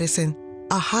 UW-Medicine,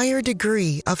 a higher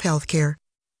degree of healthcare.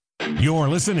 You're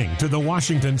listening to the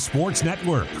Washington Sports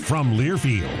Network from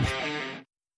Learfield.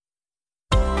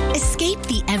 Escape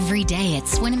the everyday at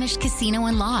Swinomish Casino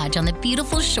and Lodge on the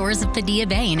beautiful shores of Padilla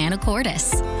Bay in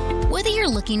Anacortes. Whether you're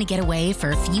looking to get away for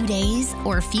a few days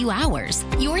or a few hours,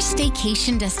 your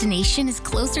staycation destination is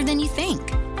closer than you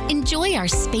think. Enjoy our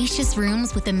spacious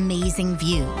rooms with amazing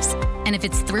views. And if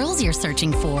it's thrills you're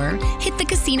searching for, hit the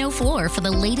casino floor for the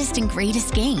latest and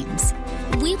greatest games.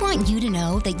 We want you to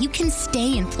know that you can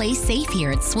stay and play safe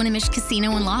here at Swinomish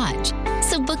Casino and Lodge.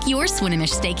 So book your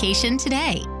Swinomish staycation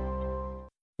today.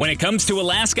 When it comes to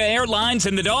Alaska Airlines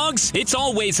and the dogs, it's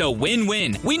always a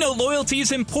win-win. We know loyalty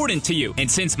is important to you, and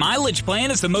since Mileage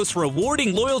Plan is the most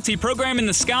rewarding loyalty program in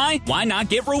the sky, why not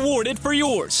get rewarded for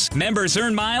yours? Members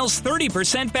earn miles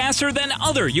 30% faster than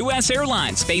other U.S.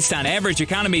 airlines based on average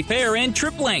economy fare and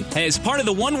trip length. As part of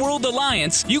the One World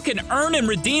Alliance, you can earn and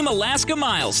redeem Alaska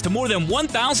miles to more than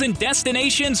 1,000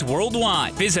 destinations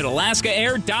worldwide. Visit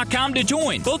alaskaair.com to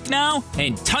join. Book now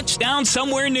and touch down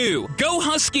somewhere new. Go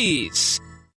Huskies!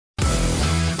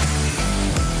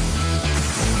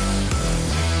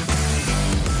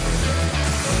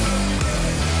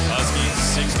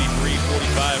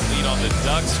 Lead on the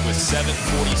Ducks with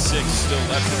 7:46 still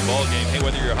left in the ballgame. Hey,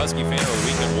 whether you're a Husky fan or a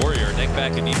weekend warrior, neck,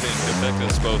 back, and knee pain can affect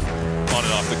us both on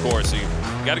and off the course. So you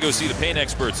got to go see the pain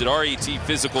experts at RET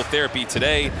Physical Therapy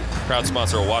today. Proud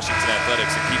sponsor of Washington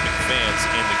Athletics and keeping fans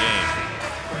in the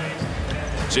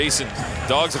game. Jason,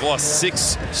 Dogs have lost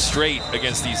 6 straight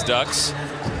against these Ducks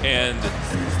and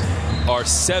are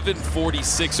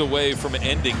 7:46 away from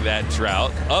ending that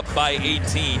drought, up by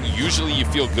 18. Usually you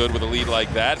feel good with a lead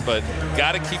like that, but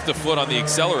got to keep the foot on the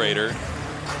accelerator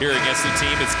here against a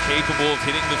team that's capable of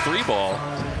hitting the 3-ball.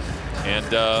 And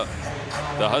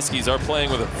the Huskies are playing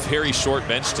with a very short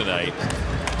bench tonight.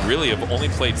 Really have only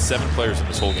played 7 players in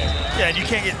this whole game. Yeah, and you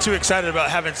can't get too excited about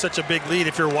having such a big lead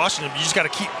if you're Washington. You just got to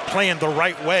keep playing the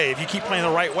right way. If you keep playing the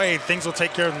right way, things will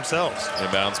take care of themselves.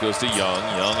 Inbounds goes to Young.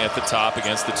 Young at the top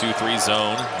against the 2-3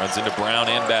 zone. Runs into Brown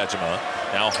and Bajema.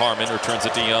 Now Harmon returns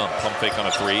it to Young. Pump fake on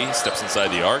a 3. Steps inside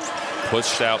the arc.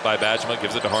 Pushed out by Bajema.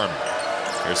 Gives it to Harmon.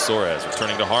 Here's Soares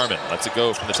returning to Harmon. Lets it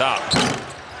go from the top.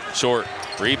 Short.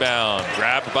 Rebound.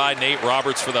 Grabbed by Nate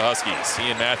Roberts for the Huskies. He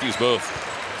and Matthews both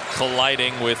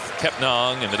colliding with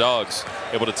Kepnang, and the Dogs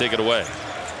able to take it away.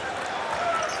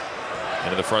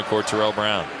 Into the front court, Terrell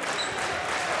Brown.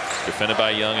 Defended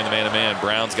by Young in the man-to-man.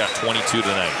 Brown's got 22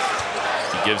 tonight.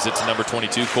 He gives it to number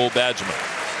 22, Cole Bajema.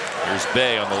 Here's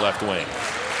Bay on the left wing.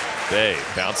 Bay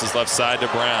bounces left side to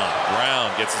Brown.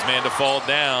 Brown gets his man to fall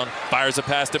down. Fires a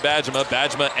pass to Bajema.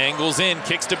 Bajema angles in,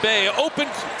 kicks to Bay. Open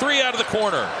 3 out of the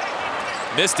corner.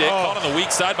 Missed it. Caught on the weak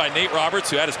side by Nate Roberts,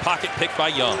 who had his pocket picked by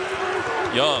Young.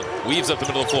 Young weaves up the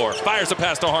middle of the floor, fires a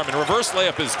pass to Harmon. Reverse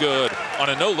layup is good on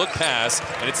a no-look pass,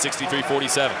 and it's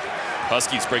 63-47.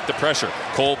 Huskies break the pressure.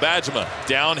 Cole Bajema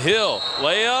downhill.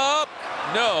 Layup.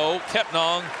 No.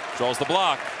 Kepnang draws the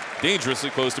block. Dangerously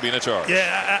close to being a charge.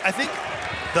 Yeah, I think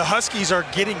the Huskies are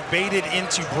getting baited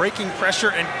into breaking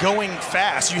pressure and going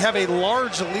fast. You have a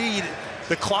large lead.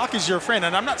 The clock is your friend,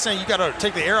 and I'm not saying you got to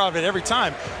take the air out of it every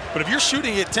time, but if you're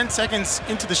shooting it 10 seconds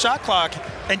into the shot clock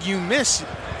and you miss,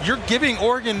 you're giving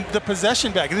Oregon the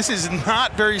possession back. This is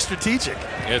not very strategic.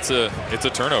 It's a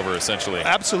turnover, essentially.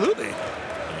 Absolutely.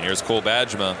 And here's Cole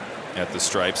Bajema at the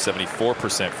stripe,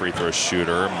 74% free throw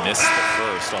shooter. Missed the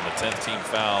first on the 10th team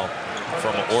foul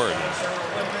from Oregon.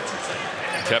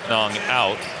 Kepnang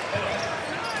out.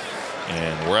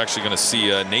 And we're actually going to see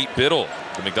Nate Biddle,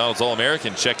 the McDonald's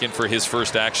All-American, check in for his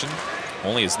first action.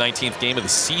 Only his 19th game of the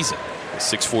season.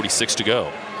 6:46 to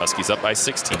go. Huskies up by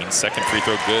 16. Second free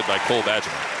throw good by Cole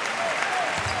Bajema.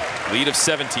 Lead of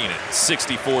 17 at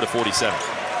 64-47.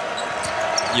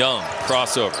 Young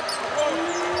crossover.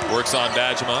 Works on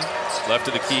Bajema. Left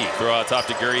of the key. Throw out top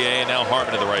to Guerrier, and now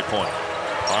Harmon to the right point.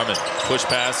 Harmon push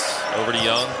pass over to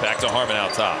Young. Back to Harmon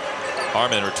out top.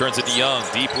 Harmon returns it to Young.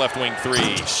 Deep left wing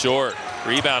 3. Short.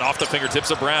 Rebound off the fingertips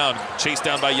of Brown. Chased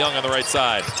down by Young on the right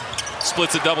side.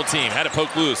 Splits a double team. Had it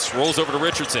poked loose. Rolls over to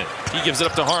Richardson. He gives it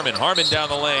up to Harmon. Harmon down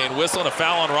the lane. Whistle and a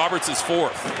foul on Roberts'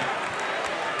 4th.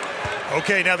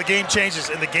 Okay, now the game changes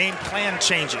and the game plan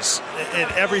changes. And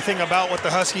everything about what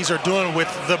the Huskies are doing with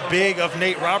the big of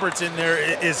Nate Roberts in there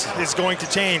is going to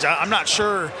change. I'm not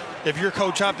sure if you're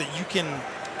Coach Hop that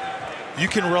you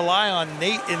can rely on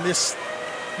Nate in this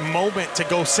moment to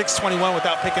go 6-21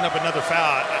 without picking up another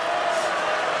foul.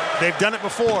 They've done it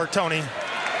before, Tony.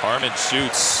 Harmon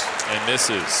shoots and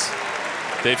misses.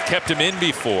 They've kept him in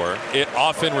before. It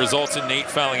often results in Nate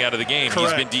fouling out of the game.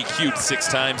 Correct. He's been DQ'd 6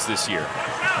 times this year.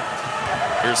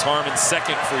 Here's Harmon's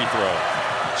second free throw.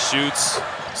 Shoots,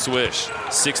 swish,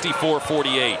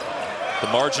 64-48. The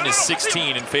margin is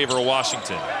 16 in favor of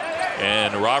Washington.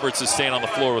 And Roberts is staying on the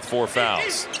floor with 4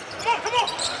 fouls.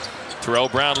 Terrell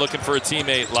Brown looking for a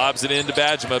teammate, lobs it into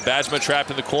Bajema. Bajema trapped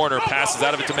in the corner, passes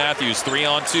out of it to Matthews.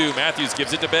 3-on-2. Matthews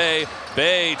gives it to Bay.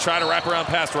 Bay trying to wrap around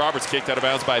past Roberts, kicked out of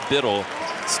bounds by Biddle.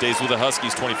 Stays with the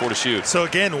Huskies, 24 to shoot. So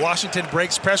again, Washington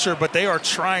breaks pressure, but they are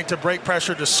trying to break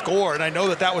pressure to score. And I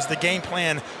know that was the game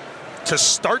plan to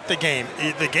start the game.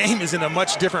 The game is in a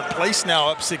much different place now,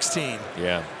 up 16.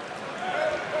 Yeah.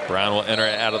 Brown will enter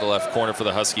out of the left corner for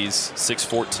the Huskies.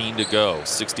 6:14 to go.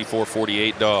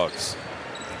 64-48 Dogs.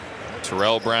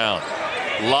 Terrell Brown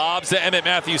lobs to Emmett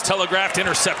Matthews, telegraphed,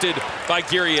 intercepted by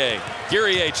Guerrier.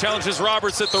 Guerrier challenges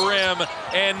Roberts at the rim,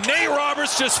 and Nate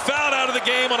Roberts just fouled out of the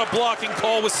game on a blocking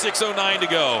call with 6:09 to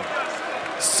go.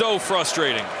 So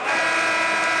frustrating.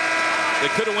 They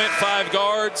could have went 5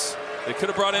 guards. They could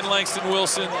have brought in Langston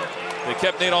Wilson. They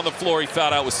kept Nate on the floor. He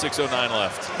fouled out with 6:09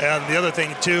 left. And the other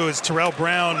thing, too, is Terrell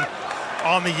Brown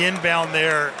on the inbound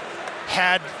there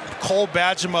had Cole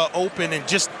Bajema open, and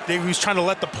he was trying to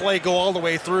let the play go all the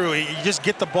way through. You just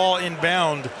get the ball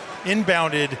inbounded.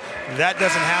 That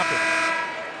doesn't happen.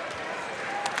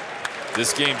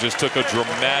 This game just took a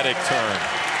dramatic turn.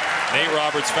 Nate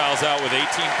Roberts fouls out with 18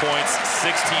 points,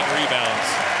 16 rebounds,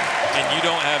 and you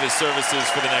don't have his services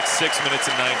for the next 6 minutes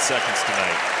and 9 seconds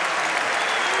tonight.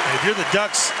 If you're the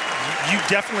Ducks, you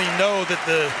definitely know that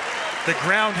the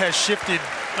ground has shifted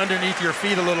underneath your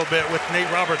feet a little bit with Nate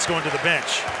Roberts going to the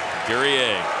bench.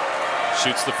 Guerrier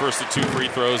shoots the first of 2 free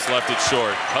throws, left it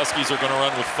short. Huskies are going to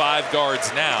run with 5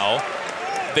 guards now.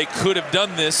 They could have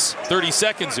done this 30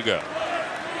 seconds ago.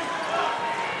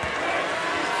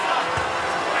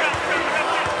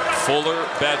 Fuller,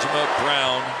 Bajema,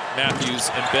 Brown, Matthews,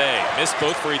 and Bay. Missed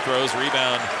both free throws.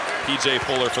 Rebound, P.J.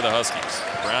 Fuller for the Huskies.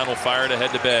 Brown will fire it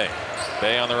ahead to Bay.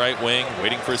 Bay on the right wing,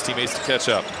 waiting for his teammates to catch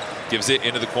up. Gives it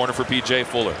into the corner for P.J.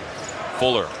 Fuller.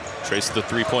 Fuller traces the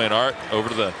three-point arc over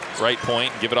to the right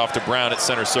point. Give it off to Brown at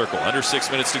center circle. Under 6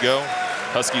 minutes to go.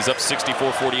 Huskies up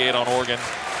 64-48 on Oregon.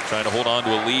 Trying to hold on to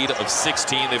a lead of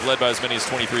 16. They've led by as many as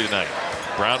 23 tonight.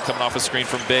 Brown coming off a screen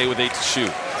from Bay with 8 to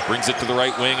shoot. Brings it to the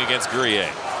right wing against Guerrier.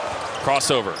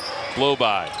 Crossover, blow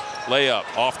by, layup,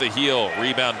 off the heel,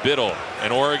 rebound Biddle,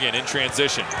 and Oregon in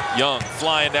transition. Young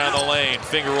flying down the lane,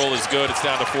 finger roll is good, it's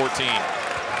down to 14.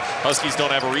 Huskies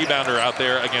don't have a rebounder out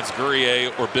there against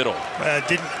Guerrier or Biddle.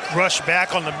 Didn't rush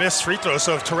back on the missed free throw,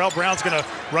 so if Terrell Brown's going to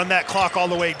run that clock all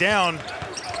the way down.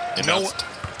 And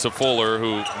to Fuller,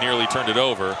 who nearly turned it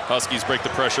over. Huskies break the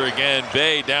pressure again.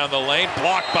 Bay down the lane,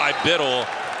 blocked by Biddle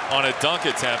on a dunk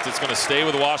attempt. It's going to stay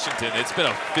with Washington. It's been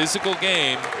a physical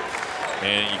game,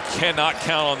 and you cannot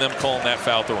count on them calling that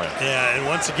foul at the rim. Yeah, and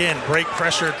once again, break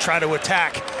pressure, try to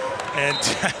attack, and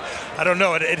I don't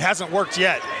know, it hasn't worked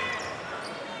yet.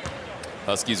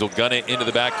 Huskies will gun it into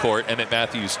the backcourt. Emmett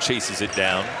Matthews chases it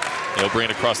down. He'll bring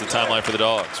it across the timeline for the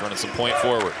Dogs, running some point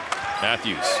forward.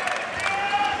 Matthews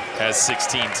has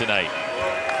 16 tonight.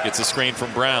 Gets a screen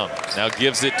from Brown. Now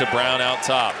gives it to Brown out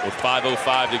top with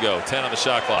 5:05 to go. 10 on the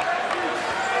shot clock.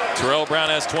 Terrell Brown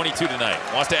has 22 tonight.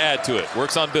 Wants to add to it.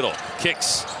 Works on Biddle.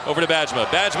 Kicks over to Bajema.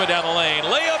 Bajema down the lane.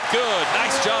 Layup good.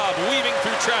 Nice job weaving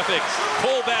through traffic.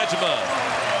 Cole Bajema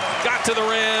got to the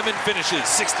rim and finishes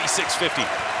 66-50.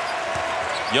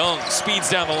 Young speeds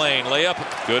down the lane. Layup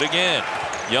good again.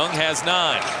 Young has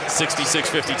 9.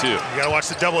 66-52. You got to watch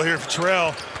the double here for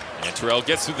Terrell. And Terrell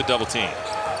gets through the double team.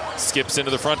 Skips into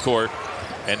the front court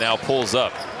and now pulls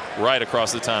up right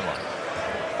across the timeline.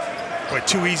 Boy,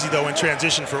 too easy, though, in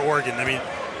transition for Oregon. I mean,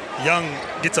 Young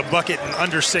gets a bucket in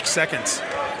under 6 seconds.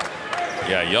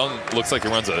 Yeah, Young looks like he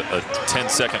runs a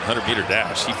 10-second 100-meter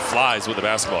dash. He flies with the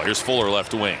basketball. Here's Fuller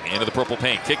left wing. Into the purple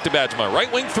paint. Kick to Bajema.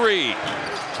 Right wing 3.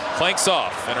 Clanks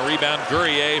off. And a rebound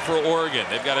Guerrier for Oregon.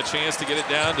 They've got a chance to get it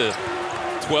down to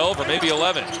 12 or maybe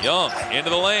 11. Young into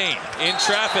the lane. In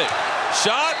traffic.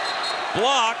 Shot.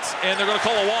 Blocked. And they're going to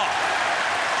call a walk.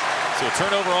 So a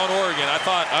turnover on Oregon.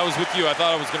 I was with you. I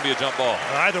thought it was going to be a jump ball.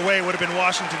 Either way, it would have been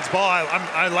Washington's ball.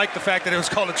 I like the fact that it was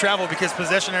called a travel because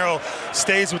possession arrow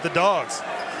stays with the Dogs.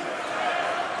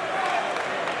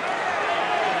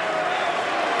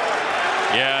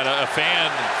 Yeah, and a fan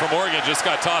from Oregon just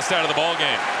got tossed out of the ball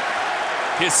game.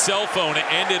 His cell phone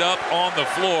ended up on the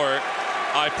floor.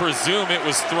 I presume it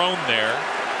was thrown there.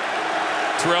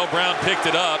 Terrell Brown picked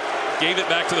it up, gave it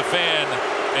back to the fan,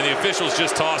 and the officials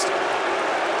just tossed it.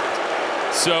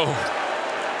 So,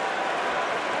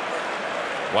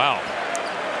 wow.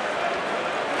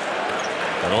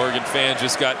 An Oregon fan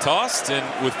just got tossed, and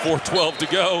with 4:12 to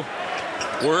go,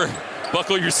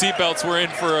 buckle your seatbelts. We're in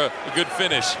for a good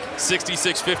finish.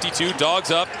 66-52,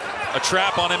 Dogs up. A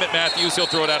trap on Emmett Matthews. He'll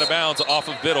throw it out of bounds off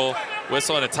of Biddle.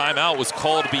 Whistle and a timeout was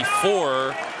called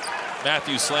before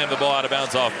Matthews slammed the ball out of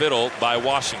bounds off Biddle by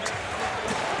Washington.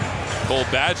 Cole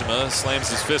Bajema slams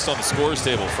his fist on the scores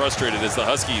table, frustrated as the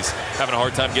Huskies having a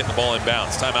hard time getting the ball in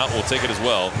bounds. Timeout will take it as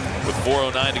well with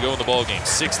 4:09 to go in the ball game.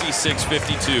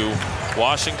 66-52.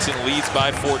 Washington leads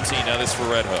by 14. Now this for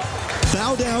Red Hook.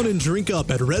 Bow down and drink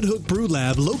up at Red Hook Brew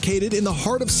Lab, located in the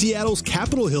heart of Seattle's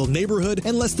Capitol Hill neighborhood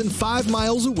and less than 5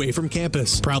 miles away from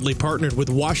campus. Proudly partnered with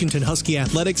Washington Husky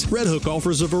Athletics, Red Hook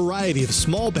offers a variety of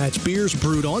small batch beers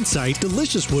brewed on site,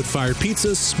 delicious wood-fired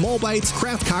pizzas, small bites,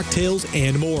 craft cocktails,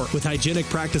 and more. With hygienic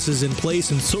practices in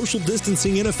place and social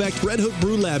distancing in effect, Red Hook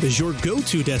Brew Lab is your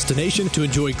go-to destination to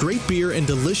enjoy great beer and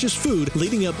delicious food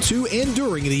leading up to and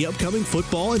during the upcoming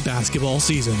football and basketball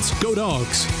seasons. Go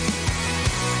Dogs!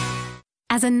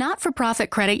 As a not-for-profit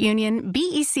credit union,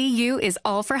 BECU is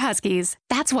all for Huskies.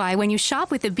 That's why when you shop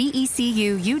with the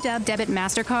BECU UW Debit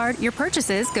MasterCard, your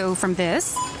purchases go from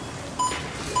this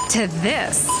to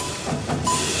this.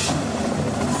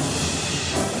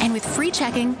 And with free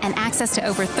checking and access to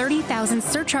over 30,000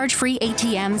 surcharge-free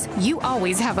ATMs, you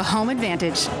always have a home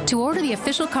advantage. To order the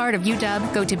official card of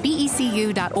UW, go to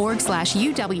becu.org/UW.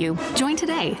 Join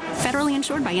today. Federally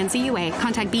insured by NCUA.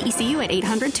 Contact BECU at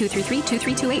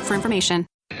 800-233-2328 for information.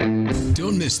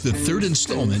 Don't miss the third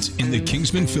installment in the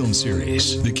Kingsman film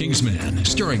series, The Kingsman,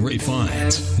 starring Ray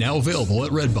Fiennes. Now available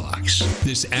at Redbox.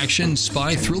 This action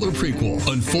spy thriller prequel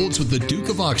unfolds with the Duke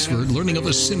of Oxford learning of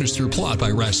a sinister plot by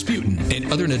Rasputin and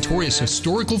other notorious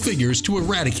historical figures to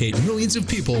eradicate millions of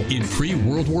people in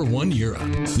pre-World War I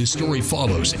Europe. The story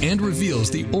follows and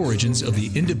reveals the origins of the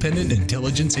independent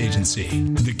intelligence agency,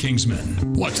 The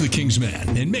Kingsman. Watch The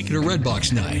Kingsman and make it a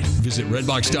Redbox night. Visit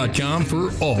redbox.com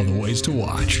for all the ways to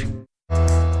watch.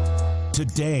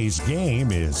 Today's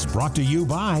game is brought to you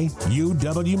by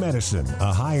UW Medicine,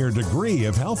 a higher degree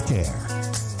of healthcare.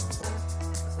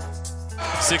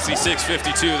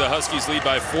 66-52, the Huskies lead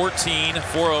by 14,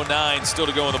 4:09 still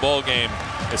to go in the ball game.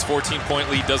 This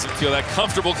 14-point lead doesn't feel that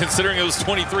comfortable considering it was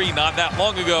 23 not that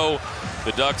long ago.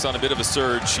 The Ducks on a bit of a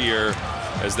surge here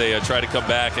as they try to come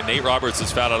back, and Nate Roberts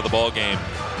is fouled out of the ball game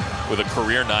with a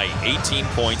career night. 18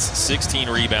 points, 16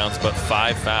 rebounds, but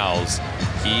 5 fouls.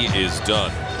 He is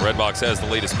done. Redbox has the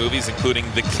latest movies, including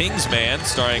The Kingsman,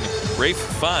 starring Ralph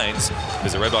Fiennes.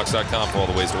 Visit redbox.com for all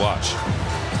the ways to watch.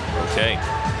 Okay.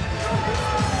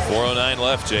 4:09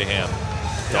 left, J-Ham.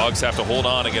 Dogs have to hold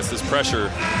on against this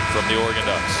pressure from the Oregon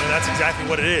Ducks. And that's exactly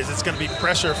what it is. It's going to be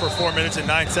pressure for 4 minutes and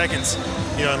 9 seconds.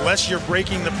 You know, unless you're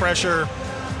breaking the pressure,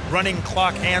 running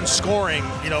clock and scoring,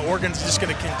 you know, Oregon's just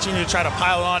going to continue to try to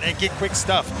pile on and get quick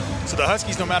stuff. So the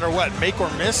Huskies, no matter what, make or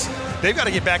miss, they've got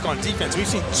to get back on defense. We've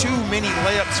seen too many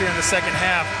layups here in the second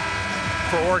half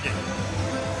for Oregon.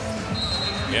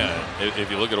 Yeah, if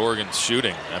you look at Oregon's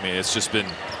shooting, I mean, it's just been,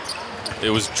 it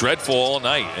was dreadful all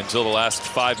night until the last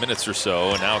 5 minutes or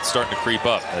so, and now it's starting to creep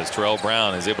up as Terrell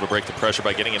Brown is able to break the pressure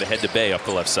by getting it ahead to Bay up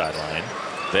the left sideline.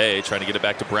 Bay trying to get it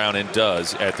back to Brown and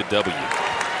does at the W.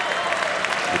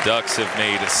 The Ducks have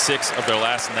made 6 of their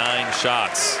last 9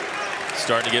 shots.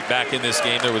 Starting to get back in this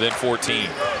game. They're within 14.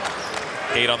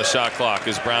 8 on the shot clock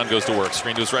as Brown goes to work.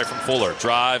 Screen to his right from Fuller.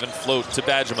 Drive and float to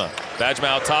Bajema. Bajema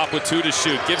out top with 2 to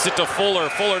shoot. Gives it to Fuller.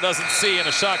 Fuller doesn't see, and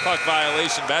a shot clock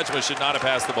violation. Bajema should not have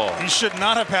passed the ball. He should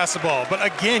not have passed the ball. But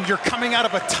again, you're coming out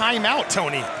of a timeout,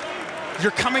 Tony.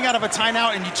 You're coming out of a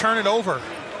timeout and you turn it over.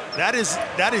 That is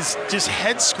just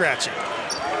head scratching.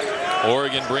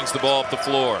 Oregon brings the ball up the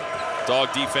floor.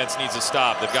 Dog defense needs to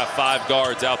stop. They've got 5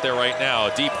 guards out there right now.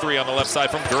 A deep 3 on the left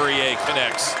side from Guerrier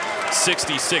connects.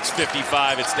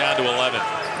 66-55. It's down to 11.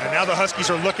 And now the Huskies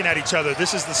are looking at each other.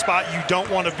 This is the spot you don't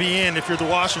want to be in if you're the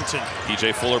Washington.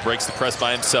 PJ Fuller breaks the press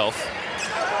by himself.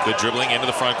 Good dribbling into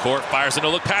the front court. Fires a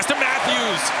no-look pass to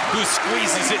Matthews, who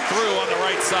squeezes it through on the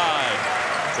right side.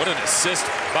 What an assist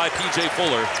by PJ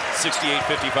Fuller.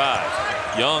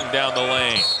 68-55. Young down the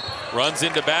lane. Runs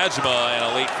into Bajema, and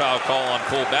a late foul call on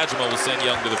Cole Bajema will send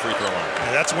Young to the free throw line.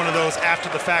 Yeah, that's one of those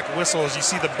after-the-fact whistles. You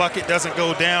see the bucket doesn't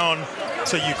go down,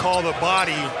 so you call the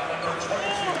body.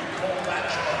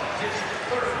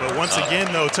 But once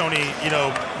again, though, Tony, you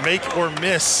know, make or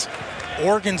miss,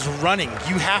 Oregon's running.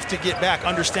 You have to get back,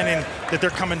 understanding that they're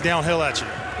coming downhill at you.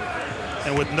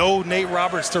 And with no Nate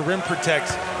Roberts to rim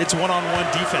protect, it's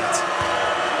one-on-one defense.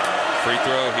 Free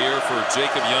throw here for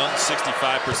Jacob Young,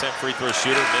 65% free throw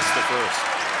shooter, missed the first.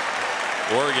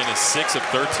 Oregon is 6 of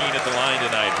 13 at the line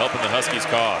tonight, helping the Huskies'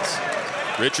 cause.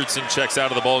 Richardson checks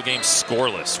out of the ball game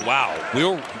scoreless. Wow,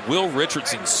 Will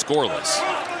Richardson scoreless.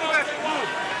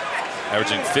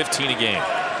 Averaging 15 a game.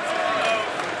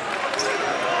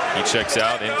 He checks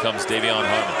out, in comes Davion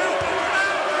Harmon.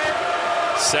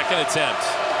 Second attempt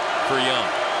for Young.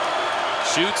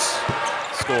 Shoots,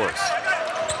 scores.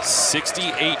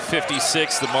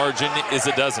 68-56, the margin is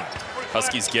a dozen.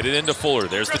 Huskies get it into Fuller.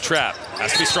 There's the trap.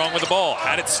 Has to be strong with the ball.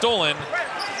 Had it stolen,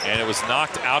 and it was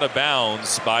knocked out of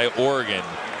bounds by Oregon.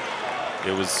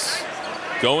 It was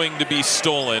going to be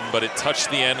stolen, but it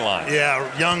touched the end line.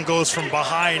 Yeah, Young goes from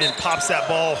behind and pops that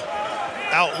ball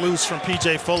out loose from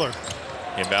P.J. Fuller.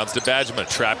 Inbounds to Bajema,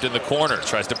 trapped in the corner.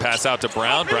 Tries to pass out to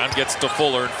Brown. Brown gets to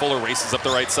Fuller, and Fuller races up the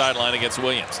right sideline against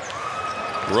Williams.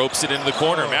 Ropes it into the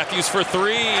corner. Matthews for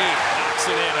three. Knocks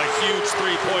it in. A huge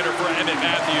three-pointer for Emmett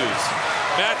Matthews.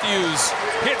 Matthews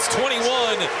hits 21,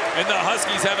 and the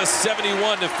Huskies have a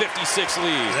 71-56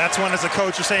 lead. That's when, as a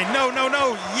coach, you're saying, no,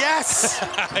 yes!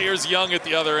 Here's Young at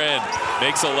the other end.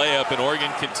 Makes a layup, and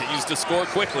Oregon continues to score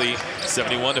quickly,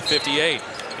 71-58.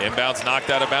 Inbounds knocked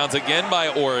out of bounds again by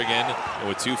Oregon. And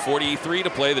with 2:43 to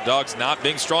play, the Dogs not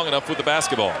being strong enough with the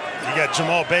basketball. You got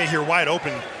Jamal Bay here wide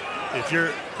open. If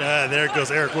you're, there goes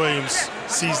Eric Williams,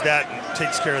 sees that and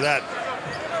takes care of that.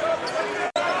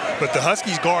 But the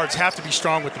Huskies guards have to be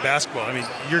strong with the basketball. I mean,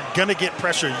 you're going to get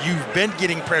pressure. You've been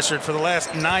getting pressured for the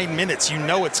last 9 minutes. You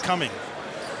know it's coming.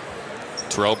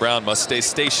 Terrell Brown must stay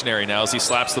stationary now as he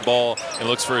slaps the ball and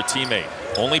looks for a teammate.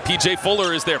 Only P.J.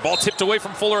 Fuller is there. Ball tipped away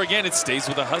from Fuller again. It stays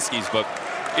with the Huskies, but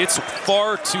it's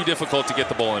far too difficult to get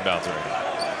the ball inbounds right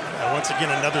now. Once again,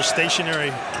 another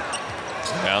stationary.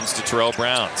 Bounds to Terrell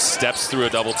Brown. Steps through a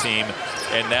double team,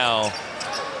 and now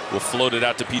will float it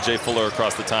out to P.J. Fuller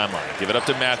across the timeline. Give it up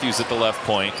to Matthews at the left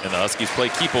point, and the Huskies play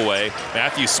keep away.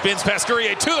 Matthews spins past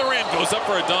Guerrier to the rim, goes up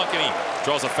for a dunk, and he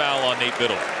draws a foul on Nate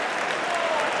Biddle.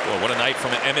 Well, what a night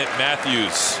from Emmett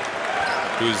Matthews,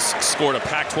 who's scored a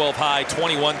Pac-12 high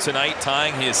 21 tonight,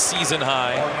 tying his season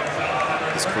high.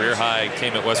 His career high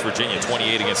came at West Virginia,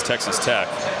 28 against Texas Tech.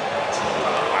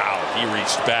 Wow, he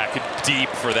reached back deep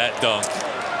for that dunk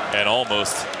and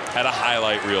almost had a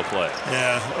highlight reel play.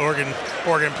 Yeah,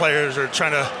 Oregon players are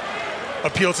trying to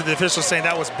appeal to the officials saying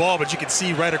that was ball, but you can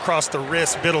see right across the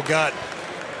wrist, Biddle got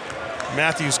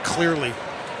Matthews clearly.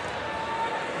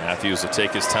 Matthews will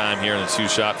take his time here in the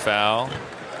two-shot foul.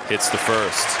 Hits the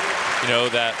first. You know,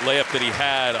 that layup that he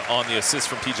had on the assist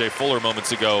from P.J. Fuller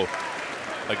moments ago,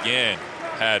 again,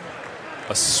 had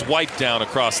a swipe down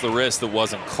across the wrist that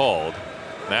wasn't called.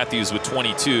 Matthews with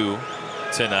 22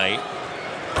 tonight.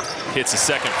 Hits a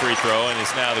second free throw and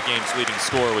is now the game's leading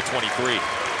scorer with 23.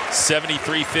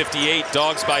 73-58,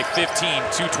 Dogs by 15,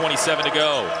 2:27 to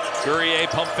go. Guerrier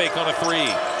pump fake on a three.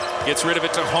 Gets rid of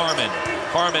it to Harmon.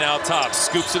 Harmon out top,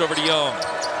 scoops it over to Young.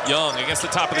 Young against the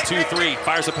top of the 2-3,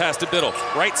 fires a pass to Biddle.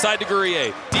 Right side to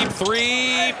Guerrier. Deep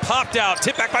three, popped out.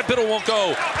 Tip back by Biddle, won't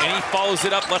go. And he follows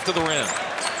it up left of the rim.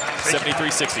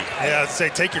 73-60. Yeah, I'd say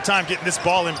take your time getting this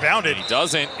ball inbounded. He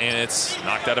doesn't, and it's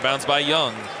knocked out of bounds by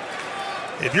Young.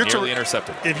 If you're nearly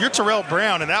intercepted. If you're Terrell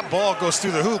Brown and that ball goes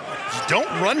through the hoop, don't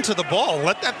run to the ball.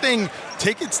 Let that thing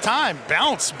take its time.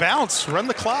 Bounce, run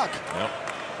the clock. Yep.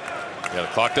 Yeah, the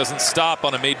clock doesn't stop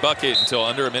on a made bucket until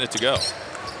under a minute to go.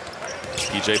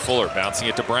 P.J. Fuller bouncing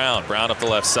it to Brown. Brown up the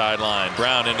left sideline.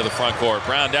 Brown into the front court.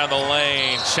 Brown down the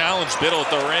lane. Challenged Biddle at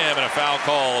the rim, and a foul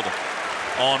called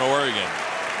on Oregon.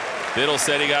 Biddle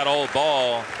said he got old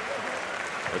ball,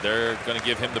 but they're going to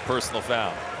give him the personal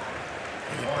foul.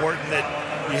 Important that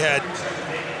you had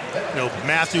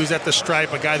Matthews at the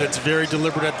stripe, a guy that's very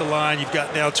deliberate at the line. You've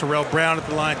got now Terrell Brown at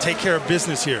the line. Take care of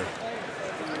business here.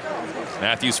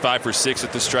 Matthews 5 for 6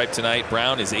 at the stripe tonight.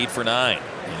 Brown is 8 for 9.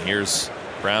 And here's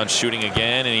Brown shooting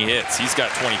again, and he hits. He's got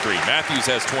 23. Matthews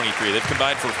has 23. They've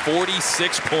combined for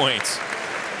 46 points.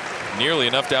 Nearly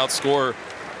enough to outscore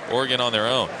Oregon on their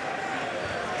own.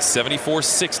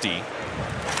 74-60.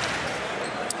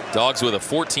 Dogs with a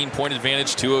 14-point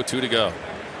advantage, 2:02 to go.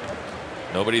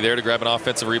 Nobody there to grab an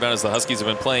offensive rebound as the Huskies have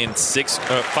been playing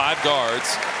 5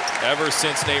 guards ever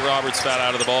since Nate Roberts fouled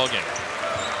out of the ballgame.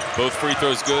 Both free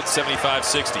throws good,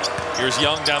 75-60. Here's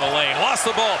Young down the lane. Lost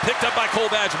the ball, picked up by Cole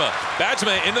Bajema.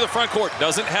 Bajema into the front court,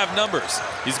 doesn't have numbers.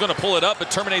 He's going to pull it up,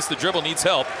 but terminates the dribble, needs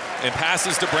help, and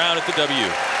passes to Brown at the W.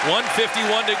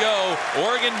 1:51 to go.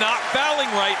 Oregon not fouling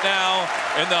right now,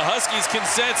 and the Huskies can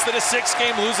sense that a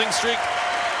 6-game losing streak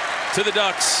to the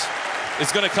Ducks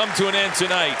is going to come to an end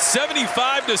tonight.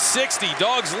 75-60,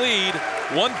 Dogs lead,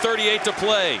 1:38 to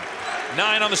play.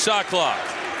 9 on the shot clock.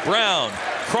 Brown,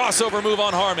 crossover move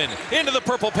on Harmon, into the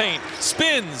purple paint,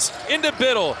 spins into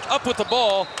Biddle, up with the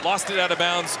ball, lost it out of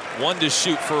bounds. 1 to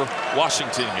shoot for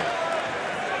Washington here.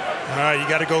 All right, you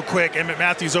got to go quick. Emmett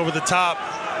Matthews over the top,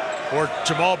 or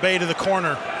Jamal Bay to the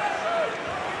corner.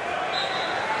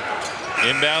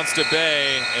 Inbounds to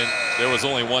Bay, and there was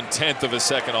only 1/10 of a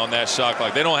second on that shot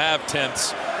clock. They don't have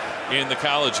tenths in the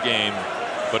college game,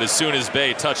 but as soon as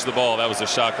Bay touched the ball, that was a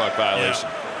shot clock violation.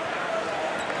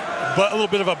 Yeah. little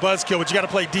bit of a buzzkill, but you got to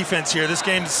play defense here. This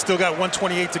game's still got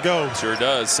 128 to go. Sure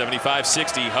does.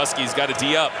 75-60. Huskies got a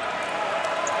D up.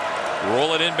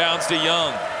 Roll it inbounds to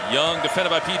Young. Young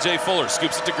defended by P.J. Fuller.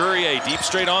 Scoops it to Guerrier. Deep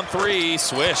straight on three.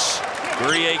 Swish.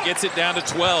 Guerrier gets it down to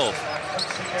 12.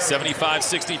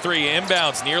 75-63.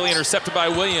 Inbounds. Nearly intercepted by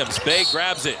Williams. Bay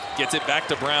grabs it. Gets it back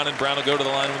to Brown, and Brown will go to the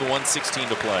line with 1:16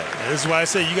 to play. This is why I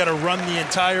say you got to run the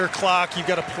entire clock. You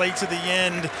got to play to the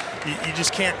end. You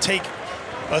just can't take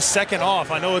a second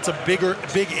off. I know it's a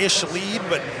big-ish lead,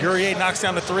 but Guerrier knocks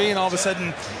down the three, and all of a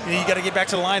sudden you got to get back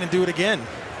to the line and do it again.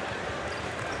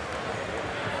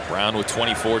 Brown with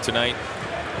 24 tonight.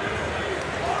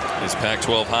 His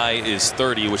Pac-12 high is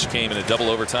 30, which came in a double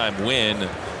overtime win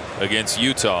against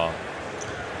Utah.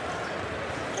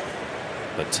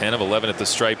 But 10 of 11 at the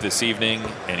stripe this evening,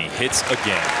 and he hits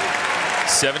again.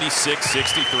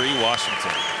 76-63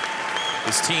 Washington.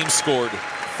 This team scored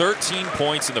 13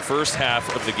 points in the first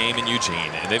half of the game in Eugene,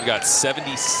 and they've got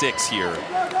 76 here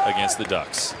against the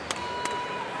Ducks.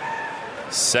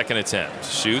 Second attempt.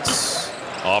 Shoots.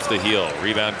 Off the heel.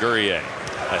 Rebound Guerrier.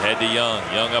 Ahead to Young.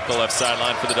 Young up the left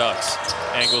sideline for the Ducks.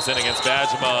 Angles in against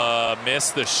Bajema.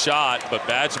 Missed the shot, but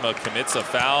Bajema commits a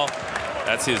foul.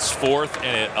 That's his fourth,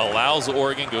 and it allows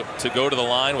Oregon to go to the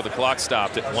line with the clock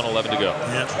stopped at 1:11 to go.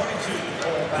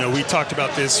 Yeah. You know, we talked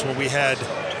about this when we had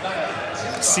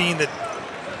seen that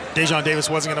Dejon Davis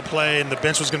wasn't going to play and the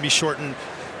bench was going to be shortened.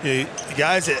 You know, the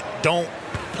guys that don't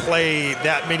play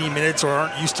that many minutes or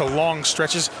aren't used to long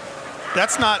stretches,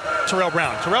 that's not Terrell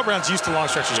Brown. Terrell Brown's used to long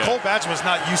stretches. Yeah. Cole Bajema's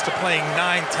not used to playing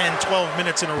 9, 10, 12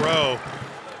 minutes in a row.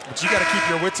 But you got to keep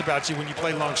your wits about you when you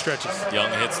play long stretches.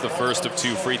 Young hits the first of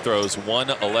two free throws.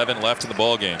 1:11 left in the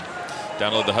ball game.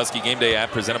 Download the Husky Game Day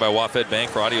app presented by WaFd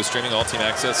Bank for audio streaming, all-team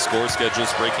access, score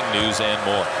schedules, breaking news, and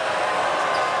more.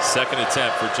 Second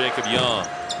attempt for Jacob Young.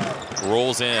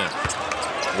 Rolls in.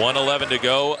 1:11 to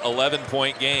go.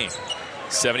 11-point game.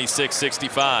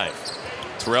 76-65.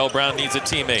 Terrell Brown needs a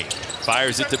teammate.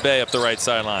 Fires it to Bay up the right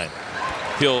sideline.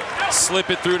 He'll slip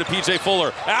it through to P.J.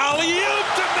 Fuller.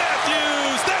 Alley-oop to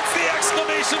Matthews. That's the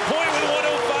exclamation point with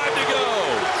 1:05 to go.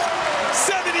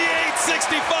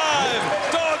 78-65.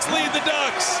 Dogs lead the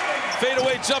Ducks.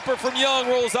 Fadeaway jumper from Young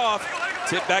rolls off.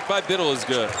 Tip back by Biddle is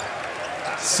good.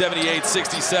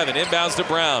 78-67. Inbounds to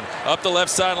Brown. Up the left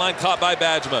sideline, caught by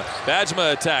Bajema.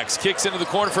 Bajema attacks. Kicks into the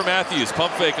corner for Matthews.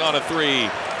 Pump fake on a three.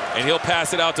 And he'll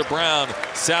pass it out to Brown,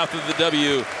 south of the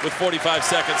W, with 45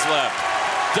 seconds left.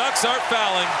 Ducks aren't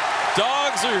fouling.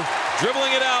 Dogs are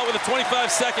dribbling it out with a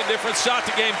 25-second difference, shot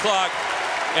to game clock.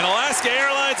 And Alaska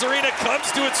Airlines Arena comes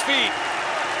to its feet,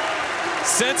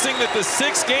 sensing that the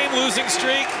 6-game losing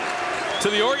streak to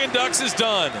the Oregon Ducks is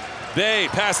done. Bay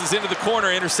passes into the corner,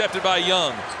 intercepted by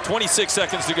Young. 26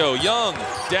 seconds to go. Young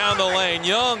down the lane.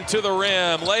 Young to the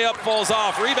rim. Layup falls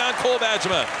off. Rebound Cole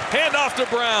Bajema. Hand off to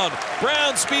Brown.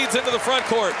 Brown speeds into the front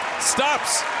court.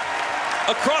 Stops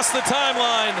across the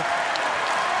timeline.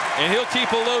 And he'll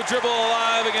keep a low dribble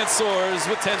alive against Soares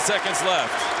with 10 seconds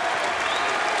left.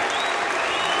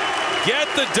 Get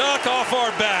the duck off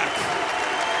our back.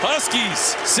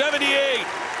 Huskies 78.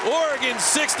 Oregon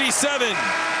 67.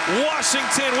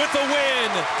 Washington with the win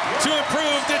to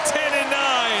improve to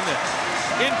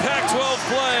 10-9 in Pac-12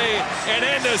 play and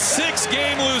end a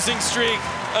 6-game losing streak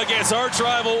against arch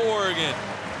rival Oregon.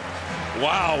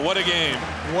 Wow, what a game.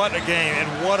 What a game and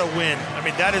what a win. I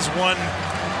mean, that is one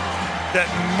that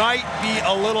might be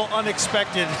a little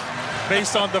unexpected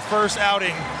based on the first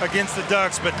outing against the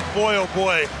Ducks, but boy, oh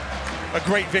boy, a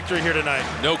great victory here tonight.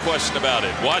 No question about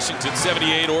it. Washington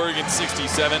 78, Oregon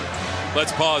 67.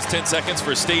 Let's pause 10 seconds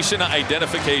for station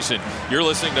identification. You're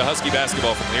listening to Husky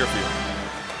basketball from Learfield.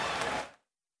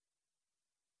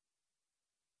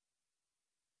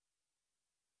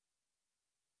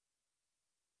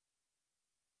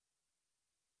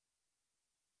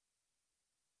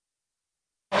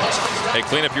 Hey,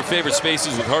 clean up your favorite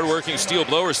spaces with hardworking steel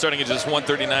blowers starting at just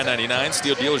 $139.99.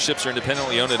 Steel dealerships are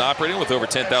independently owned and operating with over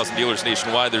 10,000 dealers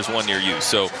nationwide. There's one near you.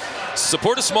 So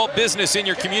support a small business in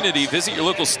your community. Visit your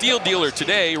local steel dealer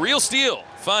today. Real Steel.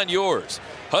 Find yours.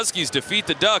 Huskies defeat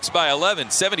the Ducks by 11,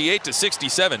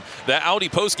 78-67. The Audi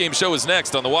postgame show is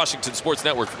next on the Washington Sports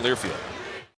Network from Learfield.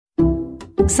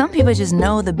 Some people just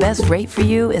know the best rate for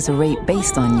you is a rate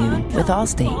based on you with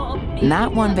Allstate.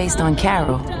 Not one based on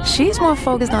Carol. She's more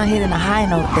focused on hitting a high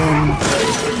note than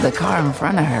the car in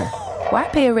front of her. Why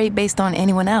pay a rate based on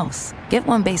anyone else? Get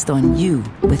one based on you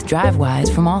with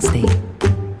DriveWise from Allstate.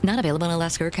 Not available in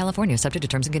Alaska or California, subject to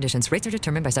terms and conditions. Rates are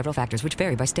determined by several factors, which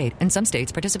vary by state. In some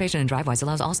states, participation in DriveWise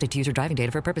allows Allstate to use your driving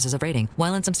data for purposes of rating.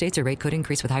 While in some states, your rate could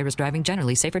increase with high-risk driving.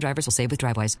 Generally, safer drivers will save with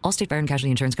DriveWise. Allstate Fire and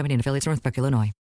Casualty Insurance Company and affiliates, Northbrook, Illinois.